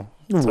now.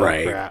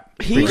 Right.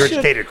 Crap. He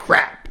Regurgitated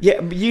crap.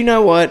 Yeah, but you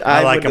know what?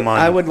 I like him on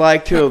I would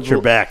like to.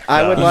 Trebek,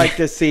 I would like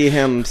to see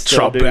him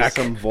still do Trebek.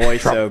 some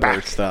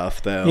voiceover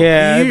stuff, though.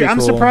 Yeah, that'd be I'm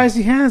cool. surprised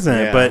he hasn't,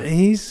 Yeah. but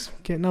he's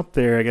getting up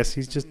there. I guess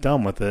he's just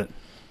done with it.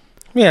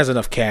 He has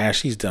enough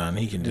cash. He's done.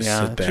 He can just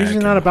sit back. It's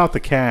usually not about the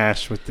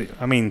cash.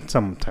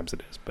 Sometimes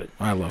it is, but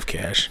I love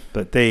cash.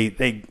 But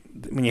they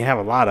when you have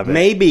a lot of it,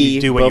 maybe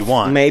you do what you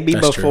want. Maybe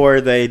That's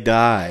before they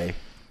die,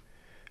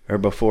 or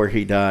before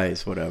he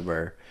dies,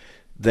 whatever,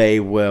 they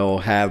will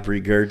have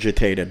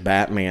regurgitated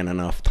Batman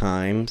enough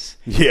times,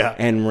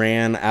 and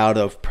ran out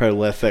of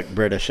prolific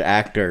British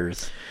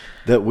actors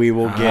that we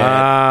will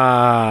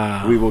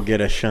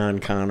get a Sean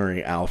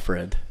Connery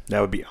Alfred. That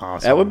would be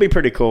awesome. That would be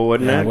pretty cool,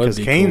 wouldn't it? Because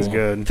Kane's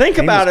good. Think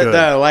about it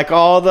though, like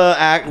all the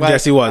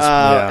yes, he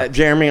was.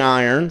 Jeremy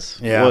Irons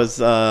was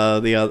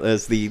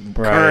the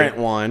current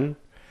one.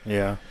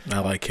 Yeah, I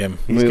like him.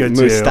 He's good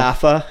too.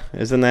 Mustafa,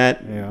 isn't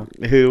that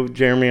who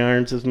Jeremy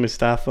Irons is?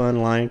 Mustafa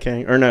in Lion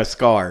King, or no,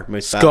 Scar.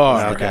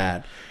 Mustafa's the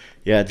dad.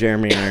 Yeah,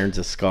 Jeremy Irons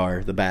is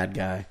Scar, the bad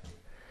guy.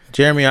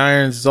 Jeremy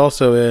Irons is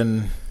also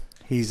in.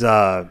 He's in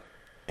a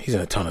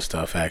ton of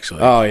stuff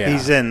actually. Oh yeah,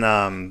 he's in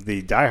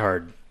the Die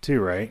Hard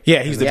too, right?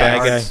 Yeah, he's the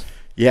bad guy.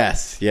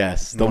 Yes,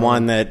 the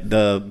one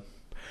that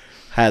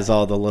has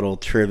all the little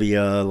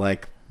trivia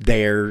like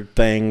dare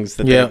things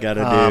that they got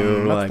to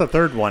do. That's the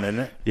third one, isn't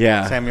it?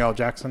 Yeah, Samuel L.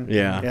 Jackson.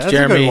 Yeah, that's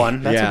a good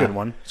one. That's a good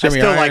one.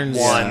 Jeremy I still Irons,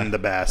 like one the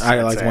best.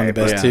 I like one the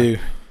best too.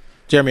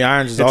 Jeremy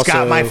Irons is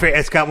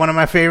it's got one of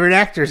my favorite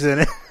actors in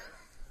it.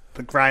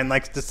 The Grind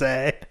likes to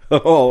say.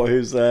 Oh,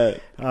 who's that?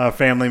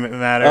 Family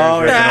Matters.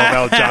 Reginald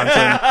Bell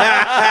Johnson.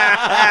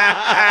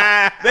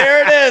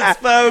 There it is,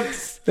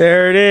 folks.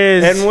 There it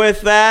is. And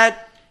with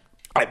that,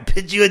 I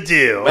bid you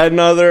adieu.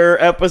 Another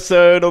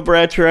episode of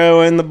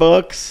Retro in the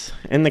books.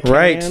 In the can.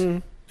 Right.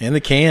 In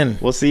the can.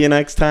 We'll see you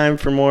next time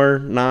for more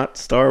not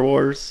Star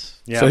Wars.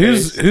 Yeah, so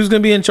who's going to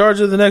be in charge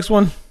of the next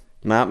one?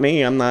 Not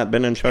me. I'm not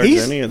been in charge of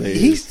any of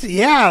these. He's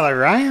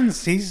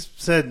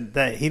said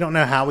that he don't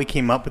know how we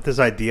came up with this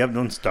idea of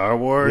doing Star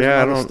Wars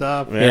and all this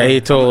stuff. Yeah,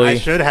 he totally. I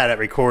should have had it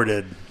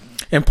recorded.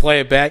 And play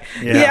it back.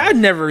 Yeah, I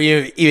never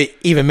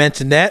even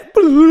mentioned that.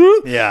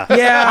 Yeah.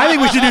 I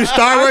think we should do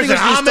Star Wars and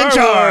I'm in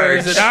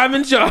charge. And I'm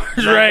in charge,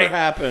 right? Never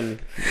happened.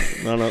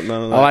 None of that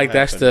I like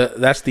happened.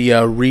 that's the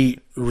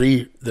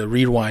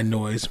rewind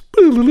noise.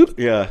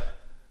 Yeah.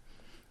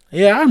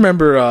 Yeah, I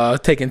remember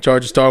taking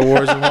charge of Star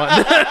Wars and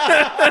whatnot.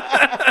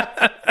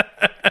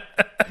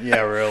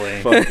 Yeah,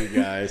 really. Fuck you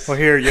guys. Well,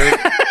 here you.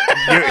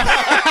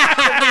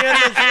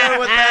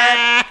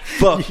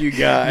 Fuck you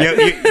guys.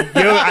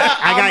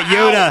 I got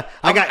Yoda.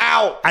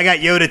 Out. I got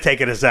Yoda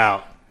taking us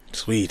out.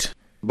 Sweet.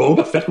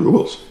 Boba Fett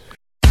rules.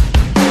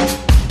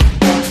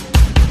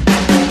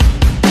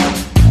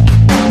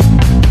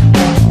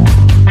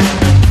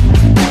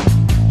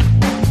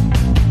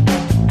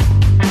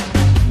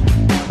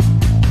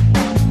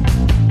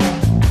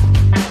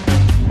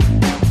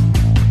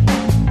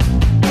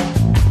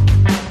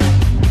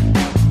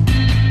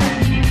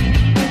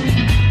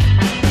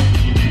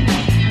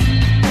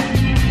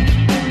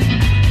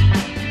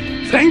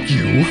 Thank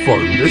you for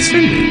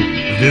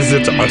listening.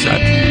 Visit us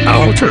at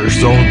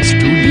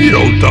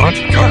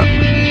OuterZoneStudio.com.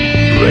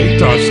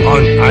 Rate us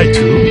on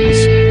iTunes.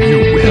 You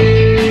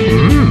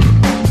will.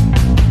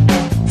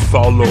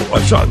 Follow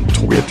us on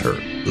Twitter.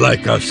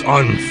 Like us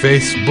on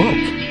Facebook.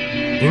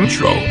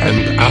 Intro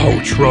and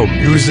outro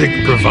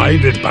music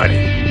provided by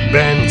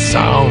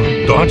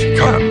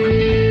bensound.com.